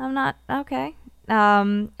know. I'm not... Okay.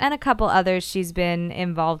 And a couple others she's been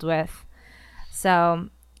involved with. So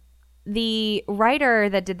the writer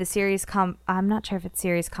that did the series... I'm not sure if it's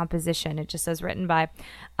series composition. It just says written by...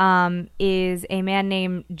 is a man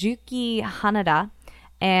named Juki Hanada.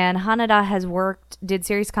 And Hanada did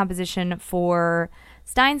series composition for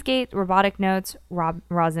Steins Gate, Robotic Notes,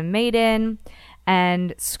 Rosin Maiden,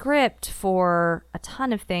 and script for a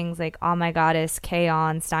ton of things like Oh My Goddess,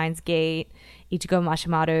 K-On!, Steins Gate, Ichigo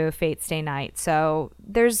Mashimaru, Fate Stay Night. So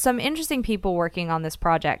there's some interesting people working on this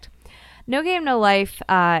project. No Game No Life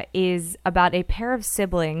is about a pair of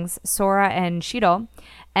siblings, Sora and Shiro,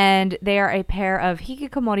 and they are a pair of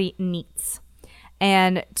hikikomori NEETs.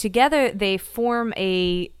 And together they form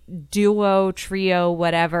a duo, trio,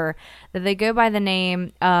 whatever, that they go by the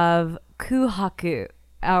name of Kuhaku,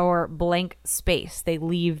 or blank space. They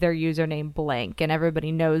leave their username blank, and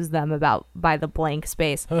everybody knows them by the blank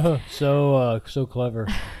space. So clever.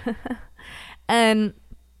 And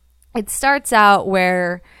it starts out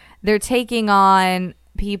where they're taking on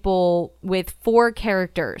people with 4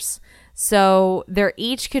 characters. So they're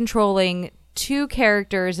each controlling 2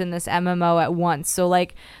 characters in this MMO at once. So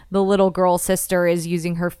like the little girl sister is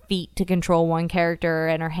using her feet to control one character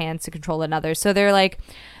and her hands to control another. So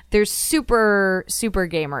they're super, super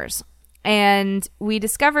gamers. And we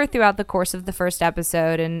discover throughout the course of the first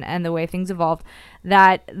episode and the way things evolved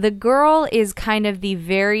that the girl is kind of the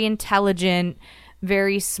very intelligent,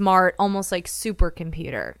 very smart, almost like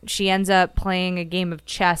supercomputer. She ends up playing a game of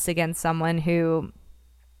chess against someone who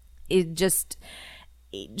is just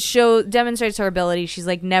demonstrates her ability. She's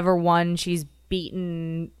like never won. She's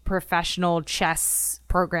beaten professional chess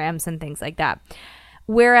programs and things like that.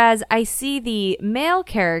 Whereas I see the male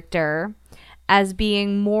character as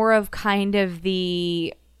being more of kind of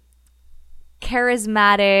the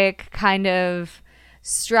charismatic, kind of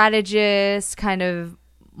strategist, kind of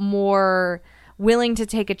more willing to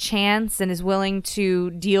take a chance and is willing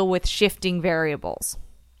to deal with shifting variables.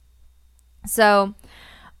 So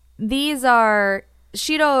these are...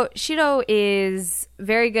 Shiro is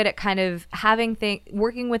very good at kind of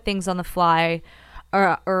working with things on the fly,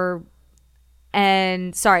 Sora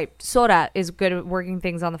is good at working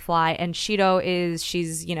things on the fly, and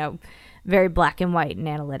she's very black and white in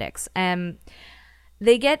analytics. And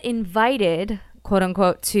they get invited, quote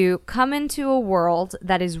unquote, to come into a world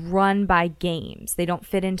that is run by games. They don't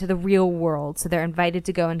fit into the real world, so they're invited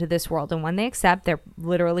to go into this world. And when they accept, they're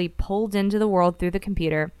literally pulled into the world through the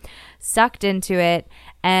computer, sucked into it,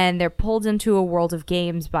 and they're pulled into a world of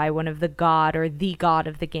games by one of the god of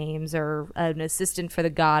the games, or an assistant for the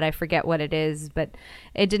god. I forget what it is, but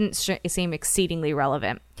it didn't seem exceedingly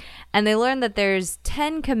relevant. And they learn that there's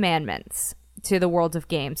 10 commandments to the world of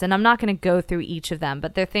games. And I'm not going to go through each of them,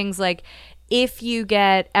 but they're things like,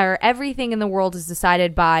 everything in the world is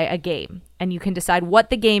decided by a game, and you can decide what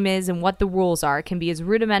the game is and what the rules are. It can be as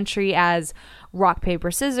rudimentary as rock,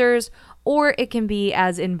 paper, scissors, or it can be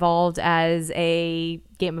as involved as a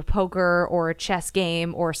game of poker or a chess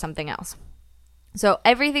game or something else. So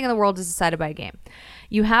everything in the world is decided by a game.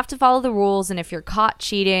 You have to follow the rules, and if you're caught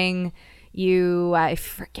cheating, I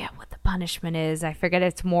forget what the punishment is. I forget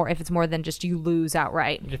if it's more than just you lose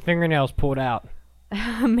outright. Your fingernails pulled out.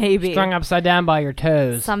 Maybe. Strung upside down by your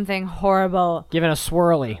toes. Something horrible. Given a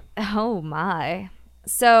swirly. Oh my.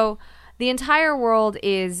 So the entire world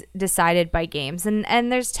is decided by games, and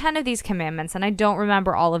there's 10 of these commandments, and I don't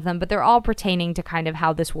remember all of them, but they're all pertaining to kind of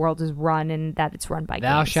how this world is run and that it's run by games.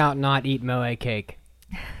 Thou shalt not eat moe cake.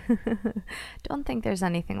 Don't think there's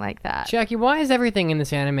anything like that. Chiaki, why is everything in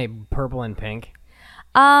this anime purple and pink?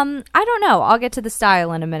 I don't know. I'll get to the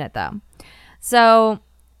style in a minute, though. So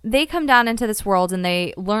they come down into this world and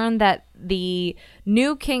they learn that the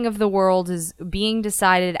new king of the world is being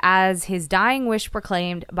decided as his dying wish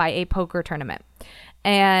proclaimed by a poker tournament.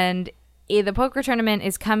 And the poker tournament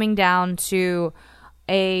is coming down to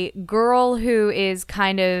a girl who is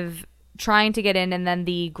kind of trying to get in, and then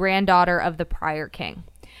the granddaughter of the prior king.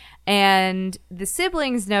 And the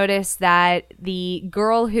siblings notice that the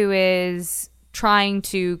girl who is trying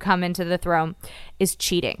to come into the throne is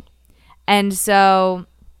cheating. And so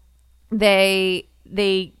they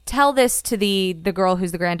tell this to the girl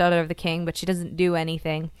who's the granddaughter of the king, but she doesn't do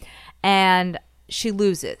anything. And she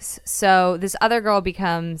loses. So this other girl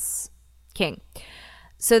becomes king.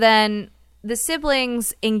 So then the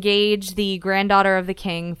siblings engage the granddaughter of the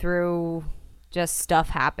king through just stuff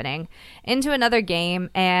happening into another game,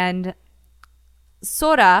 and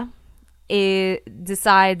Sora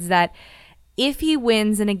decides that if he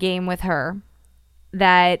wins in a game with her,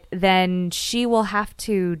 that then she will have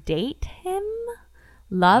to date him,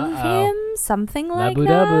 love him, something like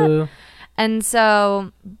that. And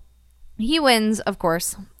so he wins, of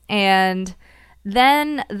course, and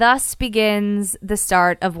then thus begins the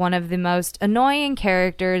start of one of the most annoying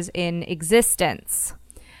characters in existence.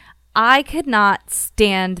 I could not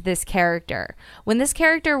stand this character. When this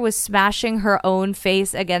character was smashing her own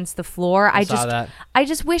face against the floor, I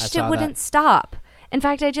just wished it wouldn't stop. In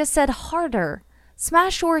fact, I just said harder.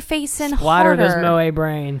 Smash your face in Splatter harder. those Moe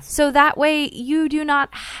brains. So that way you do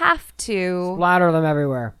not have to Splatter them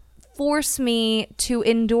everywhere. force me to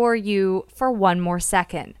endure you for one more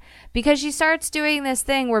second. Because she starts doing this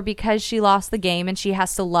thing where because she lost the game and she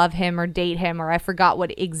has to love him or date him, or I forgot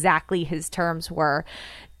what exactly his terms were,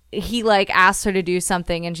 he like asks her to do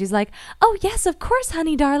something and she's like, oh yes, of course,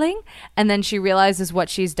 honey darling. And then she realizes what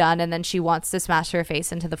she's done and then she wants to smash her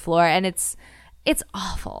face into the floor, and it's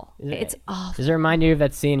awful. It's awful. Does it remind you of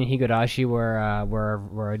that scene in Higurashi where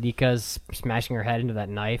Adika's smashing her head into that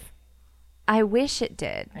knife? I wish it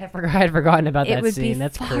did. I had forgotten about that scene. It would be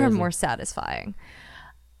That's far crazy. more satisfying.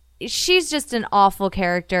 She's just an awful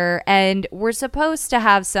character, and we're supposed to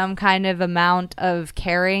have some kind of amount of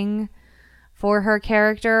caring for her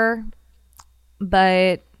character,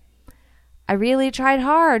 but I really tried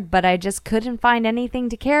hard, but I just couldn't find anything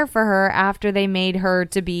to care for her after they made her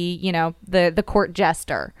to be, you know, the court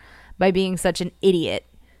jester by being such an idiot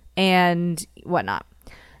and whatnot.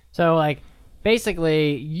 So, like,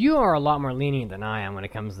 basically, you are a lot more lenient than I am when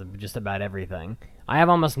it comes to just about everything. I have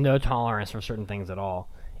almost no tolerance for certain things at all.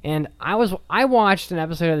 And I watched an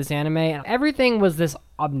episode of this anime, and everything was this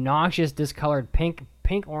obnoxious, discolored pink,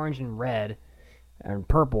 orange, and red, and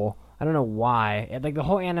purple. I don't know why. Like the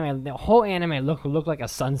whole anime looked like a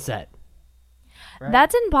sunset. Right? That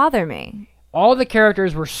didn't bother me. All the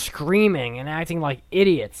characters were screaming and acting like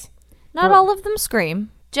idiots. Not all of them scream.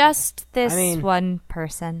 Just this one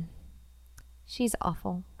person. She's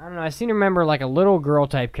awful. I don't know. I seem to remember like a little girl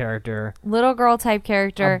type character.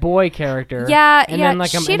 A boy character. Yeah, and yeah. then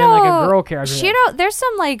like a girl character. Shiro, there's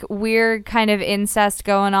some like weird kind of incest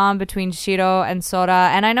going on between Shiro and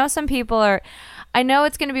Sora, and I know some people are. I know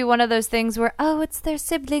it's going to be one of those things where, oh, it's their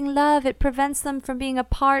sibling love. It prevents them from being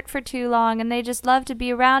apart for too long, and they just love to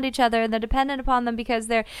be around each other, and they're dependent upon them because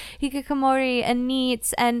they're hikikomori and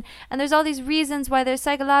neets, and there's all these reasons why they're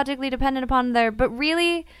psychologically dependent upon their. But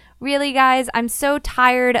really, guys, I'm so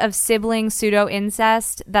tired of sibling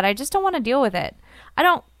pseudo-incest that I just don't want to deal with it. I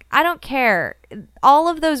don't care. All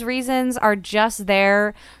of those reasons are just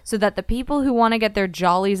there so that the people who want to get their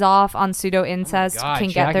jollies off on pseudo-incest can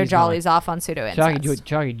get their jollies off on pseudo-incest.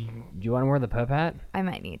 Chiaki, do you want to wear the Pope hat? I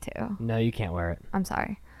might need to. No, you can't wear it. I'm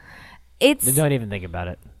sorry. Don't even think about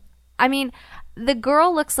it. I mean, the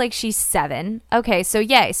girl looks like she's 7. Okay, so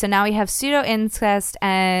yay. So now we have pseudo-incest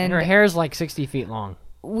and her hair's like 60 feet long.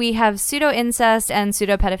 We have pseudo-incest and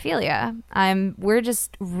pseudo-pedophilia. We're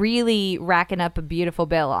just really racking up a beautiful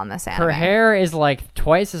bill on this anime. Her hair is like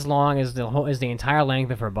twice as long as the entire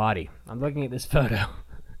length of her body. I'm looking at this photo.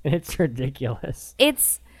 It's ridiculous.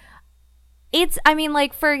 I mean,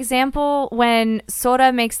 like, for example, when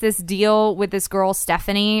Sora makes this deal with this girl,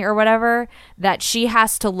 Stephanie, or whatever, that she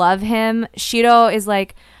has to love him, Shiro is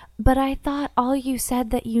like, but I thought all you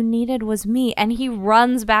said that you needed was me. And he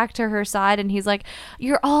runs back to her side and he's like,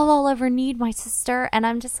 you're all I'll ever need, my sister. And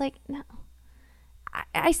I'm just like, no,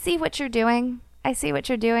 I see what you're doing.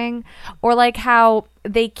 Or like how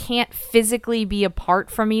they can't physically be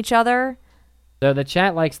apart from each other. So the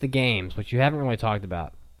chat likes the games, which you haven't really talked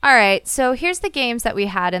about. All right. So here's the games that we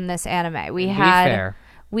had in this anime. We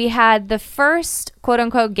had the first quote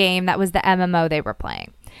unquote game that was the MMO they were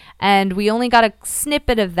playing. And we only got a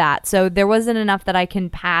snippet of that, so there wasn't enough that I can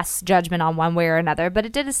pass judgment on one way or another, but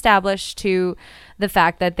it did establish to the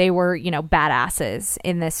fact that they were, badasses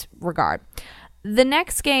in this regard. The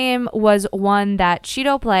next game was one that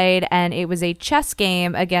Shido played, and it was a chess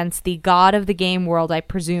game against the god of the game world, I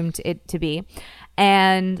presumed it to be.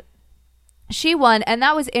 And she won, and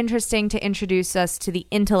that was interesting to introduce us to the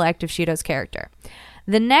intellect of Shido's character.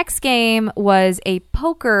 The next game was a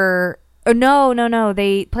poker... Oh, no.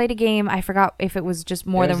 They played a game. I forgot if it was just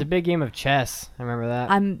more than... It was a big game of chess. I remember that.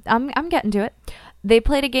 I'm getting to it. They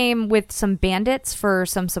played a game with some bandits for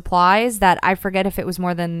some supplies that I forget if it was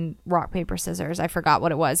more than rock, paper, scissors. I forgot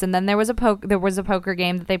what it was. And then there was a poker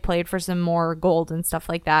game that they played for some more gold and stuff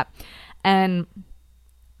like that. And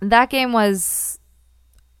that game was...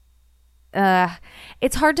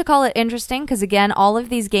 it's hard to call it interesting because, again, all of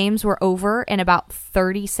these games were over in about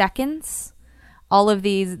 30 seconds. All of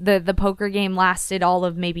these... The poker game lasted all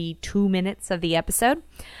of maybe 2 minutes of the episode.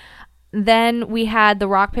 Then we had the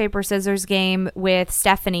rock, paper, scissors game with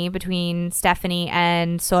Stephanie, between Stephanie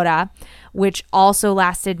and Sora, which also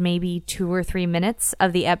lasted maybe 2 or 3 minutes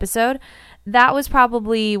of the episode. That was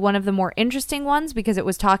probably one of the more interesting ones because it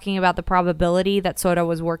was talking about the probability that Sora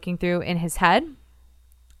was working through in his head.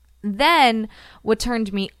 Then what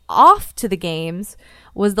turned me off to the games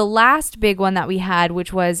was the last big one that we had,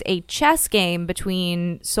 which was a chess game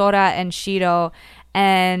between Sora and Shido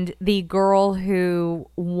and the girl who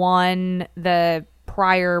won the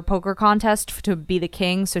prior poker contest to be the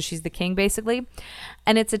king. So she's the king, basically.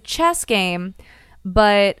 And it's a chess game,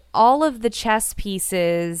 but all of the chess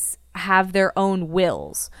pieces have their own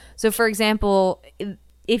wills. So, for example,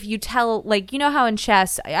 if you tell, how in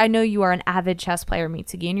chess, I know you are an avid chess player,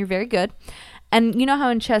 Mitsugi, and you're very good. And you know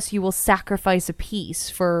how in chess you will sacrifice a piece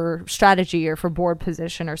for strategy or for board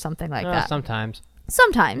position or something like that? Sometimes.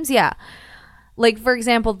 Sometimes, yeah. For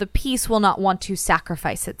example, the piece will not want to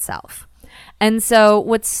sacrifice itself. And so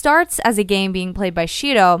what starts as a game being played by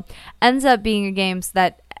Shido ends up being a game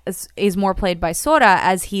that is more played by Sora,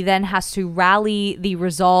 as he then has to rally the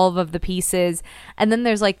resolve of the pieces. And then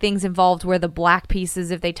there's things involved where the black pieces,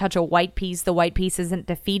 if they touch a white piece, the white piece isn't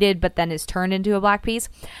defeated but then is turned into a black piece.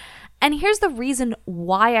 And here's the reason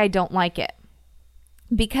why I don't like it.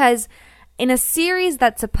 Because in a series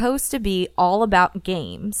that's supposed to be all about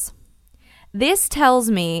games, this tells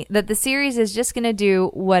me that the series is just going to do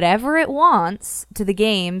whatever it wants to the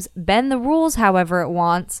games, bend the rules however it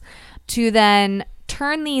wants, to then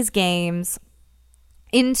turn these games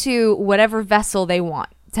into whatever vessel they want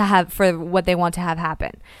to have for what they want to have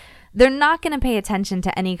happen. They're not going to pay attention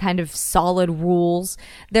to any kind of solid rules.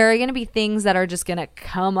 There are going to be things that are just going to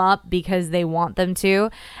come up because they want them to.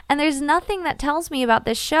 And there's nothing that tells me about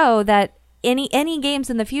this show that any games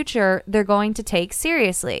in the future they're going to take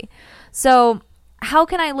seriously. So how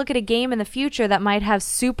can I look at a game in the future that might have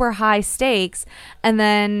super high stakes and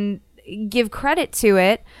then give credit to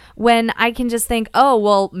it when I can just think, oh,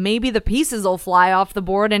 well, maybe the pieces will fly off the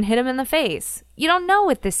board and hit him in the face? You don't know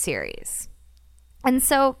with this series. And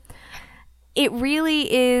so it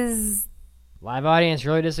really is... Live audience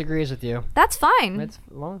really disagrees with you. That's fine. Yeah.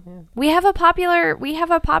 We have a popular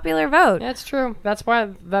vote. That's true. That's why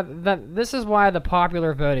this is why the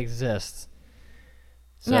popular vote exists.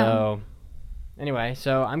 So, Anyway,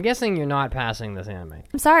 so I'm guessing you're not passing this anime.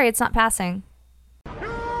 I'm sorry, it's not passing.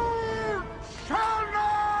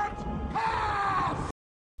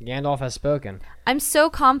 Gandalf has spoken. I'm so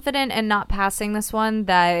confident in not passing this one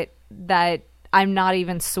that I'm not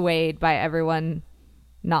even swayed by everyone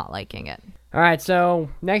not liking it. All right, so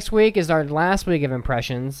next week is our last week of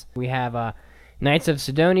impressions. We have Knights of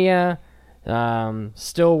Sidonia,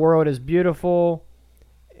 Still World is Beautiful.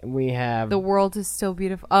 We have... The World is Still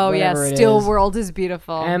Beautiful. Oh, yeah, Still World is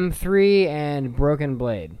Beautiful. M3 and Broken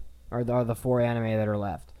Blade are the 4 anime that are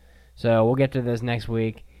left. So we'll get to this next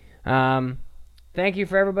week. Thank you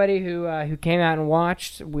for everybody who came out and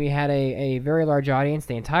watched. We had a very large audience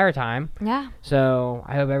the entire time. Yeah. So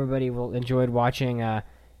I hope everybody enjoyed watching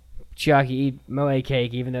Chiaki eat Moe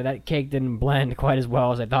cake, even though that cake didn't blend quite as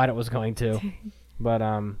well as I thought it was going to. But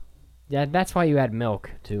yeah, that's why you add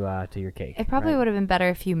milk to your cake. It probably would have been better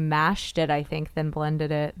if you mashed it, I think, than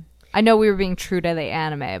blended it. I know we were being true to the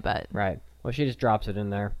anime, but... Right. Well, she just drops it in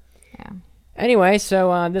there. Yeah. Anyway,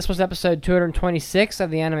 so this was episode 226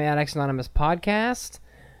 of the Anime Addicts Anonymous podcast.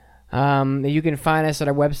 You can find us at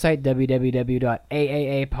our website,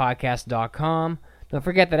 www.aapodcast.com. Don't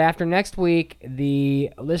forget that after next week, the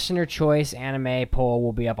listener choice anime poll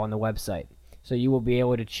will be up on the website. So you will be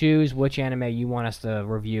able to choose which anime you want us to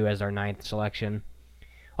review as our 9th selection.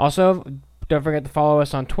 Also, don't forget to follow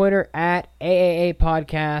us on Twitter at AAA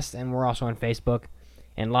Podcast, and we're also on Facebook.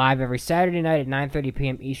 and live every Saturday night at 9:30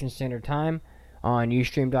 p.m. Eastern Standard Time on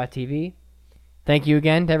Ustream.tv. Thank you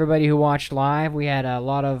again to everybody who watched live. We had a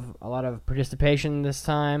lot of participation this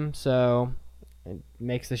time, so it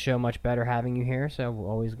makes the show much better having you here. So we're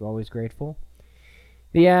always grateful.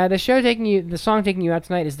 The song taking you out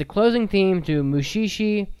tonight is the closing theme to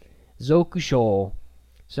Mushishi Zoku Shou.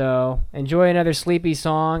 So enjoy another sleepy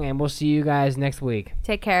song, and we'll see you guys next week.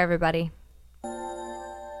 Take care, everybody.